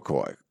Brew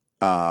McCoy.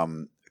 I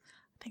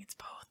think it's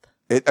both.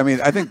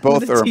 I think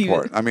both are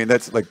important. I mean,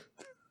 that's like,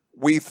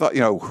 we thought,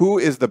 who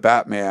is the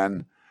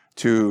Batman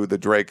to the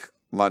Drake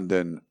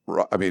London?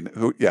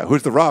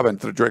 Who's the Robin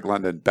to the Drake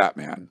London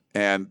Batman?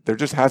 And there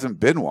just hasn't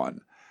been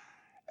one.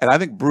 And I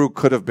think Brew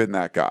could have been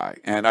that guy.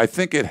 And I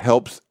think it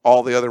helps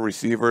all the other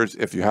receivers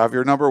if you have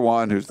your number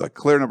one, who's like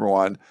clear number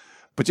one.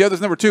 But yeah,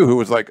 there's number two who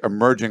was like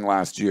emerging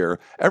last year.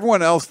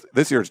 Everyone else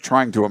this year is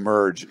trying to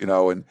emerge,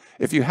 and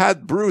if you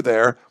had Brew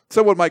there,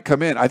 someone might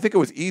come in. I think it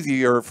was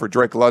easier for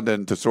Drake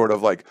London to sort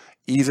of like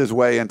ease his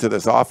way into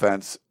this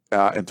offense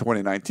in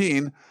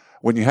 2019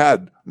 when you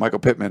had Michael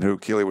Pittman, who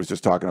Keely was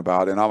just talking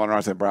about, and Amon-Ra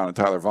St. Brown and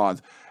Tyler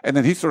Vaughns. And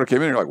then he sort of came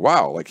in and you're like,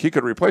 wow, like he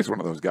could replace one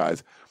of those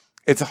guys.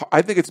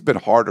 I think it's been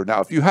harder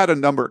now. If you had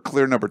a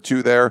clear number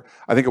two there,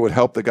 I think it would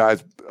help the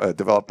guys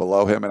develop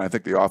below him, and I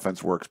think the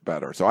offense works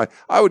better. So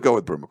I would go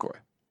with Brew McCoy.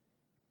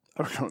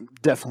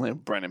 Definitely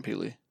Brandon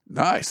Peely.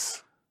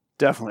 Nice.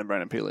 Definitely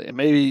Brandon Peely. And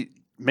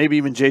maybe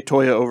even Jay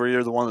Toya over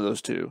here, the one of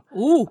those two.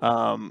 Ooh.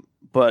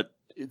 But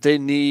they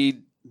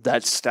need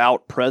that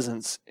stout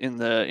presence in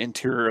the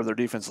interior of their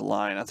defensive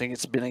line. I think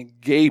it's been a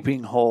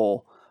gaping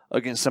hole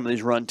against some of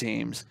these run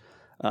teams,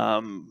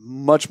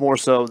 much more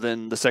so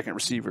than the second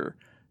receiver.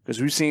 Because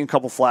we've seen a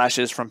couple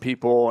flashes from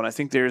people, and I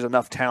think there's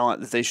enough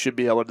talent that they should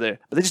be able to.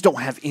 But they just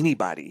don't have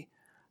anybody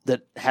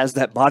that has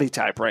that body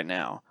type right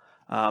now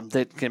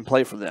that can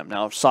play for them.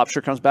 Now, if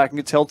Sopsher comes back and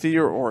gets healthy,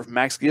 or if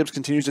Max Gibbs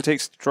continues to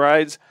take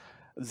strides,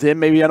 then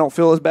maybe I don't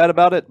feel as bad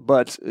about it.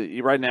 But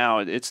right now,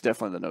 it's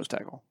definitely the nose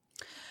tackle.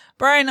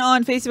 Brian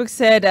on Facebook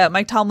said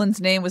Mike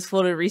Tomlin's name was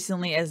floated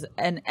recently as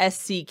an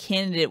SC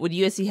candidate. Would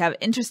USC have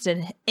interest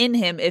in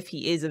him if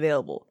he is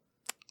available?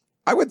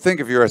 I would think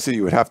if you're SC,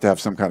 you would have to have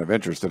some kind of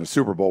interest in a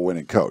Super Bowl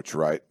winning coach,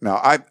 right?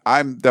 Now,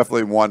 I'm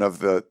definitely one of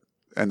the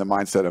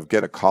mindset of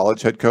get a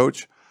college head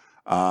coach,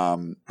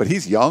 but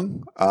he's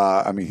young.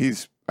 I think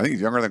he's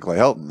younger than Clay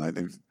Helton. I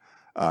think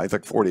he's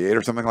like 48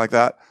 or something like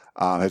that.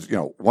 Has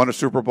won a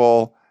Super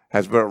Bowl,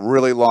 has been a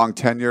really long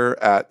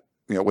tenure at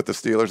with the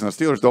Steelers, and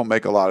the Steelers don't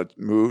make a lot of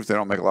moves. They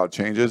don't make a lot of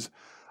changes.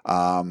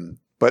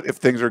 But if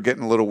things are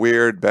getting a little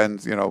weird, Big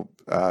Ben's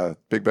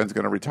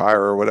going to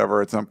retire or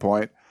whatever at some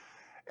point,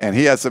 and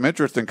he has some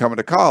interest in coming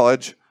to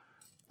college,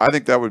 I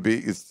think that would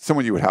be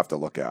someone you would have to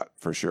look at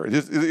for sure.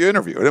 Just the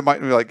interview. It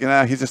might be like,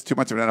 he's just too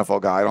much of an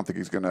NFL guy. I don't think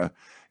he's going to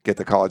get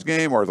the college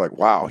game. Or it's like,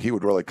 wow, he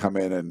would really come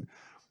in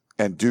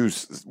and do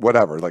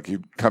whatever. Like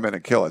he'd come in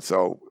and kill it.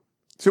 So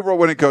Super Bowl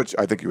winning coach,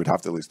 I think you would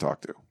have to at least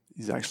talk to.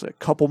 He's actually a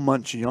couple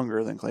months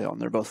younger than Clay Helton.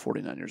 They're both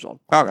 49 years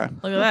old. Okay.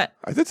 Look at that.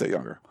 I did say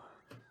younger.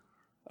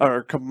 Or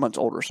a couple months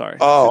older, sorry.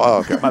 Oh,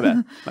 okay. My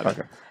bad.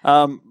 Okay.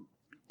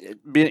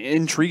 It'd be an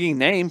intriguing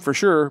name for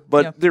sure,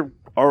 but there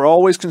are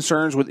always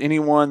concerns with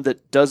anyone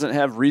that doesn't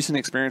have recent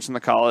experience in the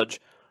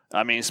college.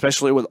 I mean,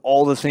 especially with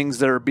all the things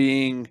that are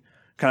being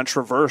kind of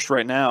traversed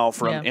right now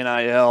from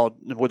NIL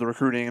with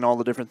recruiting and all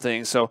the different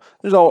things. So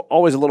there's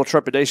always a little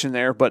trepidation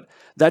there, but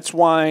that's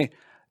why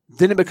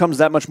then it becomes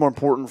that much more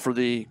important for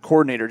the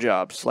coordinator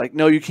jobs. Like,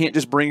 no, you can't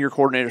just bring your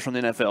coordinators from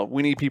the NFL.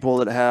 We need people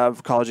that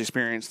have college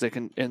experience that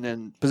can, and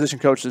then position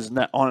coaches and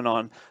that on and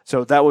on.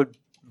 So that would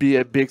be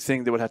a big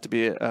thing that would have to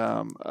be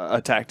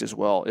attacked as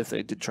well if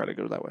they did try to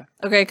go that way.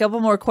 Okay, a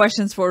couple more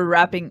questions for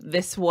wrapping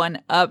this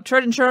one up.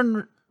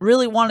 Trojan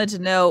really wanted to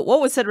know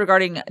what was said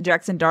regarding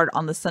Jackson Dart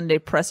on the Sunday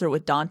presser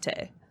with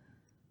Donte.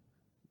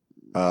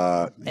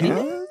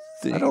 Anything?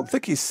 I don't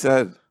think he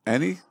said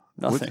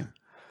nothing.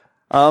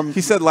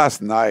 He said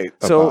last night.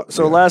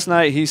 Last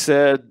night he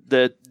said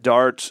that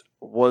Dart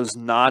was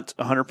not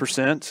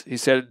 100%. He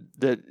said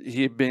that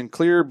he had been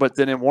cleared, but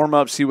then in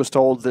warmups he was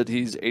told that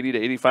he's 80 to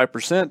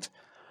 85%.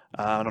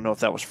 I don't know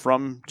if that was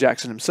from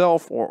Jackson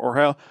himself or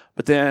how.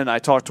 But then I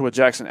talked to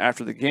Jackson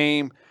after the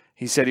game.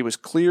 He said he was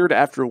cleared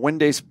after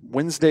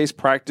Wednesday's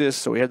practice.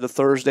 So he had the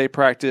Thursday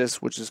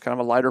practice, which is kind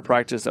of a lighter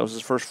practice. That was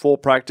his first full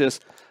practice.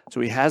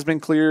 So he has been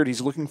cleared. He's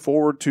looking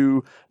forward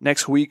to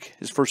next week,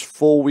 his first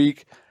full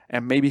week.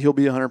 And maybe he'll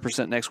be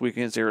 100% next week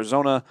against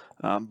Arizona.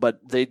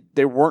 But they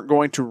weren't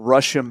going to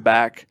rush him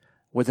back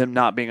with him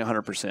not being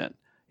 100%.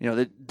 You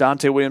know,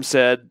 Donte Williams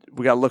said,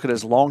 we got to look at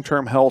his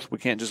long-term health. We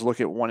can't just look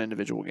at one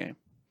individual game.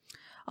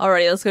 All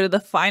right, let's go to the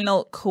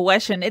final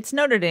question. It's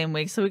Notre Dame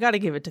week, so we got to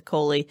give it to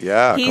Coley.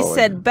 Yeah, he Coley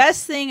said,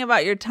 best thing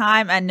about your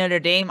time at Notre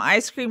Dame,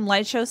 ice cream,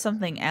 light show,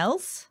 something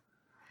else?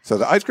 So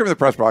the ice cream in the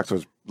press box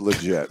was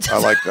legit. I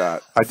like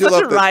that. I do Such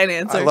love a Ryan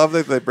answer. I love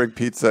that they bring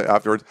pizza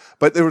afterwards.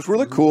 But it was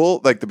really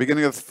cool, like the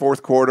beginning of the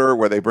fourth quarter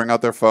where they bring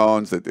out their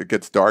phones. It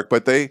gets dark.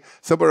 But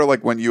similar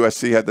like when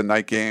USC had the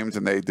night games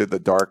and they did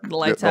the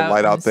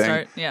light out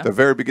thing. The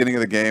very beginning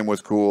of the game was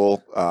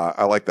cool.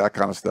 I like that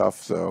kind of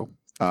stuff. So,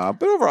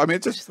 but overall, I mean, I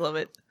just love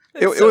it.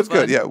 It was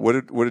good. Yeah.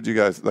 What did you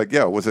guys like?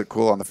 Yeah. Was it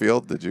cool on the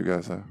field? Did you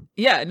guys?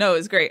 Yeah. No, it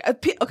was great.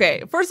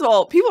 Okay. First of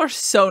all, people are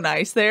so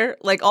nice there.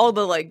 Like all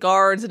the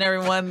guards and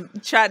everyone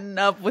chatting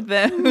up with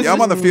them. Yeah.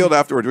 I'm on the field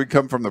afterwards. We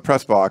come from the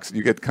press box. And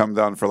you get to come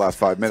down for the last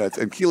 5 minutes.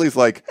 And Keely's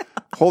like,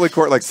 holy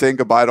court, like saying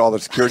goodbye to all the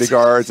security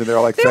guards. And they're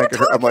like, thanking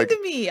her. I'm like,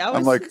 to me.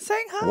 I'm like,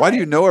 saying hi. Why do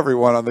you know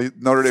everyone on the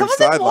Notre Dame sideline?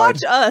 Some of them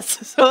watch us,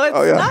 so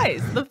it's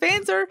nice. The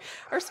fans are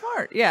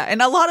smart. Yeah.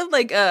 And a lot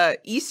of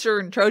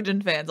Eastern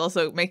Trojan fans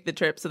also make the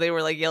trip. So they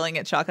were yelling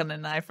at Shotgun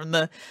and I from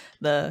the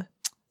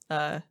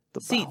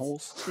seats.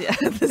 Holes. Yeah,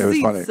 the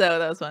seats. Funny. So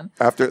that was fun.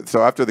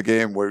 After the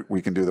game,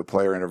 we can do the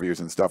player interviews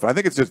and stuff. And I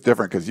think it's just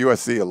different because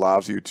USC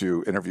allows you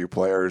to interview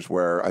players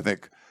where I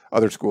think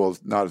other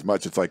schools not as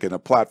much. It's like in a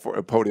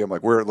podium,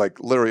 like we're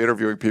literally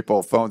interviewing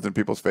people, phones in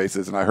people's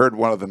faces. And I heard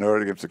one of the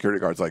Notre Dame security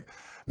guards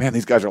man,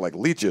 these guys are like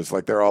leeches.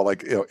 Like they're all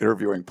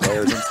interviewing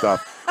players and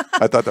stuff.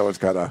 I thought that was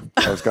kind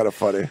of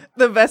funny.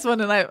 The best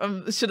one, and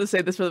I should have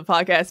said this for the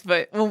podcast,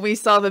 but when we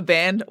saw the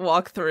band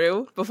walk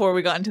through before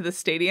we got into the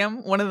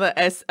stadium, one of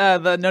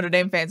the Notre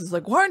Dame fans was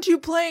like, "Why aren't you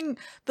playing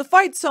the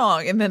fight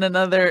song?" And then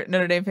another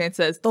Notre Dame fan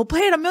says, "They'll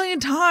play it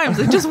 1,000,000 times.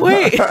 Just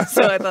wait."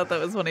 So I thought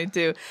that was funny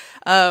too.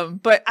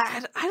 But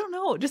I don't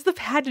know, just the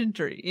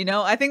pageantry.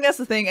 I think that's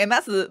the thing, and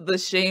that's the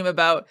shame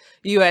about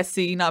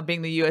USC not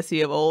being the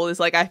USC of old. Is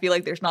I feel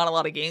like there's not a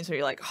lot of games where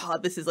you're like, oh,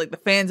 this is the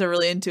fans are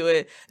really into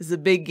it. This is a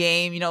big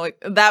game.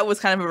 That was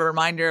kind of a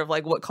reminder of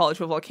what college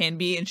football can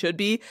be and should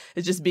be,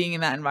 is just being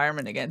in that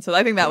environment again. So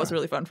I think that was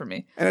really fun for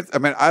me. And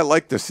I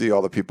like to see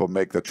all the people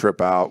make the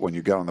trip out when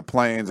you get on the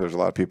planes. There's a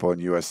lot of people in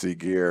USC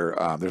gear.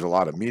 There's a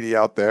lot of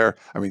media out there.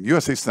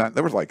 USC sent,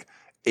 there was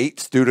 8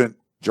 student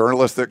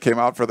journalists that came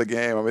out for the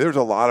game. There's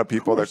a lot of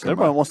people that come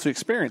everyone wants to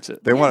experience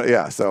it. They want,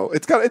 So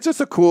it's just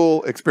a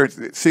cool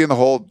experience seeing the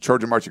whole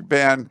Trojan marching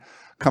band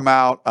come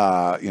out,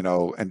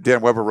 and Dan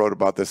Weber wrote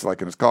about this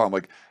in his column.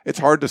 It's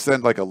hard to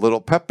send a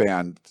little pep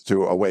band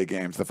to away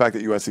games. The fact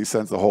that USC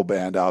sends the whole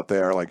band out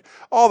there,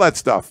 all that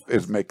stuff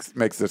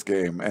makes this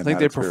game. And I think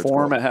they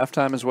perform at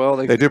halftime as well.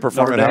 They do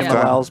perform Notre at Dame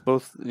halftime. Allows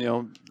both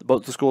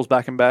the schools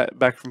back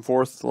and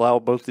forth allow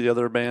both the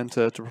other band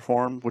to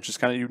perform, which is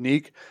kind of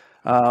unique.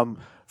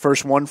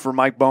 First one for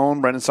Mike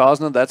Bone, Brendan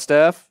Sosna, that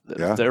staff,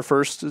 their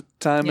first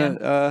time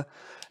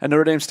at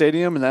Notre Dame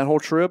Stadium and that whole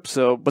trip.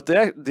 So, but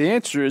the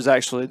answer is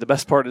actually, the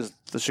best part is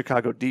the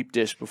Chicago deep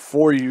dish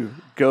before you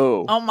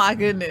go. Oh my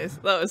goodness,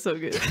 that was so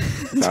good.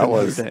 That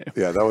was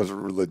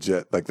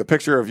legit. The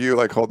picture of you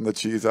holding the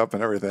cheese up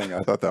and everything.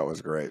 I thought that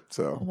was great.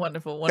 So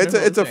wonderful.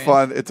 It's a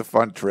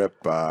fun trip.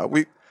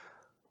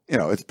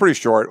 It's pretty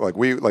short.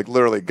 We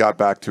literally got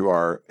back to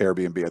our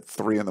Airbnb at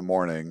 3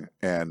 a.m.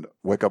 and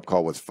wake up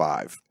call was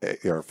 5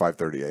 or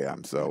 5:30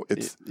 a.m. So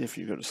it's if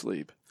you go to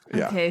sleep.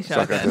 Yeah. Okay,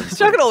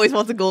 Shotgun always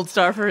wants a gold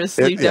star for his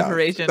sleep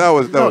deprivation. That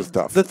was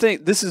tough.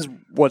 This is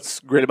what's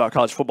great about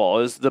college football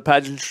is the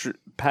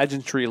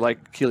pageantry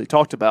like Keely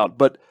talked about,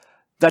 but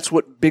that's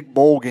what big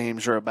bowl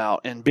games are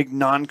about and big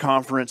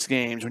non-conference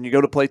games. When you go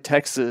to play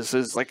Texas,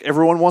 is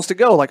everyone wants to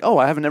go.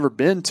 I haven't ever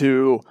been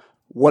to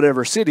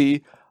whatever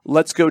city.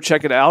 Let's go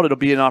check it out. It'll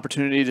be an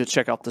opportunity to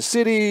check out the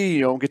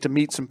city, get to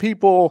meet some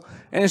people.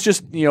 And it's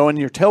just, and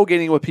you're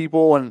tailgating with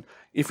people. And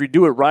if you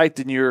do it right,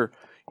 then you're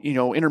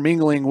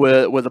intermingling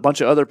with a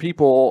bunch of other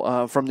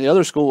people from the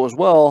other school as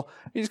well.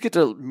 You just get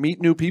to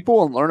meet new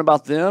people and learn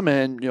about them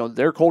and,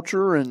 their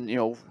culture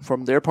and,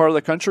 from their part of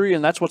the country.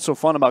 And that's what's so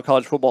fun about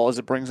college football is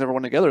it brings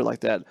everyone together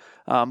like that.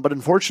 But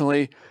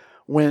unfortunately,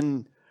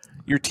 when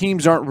your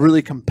teams aren't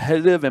really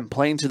competitive and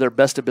playing to their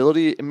best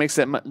ability, it makes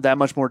that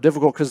much more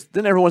difficult because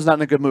then everyone's not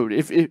in a good mood.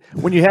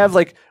 When you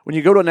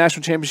go to a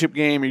national championship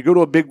game or you go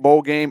to a big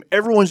bowl game,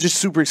 everyone's just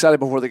super excited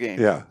before the game.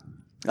 Yeah.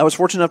 I was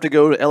fortunate enough to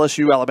go to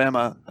LSU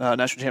Alabama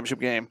national championship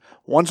game.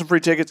 Won some free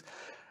tickets.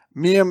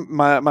 Me and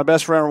my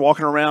best friend are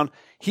walking around.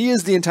 He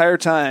is the entire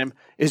time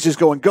is just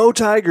going, "Go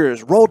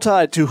Tigers, Roll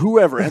Tide" to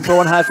whoever and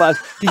throwing high fives.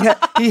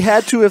 He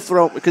had to have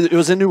thrown, because it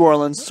was in New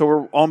Orleans, so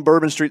we're on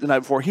Bourbon Street the night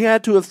before. He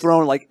had to have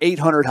thrown like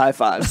 800 high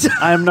fives.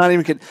 I am not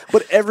even kidding.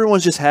 But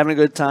everyone's just having a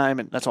good time,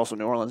 and that's also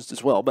New Orleans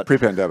as well. But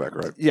pre-pandemic,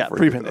 right? Yeah,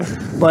 pre-pandemic.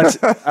 But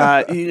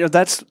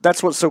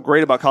that's what's so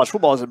great about college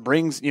football is it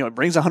brings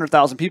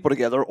 100,000 people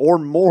together or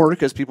more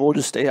because people will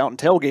just stay out and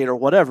tailgate or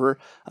whatever.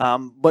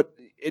 But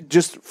it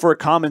just for a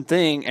common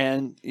thing,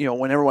 and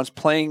when everyone's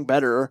playing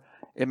better,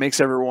 it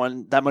makes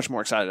everyone that much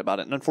more excited about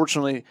it. And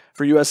unfortunately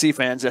for USC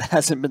fans, it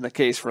hasn't been the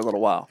case for a little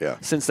while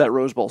since that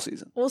Rose Bowl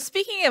season. Well,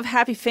 speaking of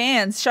happy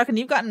fans, Shucken,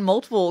 you've gotten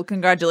multiple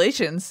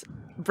congratulations.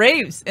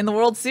 Braves in the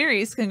World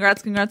Series.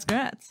 Congrats.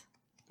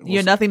 You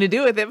had nothing to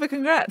do with it, but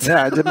congrats.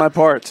 Yeah, I did my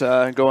part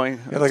going.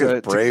 You had like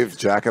a Braves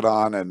jacket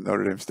on and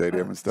Notre Dame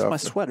Stadium and stuff.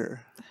 It's my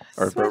sweater.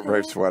 Or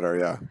Braves sweater,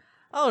 yeah.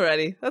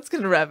 Alrighty, that's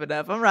going to wrap it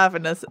up. I'm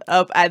wrapping us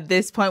up at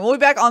this point. We'll be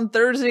back on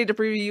Thursday to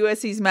preview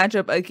USC's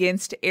matchup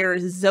against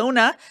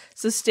Arizona,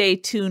 so stay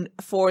tuned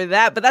for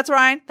that. But that's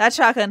Ryan. That's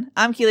Shotgun.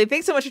 I'm Keely.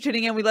 Thanks so much for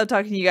tuning in. We love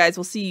talking to you guys.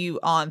 We'll see you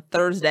on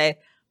Thursday.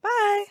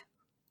 Bye.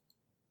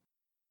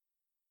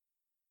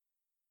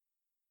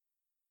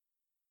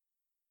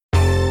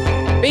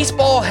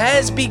 Baseball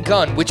has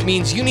begun, which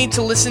means you need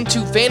to listen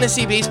to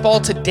Fantasy Baseball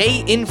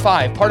Today in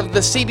 5, part of the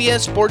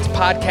CBS Sports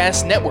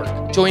Podcast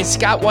Network. Join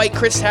Scott White,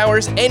 Chris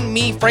Towers, and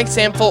me, Frank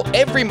Samfel,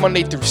 every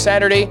Monday through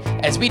Saturday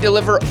as we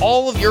deliver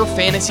all of your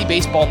fantasy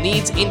baseball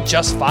needs in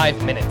just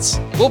 5 minutes.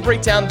 We'll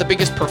break down the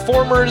biggest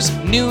performers,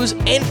 news,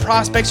 and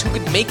prospects who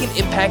could make an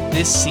impact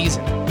this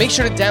season. Make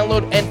sure to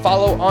download and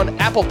follow on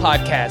Apple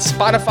Podcasts,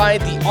 Spotify,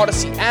 the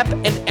Odyssey app,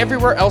 and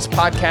everywhere else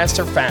podcasts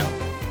are found.